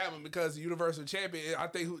disagree with that one because the Universal Champion. I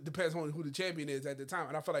think depends on who the champion is at the time,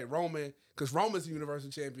 and I feel like Roman, because Roman's the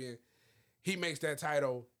Universal Champion. He makes that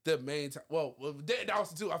title the main. Well, that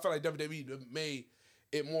also too. I feel like WWE made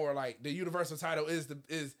it more like the Universal title is the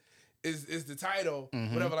title,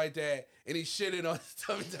 whatever like that, and he shitted on his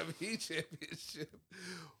WWE Championship.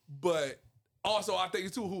 But also, I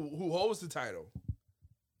think too who holds the title.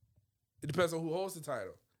 It depends on who holds the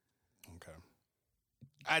title. Okay.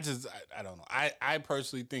 I don't know. I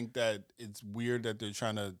personally think that it's weird that they're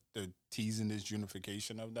teasing this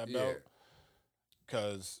unification of that belt.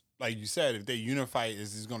 Because, like you said, if they unify it,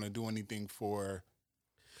 is this going to do anything for?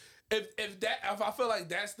 If I feel like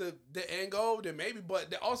that's the end goal, then maybe.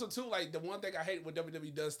 But also too, like the one thing I hate when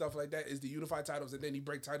WWE does stuff like that is the unified titles, and then you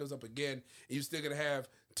break titles up again, and you're still gonna have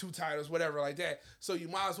 2 titles, whatever like that. So you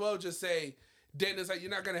might as well just say, then it's like you're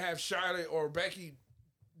not gonna have Charlotte or Becky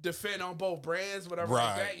defend on both brands, whatever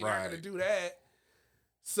like that. You're not gonna do that.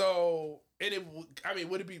 So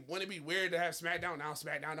wouldn't it be weird to have SmackDown now?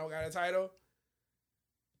 SmackDown don't got a title.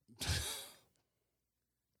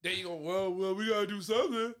 Then you go, well, we gotta do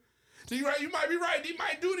something. So you might be right. They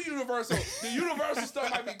might do the Universal. The Universal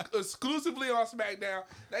stuff might be exclusively on SmackDown.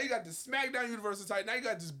 Now you got the SmackDown Universal title. Now you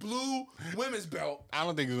got this blue women's belt. I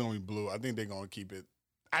don't think it's gonna be blue. I think they're gonna keep it.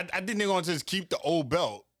 I think they're gonna just keep the old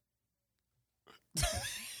belt.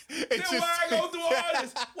 Then why I go through all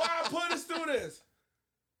this? Why I put us through this?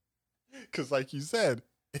 Because, like you said,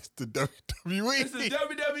 it's the WWE. It's the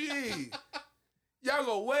WWE. Y'all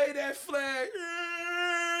gonna wave that flag.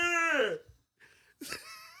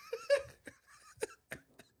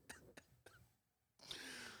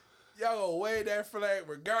 Y'all gonna wave that flag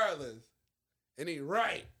regardless. And he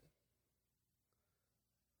right.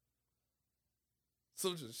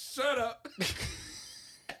 So just shut up.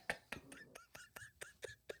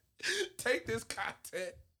 Take this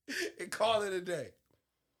content and call it a day.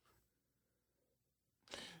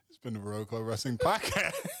 It's been the Royal Club Wrestling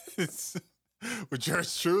Podcast. With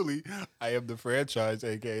yours truly, I am the franchise,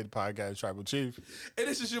 aka the podcast Tribal Chief. And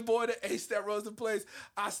this is your boy, the Ace that rose in place.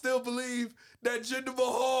 I still believe that Jinder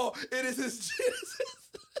Mahal, it is his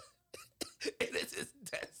it is his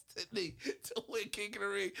destiny to win King of the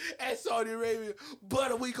Ring at Saudi Arabia.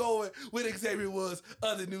 But we going with Xavier Woods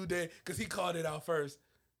of the New Day because he called it out first.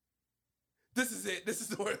 This is it. This is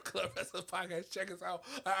the Royal Club Wrestling Podcast. Check us out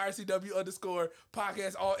at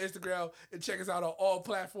RCW_podcast on Instagram and check us out on all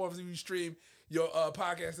platforms that you stream your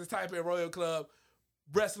podcast. Just type in Royal Club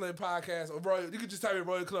Wrestling Podcast or Royal. You can just type in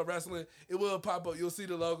Royal Club Wrestling. It will pop up. You'll see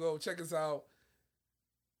the logo. Check us out.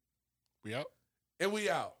 We out. And we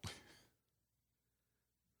out.